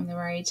second from the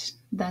right.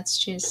 That's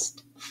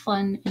just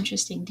fun,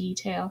 interesting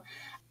detail.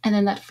 And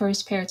then that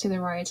first pair to the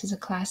right is a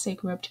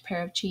classic ripped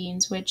pair of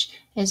jeans, which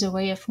is a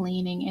way of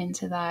leaning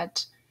into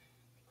that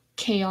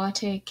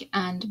chaotic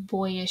and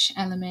boyish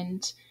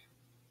element,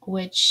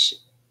 which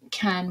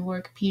can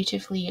work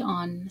beautifully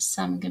on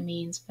some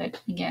gamines,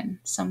 but again,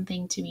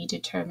 something to be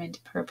determined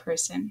per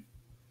person.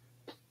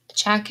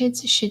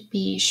 Jackets should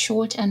be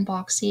short and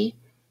boxy,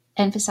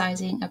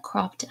 emphasizing a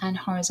cropped and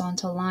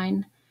horizontal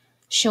line.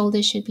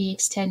 Shoulders should be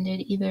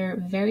extended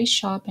either very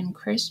sharp and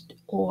crisp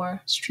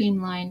or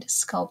streamlined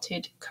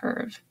sculpted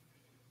curve.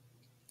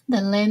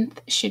 The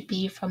length should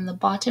be from the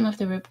bottom of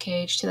the rib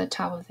cage to the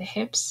top of the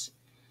hips.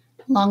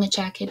 Longer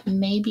jacket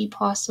may be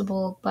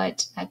possible,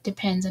 but that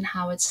depends on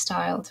how it's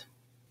styled.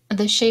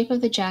 The shape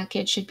of the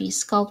jacket should be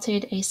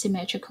sculpted,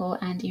 asymmetrical,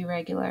 and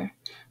irregular.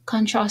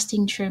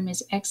 Contrasting trim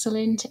is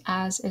excellent,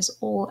 as is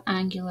all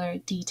angular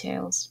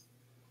details.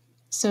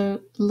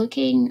 So,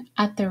 looking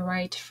at the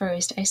right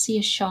first, I see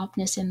a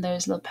sharpness in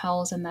those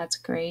lapels, and that's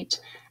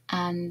great.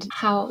 And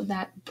how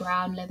that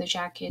brown leather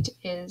jacket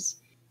is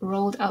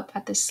rolled up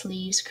at the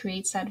sleeves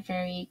creates that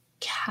very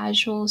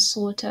casual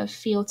sort of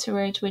feel to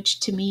it, which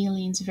to me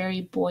leans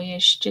very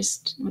boyish,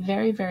 just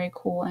very, very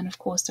cool. And of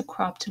course, the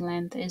cropped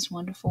length is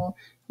wonderful.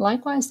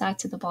 Likewise, that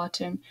to the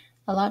bottom,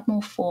 a lot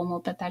more formal,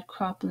 but that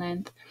crop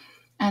length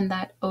and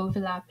that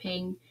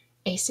overlapping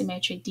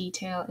asymmetric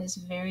detail is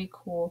very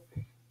cool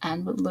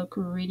and would look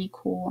really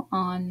cool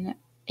on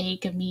a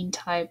gamine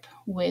type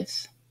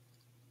with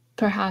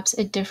perhaps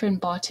a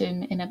different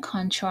bottom in a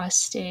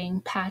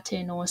contrasting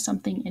pattern or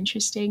something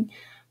interesting.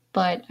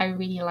 But I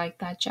really like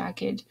that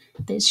jacket.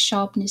 There's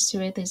sharpness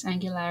to it, there's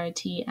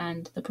angularity,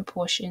 and the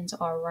proportions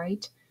are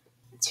right.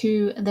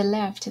 To the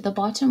left, the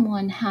bottom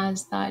one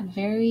has that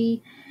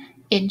very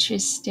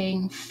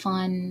interesting,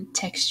 fun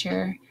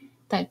texture,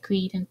 that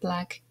green and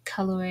black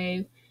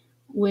colorway,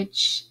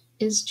 which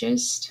is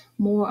just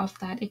more of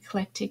that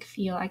eclectic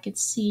feel. I could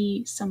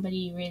see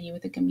somebody really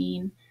with a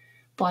gamine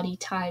body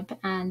type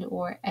and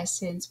or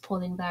essence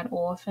pulling that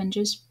off and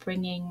just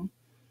bringing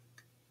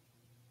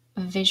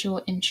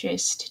visual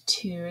interest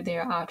to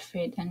their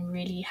outfit and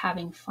really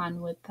having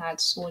fun with that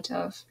sort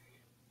of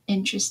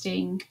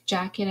interesting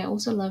jacket. I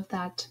also love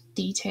that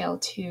detail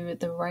to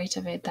the right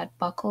of it, that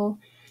buckle.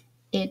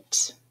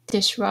 It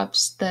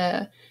disrupts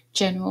the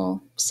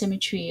general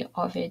symmetry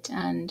of it,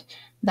 and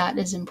that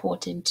is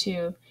important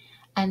too.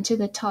 And to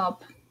the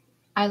top,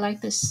 I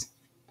like this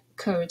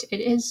coat. It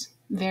is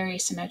very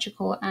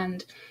symmetrical,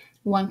 and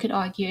one could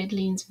argue it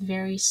leans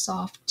very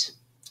soft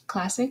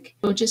classic,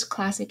 or just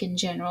classic in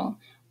general.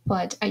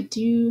 But I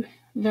do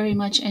very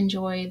much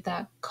enjoy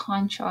that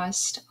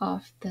contrast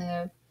of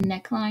the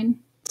neckline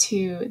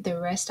to the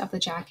rest of the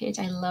jacket.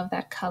 I love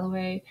that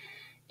colorway.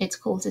 It's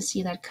cool to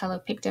see that color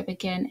picked up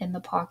again in the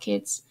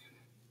pockets.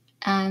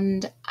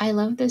 And I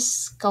love the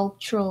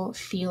sculptural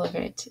feel of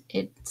it.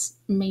 It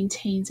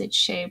maintains its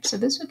shape. So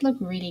this would look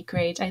really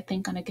great, I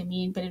think, on a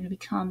gamine, but it would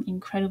become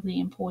incredibly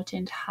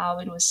important how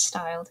it was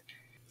styled.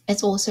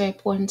 It's also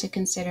important to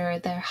consider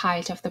the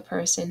height of the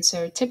person.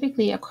 So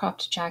typically a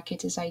cropped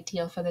jacket is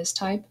ideal for this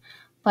type,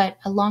 but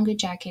a longer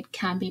jacket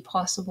can be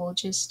possible,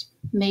 just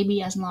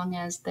maybe as long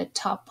as the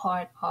top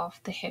part of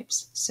the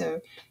hips.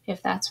 So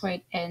if that's where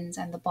it ends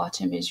and the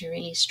bottom is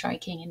really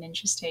striking and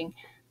interesting,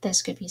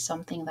 this could be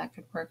something that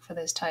could work for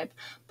this type.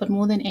 But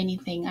more than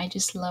anything, I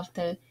just love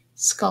the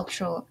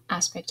sculptural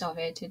aspect of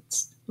it.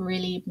 It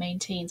really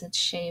maintains its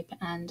shape,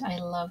 and I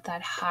love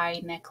that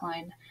high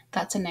neckline.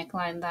 That's a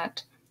neckline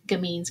that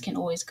gamines can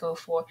always go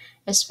for,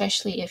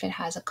 especially if it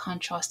has a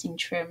contrasting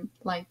trim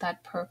like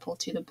that purple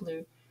to the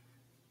blue,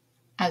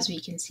 as we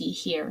can see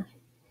here.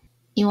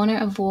 You want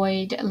to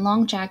avoid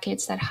long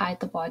jackets that hide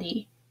the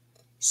body.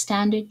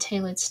 Standard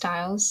tailored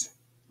styles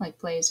like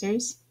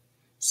blazers,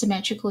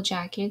 symmetrical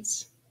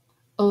jackets,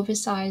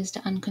 oversized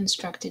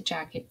unconstructed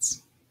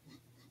jackets.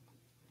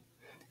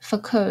 For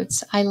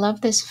coats, I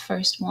love this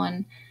first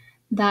one.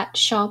 That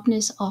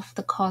sharpness of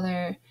the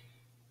collar.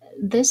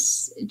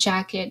 This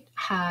jacket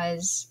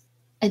has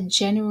a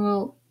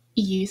general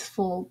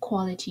youthful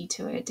quality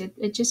to it.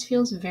 It just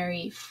feels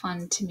very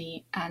fun to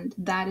me, and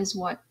that is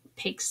what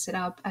picks it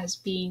up as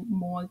being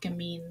more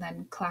gamine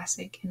than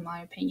classic, in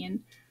my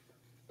opinion.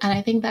 And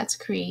I think that's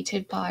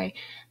created by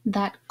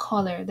that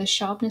collar, the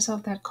sharpness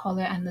of that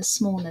collar, and the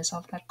smallness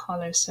of that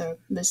collar. So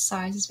the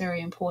size is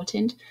very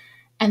important.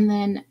 And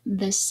then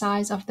the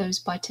size of those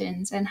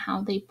buttons and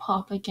how they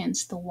pop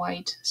against the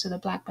white. So the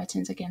black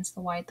buttons against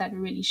the white, that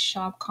really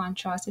sharp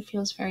contrast. It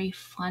feels very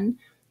fun,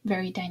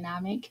 very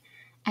dynamic.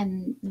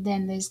 And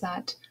then there's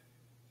that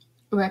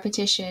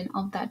repetition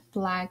of that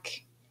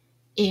black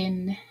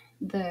in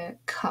the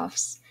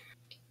cuffs.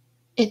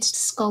 It's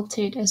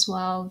sculpted as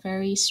well,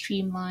 very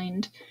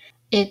streamlined.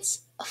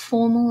 It's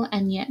formal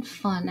and yet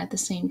fun at the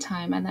same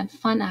time. And that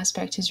fun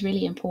aspect is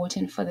really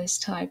important for this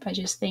type. I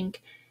just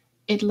think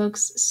it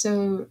looks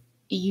so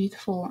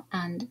youthful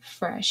and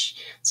fresh.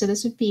 So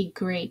this would be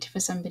great for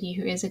somebody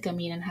who is a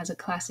gamine and has a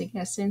classic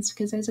essence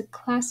because there's a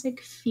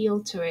classic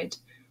feel to it,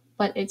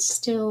 but it's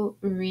still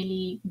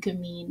really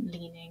gamine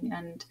leaning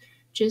and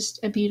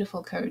just a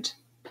beautiful coat.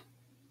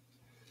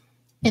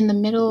 In the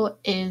middle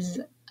is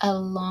a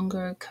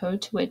longer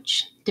coat,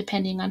 which,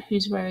 depending on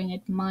who's wearing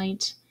it,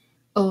 might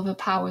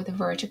overpower the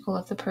vertical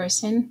of the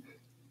person.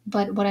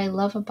 But what I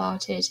love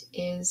about it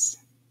is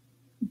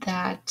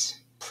that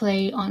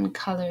play on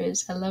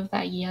colors. I love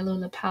that yellow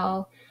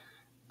lapel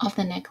of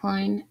the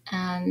neckline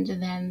and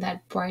then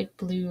that bright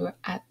blue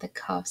at the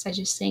cuffs. I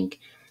just think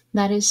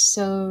that is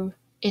so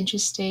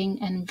interesting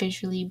and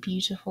visually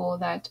beautiful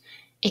that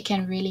it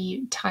can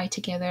really tie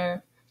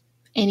together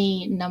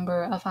any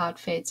number of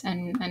outfits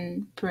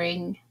and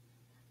bring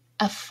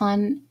a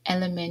fun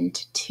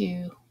element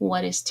to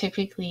what is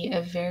typically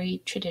a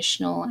very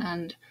traditional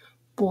and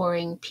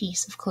boring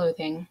piece of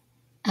clothing.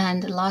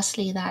 And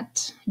lastly,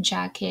 that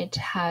jacket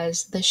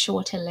has the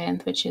shorter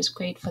length, which is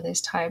great for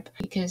this type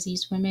because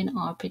these women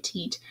are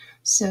petite.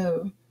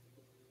 So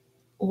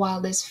while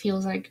this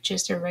feels like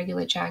just a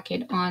regular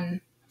jacket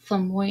on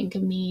flamboyant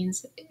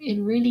gamines, it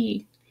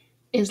really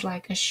is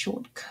like a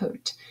short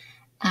coat.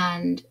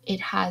 And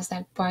it has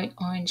that bright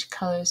orange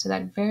color, so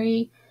that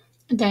very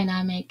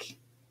dynamic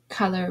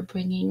color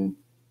bringing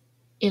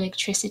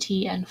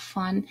electricity and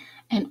fun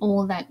and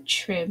all that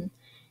trim,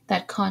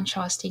 that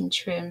contrasting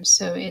trim.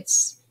 So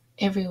it's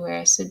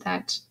everywhere. So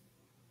that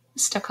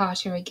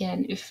staccato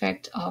again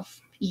effect of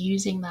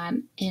using that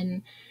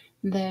in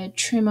the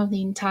trim of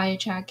the entire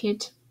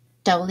jacket,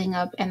 doubling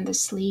up and the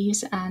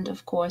sleeves, and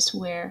of course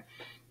where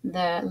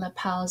the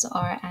lapels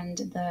are and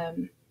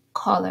the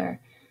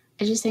collar.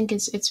 I just think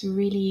it's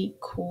really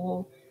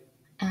cool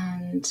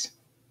and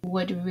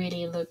would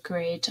really look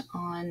great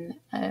on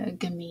a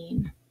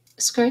gamine.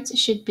 Skirts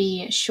should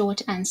be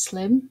short and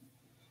slim,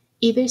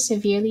 either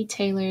severely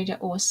tailored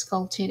or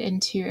sculpted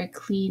into a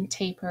clean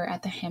taper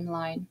at the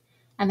hemline,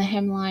 and the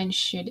hemline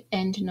should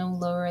end no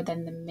lower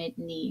than the mid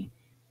knee.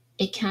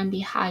 It can be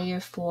higher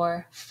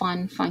for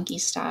fun, funky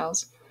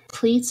styles.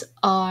 Pleats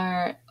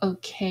are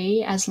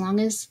okay as long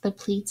as the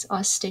pleats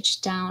are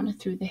stitched down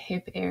through the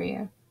hip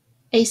area.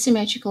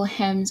 Asymmetrical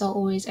hems are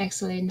always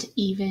excellent,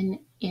 even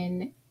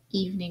in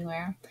evening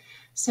wear.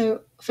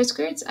 So for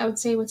skirts, I would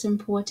say what's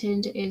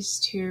important is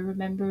to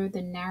remember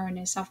the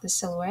narrowness of the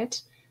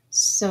silhouette.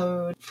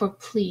 So for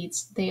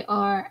pleats, they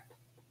are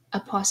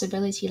a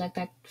possibility, like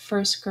that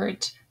first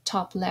skirt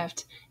top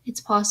left.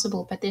 It's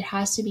possible, but it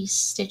has to be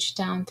stitched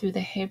down through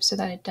the hip so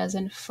that it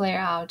doesn't flare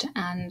out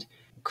and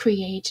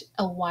create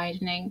a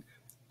widening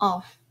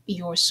of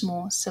your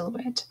small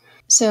silhouette.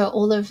 So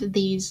all of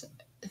these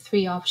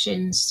three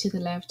options to the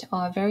left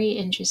are very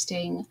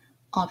interesting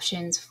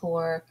options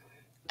for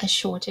a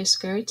shorter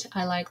skirt.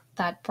 I like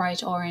that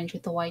bright orange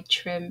with the white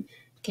trim.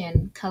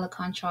 Again, color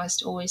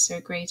contrast always so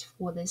great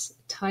for this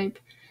type.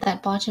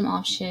 That bottom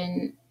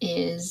option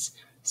is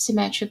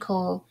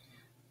symmetrical,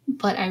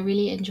 but I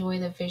really enjoy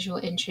the visual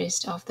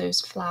interest of those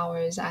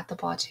flowers at the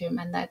bottom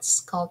and that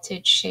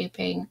sculpted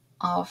shaping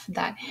of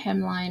that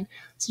hemline.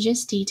 So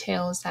just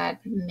details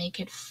that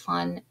make it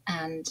fun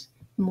and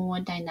more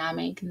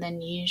dynamic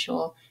than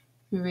usual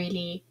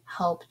really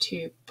help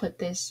to put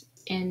this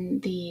in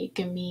the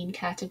gamine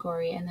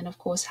category. And then of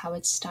course how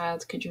it's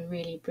styled could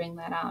really bring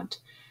that out.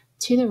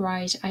 To the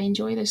right, I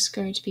enjoy the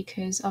skirt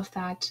because of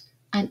that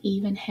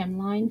uneven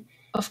hemline.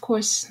 Of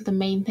course, the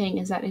main thing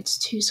is that it's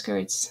two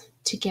skirts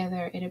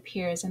together, it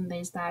appears, and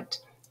there's that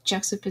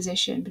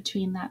juxtaposition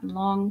between that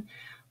long,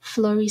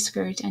 flowy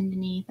skirt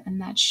underneath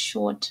and that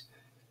short,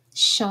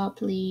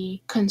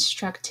 sharply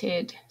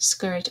constructed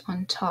skirt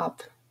on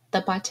top.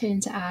 The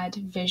buttons add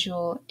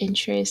visual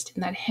interest,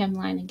 and that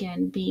hemline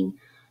again being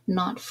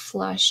not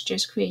flush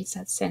just creates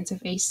that sense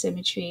of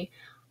asymmetry.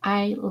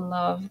 I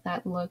love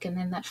that look, and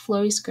then that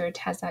flowy skirt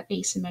has that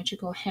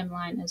asymmetrical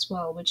hemline as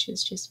well, which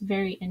is just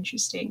very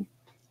interesting.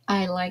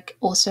 I like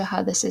also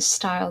how this is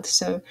styled.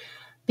 So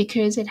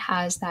because it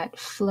has that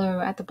flow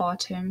at the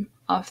bottom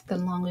of the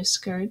longer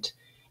skirt.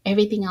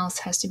 Everything else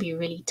has to be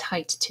really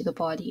tight to the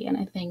body, and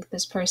I think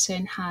this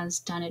person has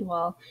done it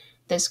well.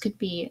 This could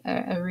be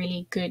a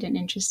really good and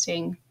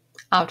interesting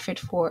outfit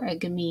for a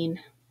gamine,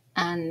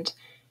 and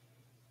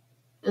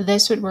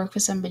this would work for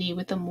somebody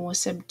with a more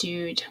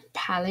subdued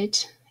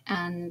palette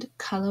and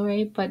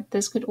colorway, but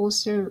this could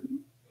also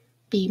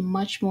be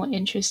much more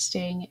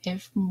interesting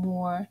if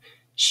more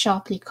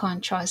sharply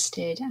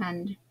contrasted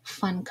and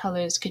fun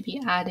colors could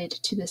be added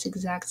to this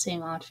exact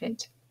same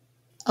outfit.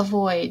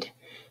 Avoid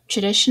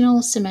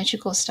traditional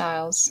symmetrical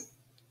styles,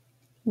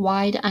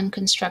 wide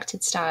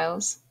unconstructed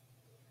styles,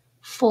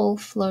 full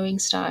flowing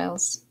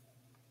styles,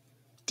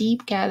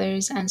 deep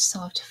gathers and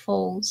soft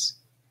folds,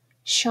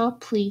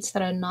 sharp pleats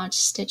that are not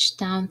stitched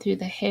down through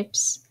the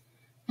hips,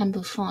 and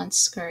bouffant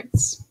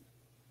skirts.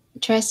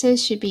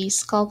 Dresses should be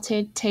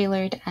sculpted,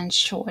 tailored, and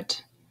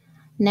short.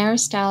 Narrow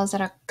styles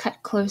that are cut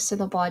close to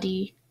the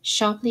body,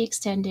 sharply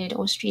extended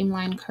or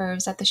streamlined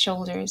curves at the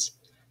shoulders.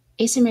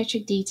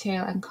 Asymmetric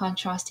detail and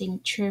contrasting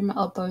trim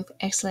are both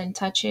excellent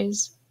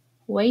touches.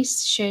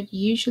 Waist should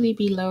usually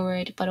be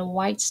lowered, but a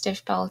white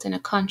stiff belt in a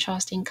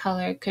contrasting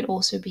color could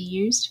also be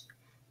used.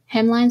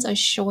 Hemlines are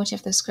short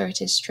if the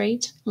skirt is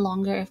straight,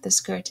 longer if the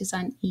skirt is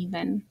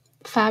uneven.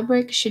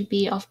 Fabric should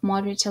be of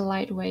moderate to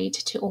lightweight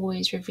to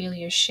always reveal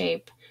your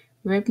shape.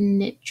 Ribbed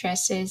knit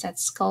dresses that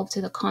sculpt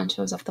to the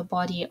contours of the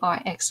body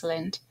are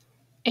excellent.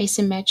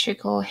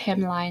 Asymmetrical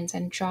hemlines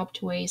and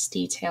dropped waist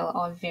detail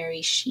are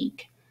very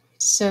chic.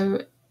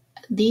 So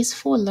these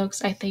four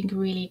looks, I think,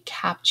 really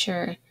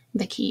capture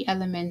the key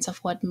elements of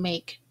what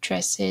make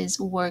dresses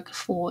work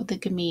for the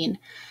gamine.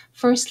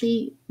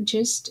 Firstly,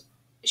 just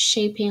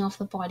shaping of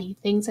the body,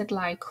 things that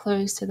lie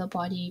close to the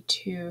body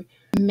to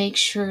make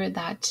sure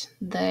that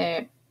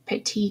the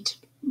petite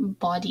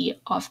body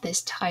of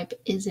this type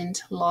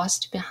isn't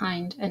lost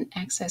behind an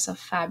excess of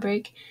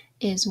fabric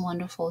is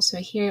wonderful. So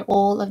here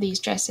all of these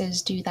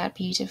dresses do that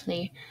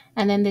beautifully.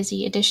 And then there's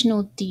the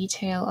additional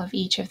detail of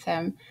each of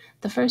them.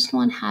 The first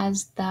one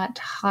has that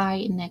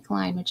high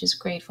neckline, which is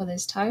great for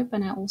this type,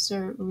 and I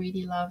also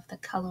really love the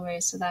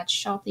colorway. So that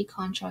sharply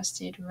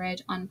contrasted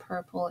red on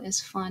purple is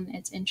fun,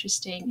 it's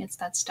interesting, it's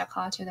that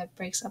staccato that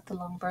breaks up the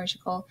long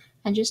vertical,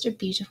 and just a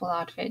beautiful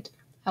outfit.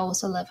 I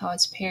also love how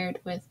it's paired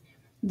with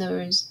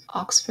those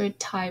Oxford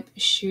type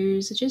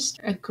shoes,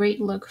 just a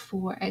great look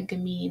for a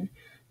gamine.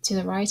 To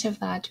the right of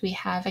that, we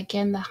have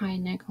again the high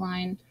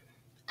neckline,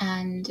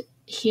 and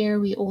here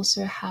we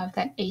also have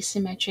that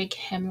asymmetric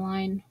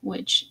hemline,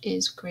 which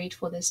is great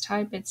for this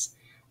type. It's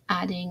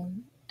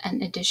adding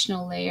an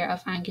additional layer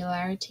of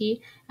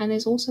angularity, and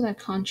there's also that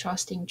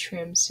contrasting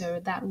trim. So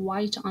that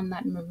white on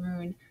that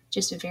maroon,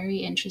 just very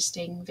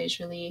interesting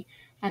visually,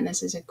 and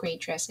this is a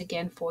great dress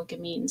again for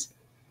gamines.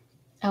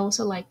 I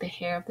also like the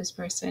hair of this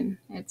person.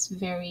 It's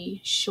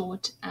very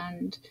short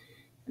and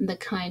the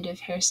kind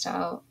of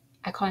hairstyle,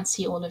 I can't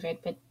see all of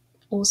it, but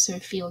also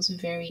feels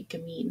very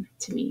gamine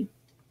to me.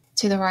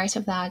 To the right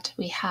of that,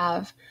 we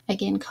have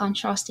again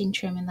contrasting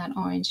trim in that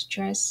orange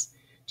dress,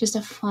 just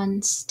a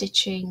fun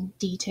stitching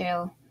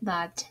detail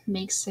that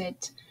makes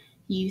it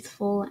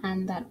youthful,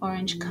 and that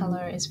orange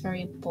color is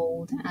very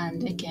bold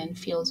and again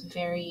feels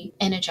very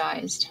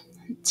energized.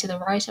 To the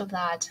right of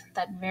that,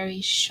 that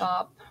very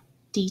sharp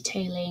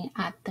detailing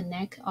at the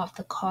neck of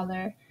the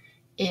collar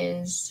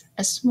is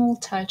a small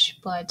touch,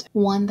 but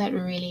one that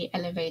really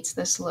elevates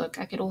this look.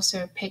 I could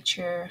also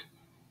picture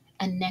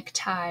a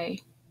necktie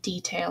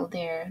detail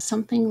there,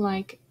 something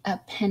like a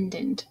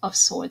pendant of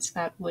sorts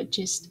that would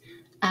just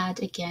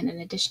add again an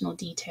additional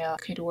detail,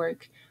 could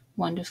work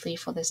wonderfully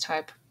for this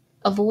type.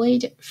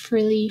 Avoid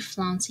frilly,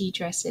 flouncy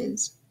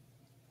dresses.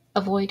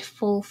 Avoid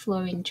full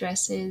flowing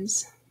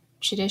dresses,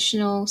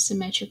 traditional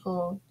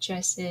symmetrical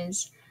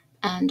dresses,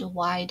 and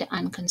wide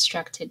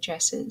unconstructed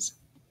dresses.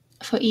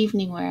 For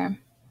evening wear,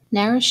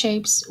 narrow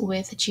shapes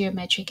with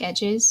geometric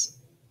edges,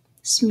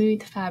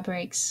 smooth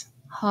fabrics,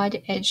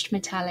 hard-edged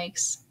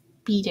metallics,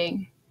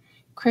 beading,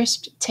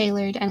 crisp,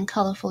 tailored, and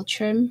colorful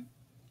trim,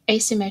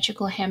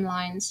 asymmetrical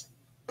hemlines,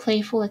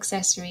 playful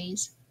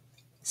accessories,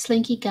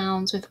 slinky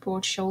gowns with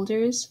broad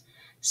shoulders,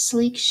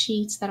 sleek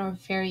sheets that are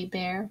very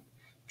bare,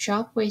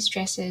 drop waist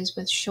dresses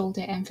with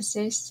shoulder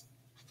emphasis,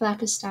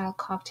 flapper style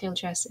cocktail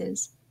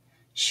dresses,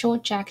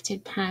 short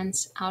jacketed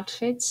pants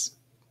outfits,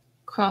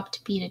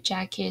 cropped beaded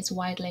jackets,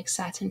 wide leg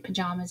satin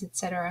pajamas,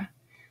 etc.,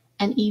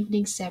 and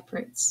evening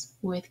separates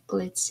with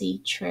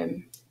glitzy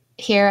trim.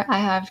 Here I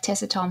have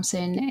Tessa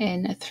Thompson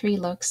in three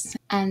looks,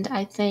 and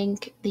I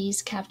think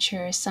these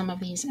capture some of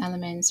these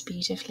elements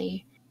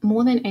beautifully.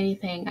 More than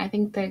anything, I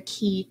think the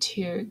key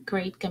to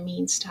great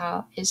gamine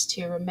style is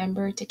to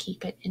remember to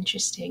keep it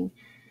interesting.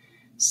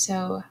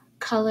 So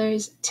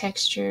colors,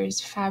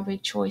 textures,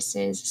 fabric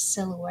choices,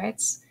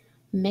 silhouettes,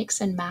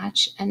 mix and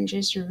match, and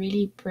just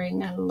really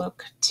bring a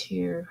look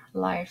to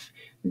life.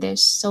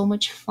 There's so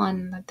much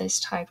fun that this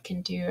type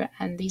can do,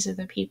 and these are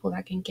the people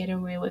that can get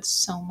away with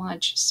so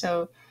much.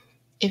 So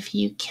if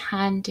you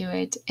can do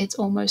it, it's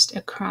almost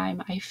a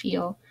crime, I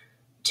feel,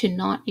 to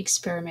not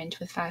experiment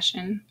with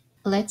fashion.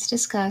 Let's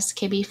discuss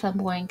Kibbe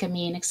Flamboyant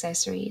Gamine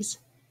accessories.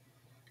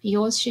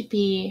 Yours should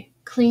be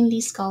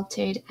cleanly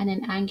sculpted and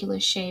in angular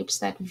shapes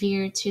that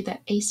veer to the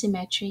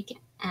asymmetric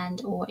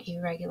and or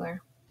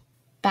irregular.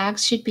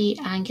 Bags should be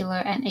angular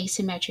and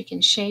asymmetric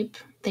in shape.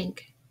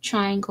 Think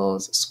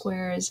triangles,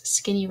 squares,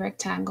 skinny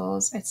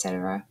rectangles,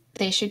 etc.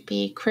 They should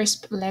be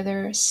crisp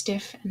leather,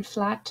 stiff and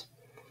flat.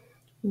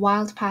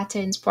 Wild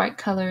patterns, bright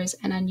colors,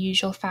 and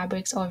unusual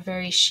fabrics are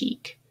very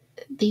chic.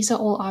 These are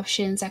all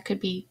options that could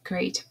be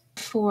great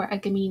for a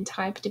gamine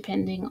type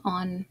depending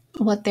on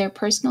what their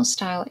personal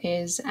style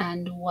is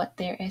and what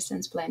their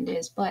essence blend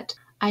is. But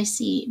I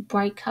see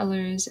bright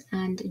colors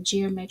and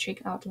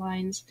geometric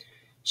outlines,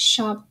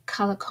 sharp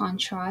color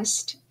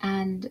contrast,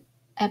 and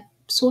a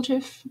sort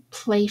of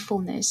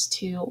playfulness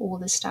to all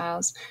the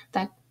styles.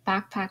 That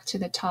backpack to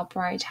the top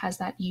right has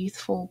that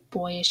youthful,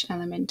 boyish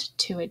element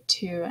to it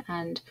too,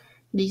 and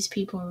these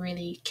people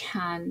really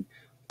can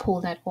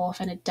pull that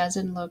off, and it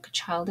doesn't look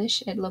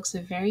childish. It looks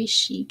very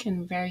chic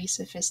and very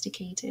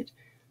sophisticated.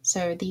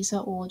 So these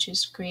are all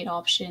just great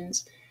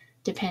options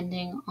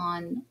depending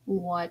on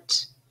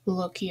what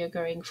look you're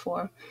going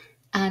for.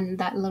 And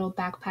that little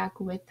backpack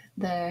with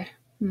the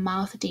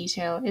mouth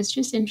detail is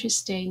just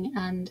interesting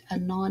and a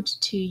nod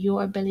to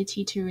your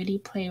ability to really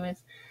play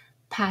with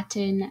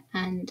pattern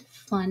and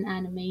fun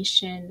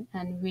animation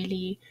and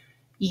really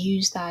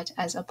use that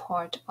as a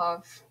part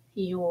of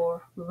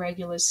your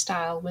regular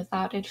style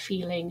without it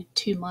feeling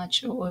too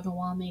much or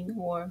overwhelming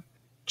or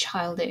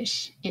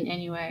childish in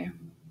any way.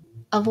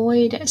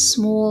 Avoid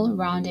small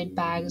rounded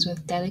bags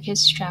with delicate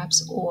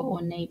straps or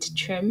ornate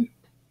trim.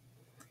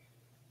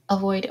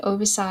 Avoid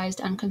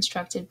oversized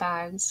unconstructed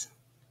bags.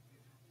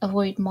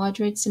 Avoid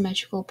moderate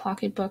symmetrical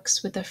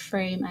pocketbooks with a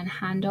frame and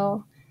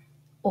handle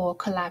or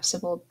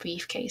collapsible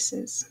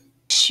briefcases.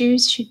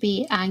 Shoes should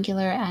be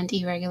angular and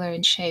irregular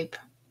in shape,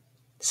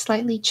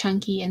 slightly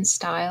chunky in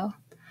style,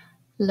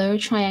 low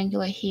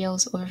triangular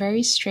heels or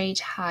very straight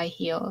high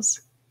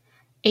heels,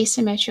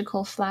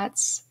 asymmetrical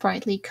flats,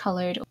 brightly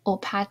colored or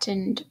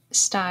patterned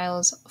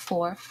styles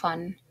for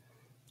fun.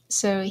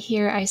 So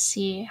here I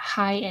see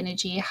high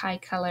energy, high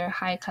color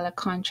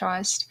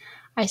contrast.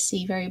 I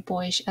see very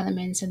boyish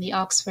elements in the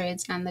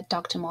Oxfords and the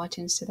Dr.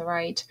 Martens to the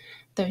right.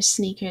 Those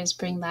sneakers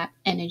bring that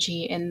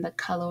energy in the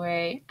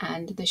colorway,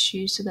 and the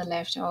shoes to the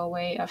left are a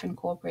way of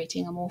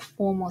incorporating a more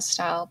formal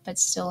style, but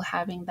still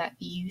having that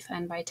youth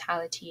and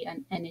vitality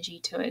and energy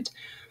to it.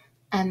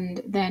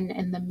 And then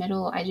in the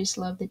middle, I just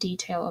love the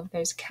detail of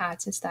those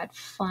cats. It's that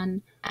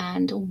fun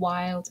and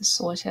wild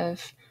sort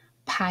of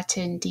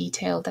pattern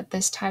detail that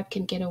this type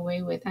can get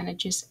away with, and it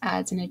just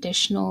adds an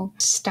additional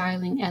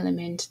styling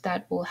element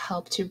that will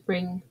help to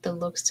bring the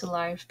looks to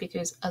life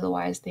because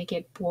otherwise they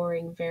get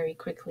boring very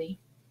quickly.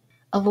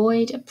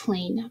 Avoid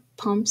plain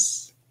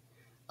pumps,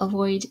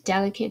 avoid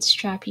delicate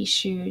strappy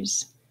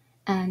shoes,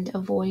 and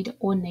avoid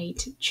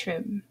ornate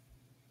trim.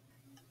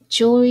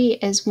 Jewelry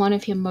is one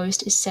of your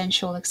most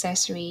essential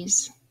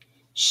accessories.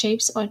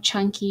 Shapes are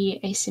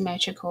chunky,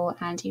 asymmetrical,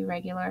 and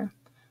irregular.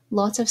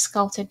 Lots of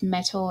sculpted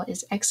metal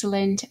is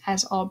excellent,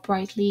 as are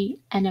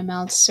brightly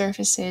enameled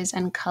surfaces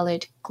and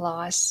colored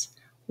glass.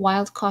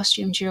 Wild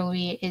costume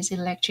jewelry is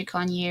electric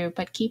on you,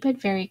 but keep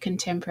it very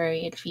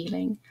contemporary in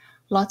feeling.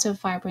 Lots of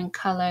vibrant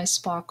color,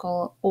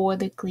 sparkle, or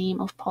the gleam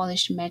of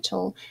polished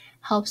metal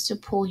helps to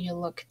pull your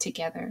look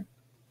together.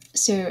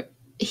 So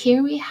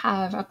here we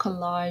have a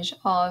collage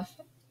of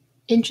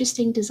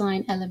interesting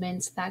design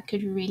elements that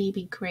could really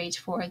be great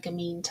for a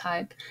gamine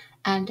type.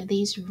 And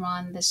these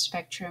run the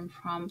spectrum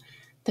from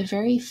the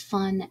very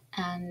fun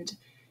and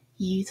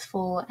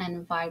youthful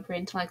and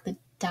vibrant, like the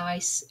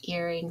dice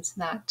earrings,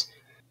 that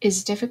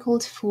is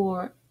difficult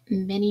for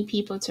many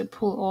people to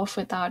pull off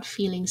without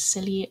feeling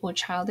silly or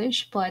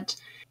childish, but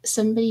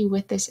somebody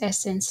with this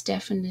essence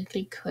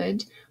definitely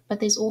could. But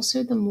there's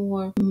also the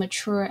more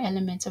mature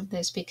element of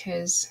this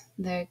because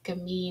the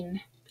gamine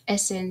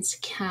essence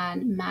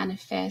can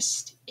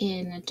manifest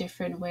in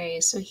different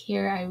ways. So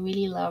here I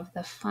really love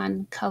the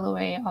fun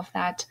colorway of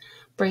that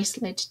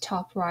bracelet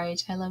top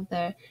right. I love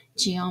the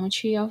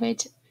geometry of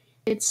it.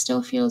 It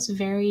still feels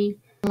very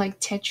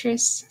like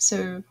Tetris,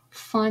 so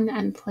fun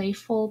and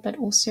playful, but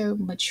also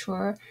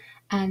mature,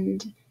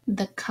 and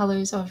the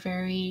colors are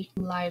very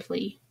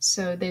lively.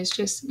 So there's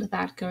just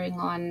that going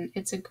on.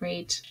 It's a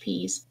great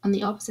piece. On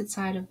the opposite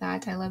side of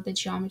that, I love the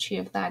geometry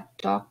of that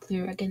dark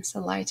blue against the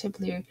lighter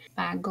blue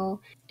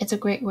bangle. It's a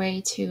great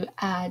way to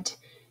add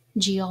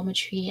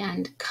geometry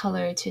and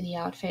color to the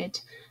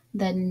outfit.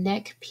 The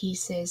neck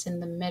pieces in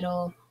the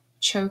middle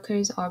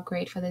chokers are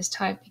great for this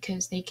type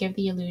because they give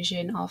the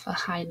illusion of a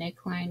high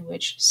neckline,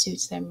 which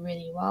suits them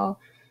really well.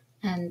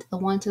 And the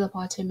one to the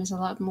bottom is a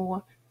lot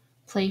more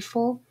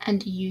playful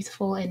and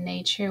youthful in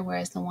nature,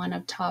 whereas the one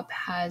up top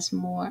has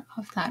more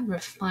of that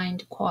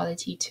refined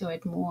quality to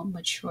it, more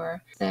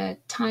mature. The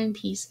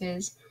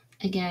timepieces,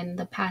 again,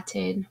 the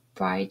pattern,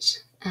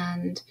 bright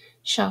and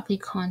sharply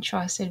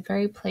contrasted,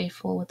 very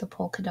playful with the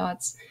polka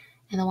dots.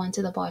 And the one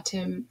to the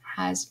bottom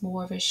has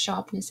more of a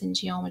sharpness and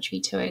geometry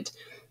to it.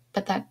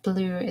 But that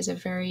blue is a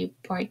very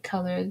bright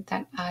color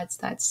that adds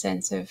that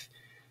sense of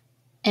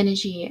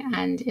energy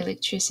and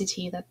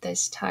electricity that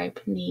this type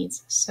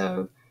needs.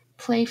 So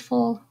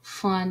playful,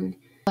 fun,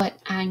 but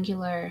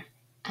angular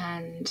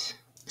and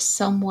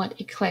somewhat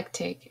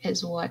eclectic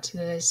is what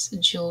this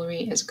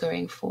jewelry is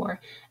going for.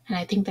 And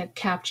I think that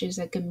captures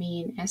the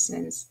gamine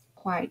essence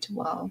quite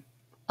well.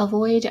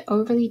 Avoid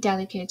overly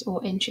delicate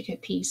or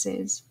intricate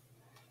pieces.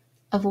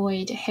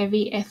 Avoid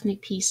heavy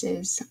ethnic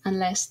pieces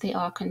unless they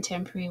are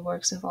contemporary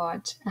works of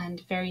art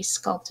and very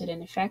sculpted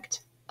in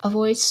effect.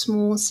 Avoid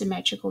small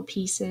symmetrical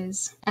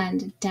pieces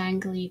and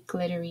dangly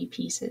glittery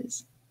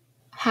pieces.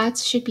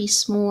 Hats should be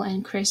small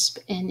and crisp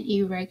in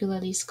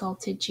irregularly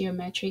sculpted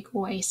geometric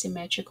or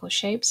asymmetrical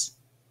shapes.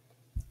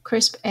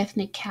 Crisp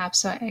ethnic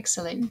caps are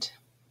excellent.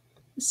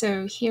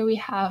 So here we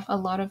have a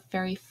lot of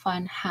very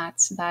fun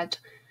hats that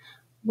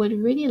would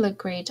really look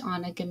great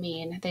on a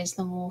gamine. There's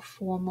the more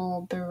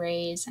formal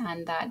berets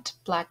and that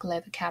black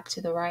leather cap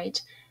to the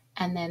right.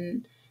 And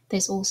then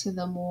there's also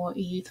the more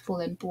youthful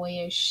and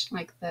boyish,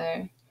 like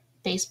the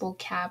baseball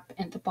cap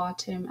at the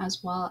bottom,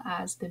 as well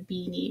as the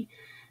beanie.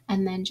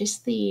 And then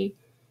just the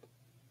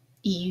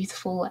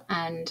youthful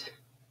and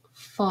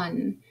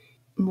fun,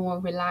 more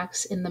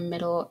relaxed in the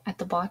middle at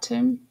the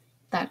bottom,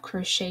 that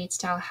crocheted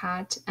style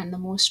hat, and the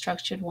more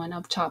structured one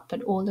up top.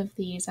 But all of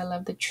these, I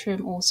love the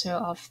trim also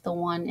of the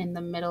one in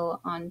the middle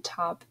on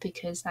top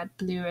because that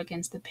blue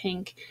against the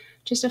pink,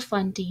 just a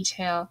fun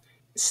detail,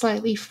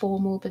 slightly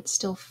formal but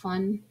still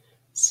fun.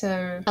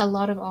 So a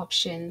lot of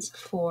options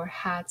for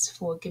hats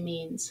for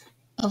gamines.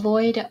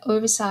 Avoid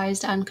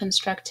oversized,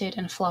 unconstructed,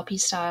 and floppy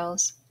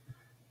styles.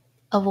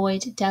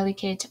 Avoid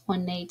delicate,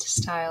 ornate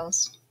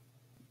styles.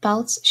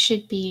 Belts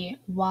should be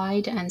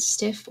wide and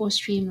stiff or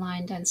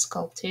streamlined and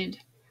sculpted.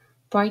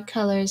 Bright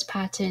colors,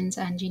 patterns,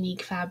 and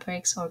unique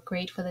fabrics are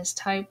great for this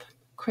type.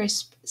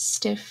 Crisp,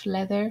 stiff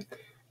leather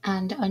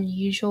and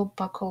unusual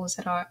buckles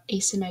that are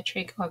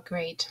asymmetric are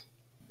great.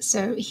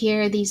 So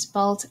here these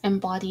belts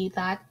embody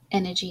that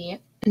energy.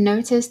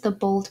 Notice the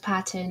bold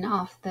pattern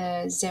of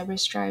the zebra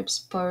stripes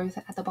both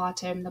at the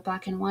bottom, the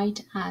black and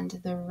white, and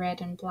the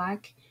red and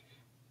black.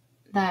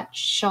 That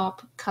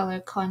sharp color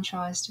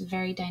contrast,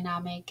 very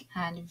dynamic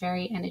and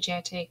very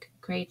energetic,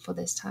 great for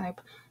this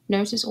type.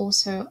 Notice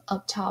also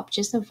up top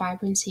just the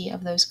vibrancy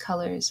of those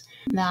colors,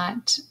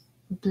 that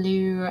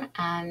blue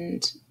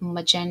and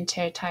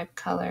magenta type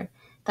color.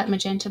 That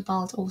magenta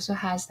belt also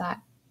has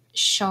that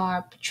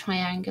sharp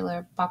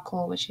triangular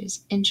buckle, which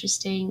is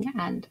interesting,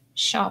 and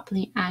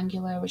sharply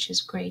angular, which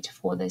is great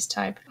for this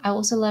type. I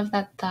also love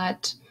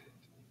that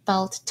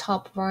belt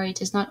top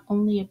right is not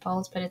only a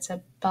belt, but it's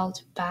a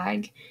belt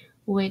bag,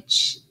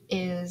 which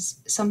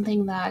is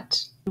something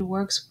that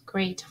works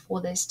great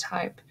for this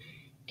type.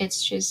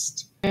 It's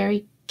just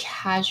very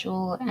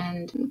casual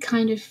and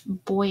kind of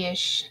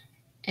boyish.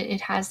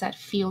 It has that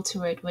feel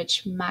to it,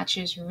 which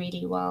matches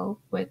really well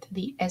with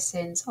the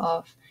essence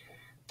of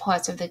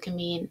parts of the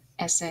gamine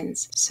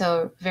essence.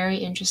 So very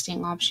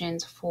interesting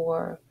options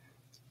for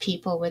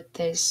people with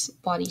this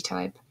body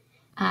type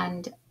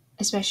and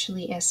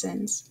especially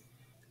essence.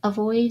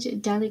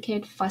 Avoid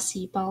delicate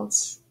fussy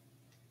belts,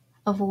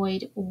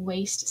 avoid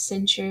waist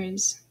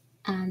cinchers,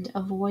 and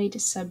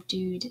avoid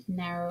subdued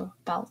narrow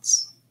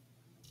belts.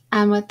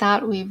 And with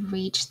that, we've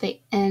reached the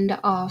end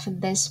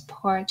of this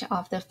part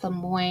of the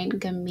flamboyant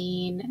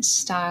gamine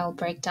style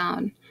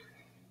breakdown.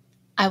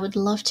 I would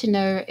love to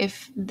know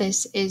if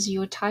this is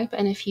your type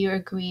and if you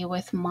agree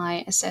with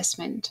my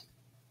assessment.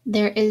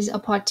 There is a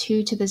part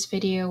 2 to this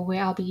video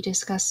where I'll be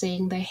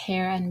discussing the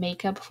hair and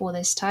makeup for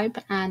this type,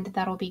 and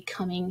that'll be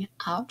coming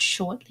out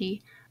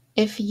shortly.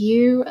 If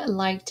you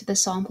liked the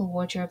sample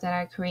wardrobe that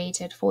I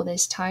created for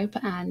this type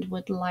and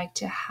would like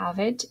to have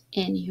it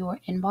in your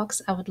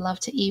inbox, I would love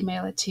to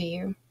email it to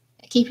you.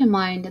 Keep in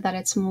mind that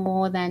it's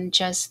more than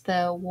just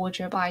the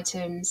wardrobe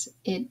items.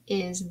 It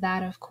is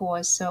that, of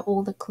course, so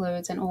all the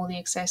clothes and all the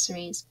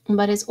accessories,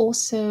 but it's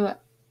also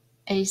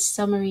a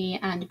summary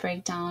and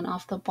breakdown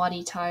of the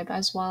body type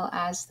as well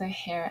as the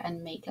hair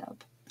and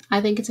makeup. I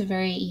think it's a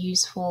very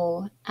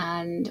useful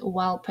and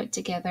well put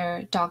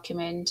together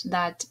document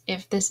that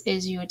if this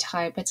is your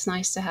type, it's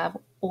nice to have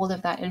all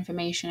of that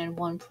information in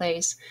one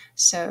place.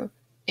 So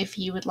if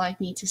you would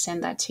like me to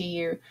send that to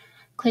you,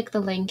 click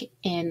the link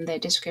in the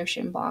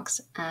description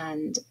box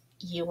and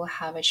you will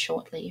have it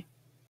shortly.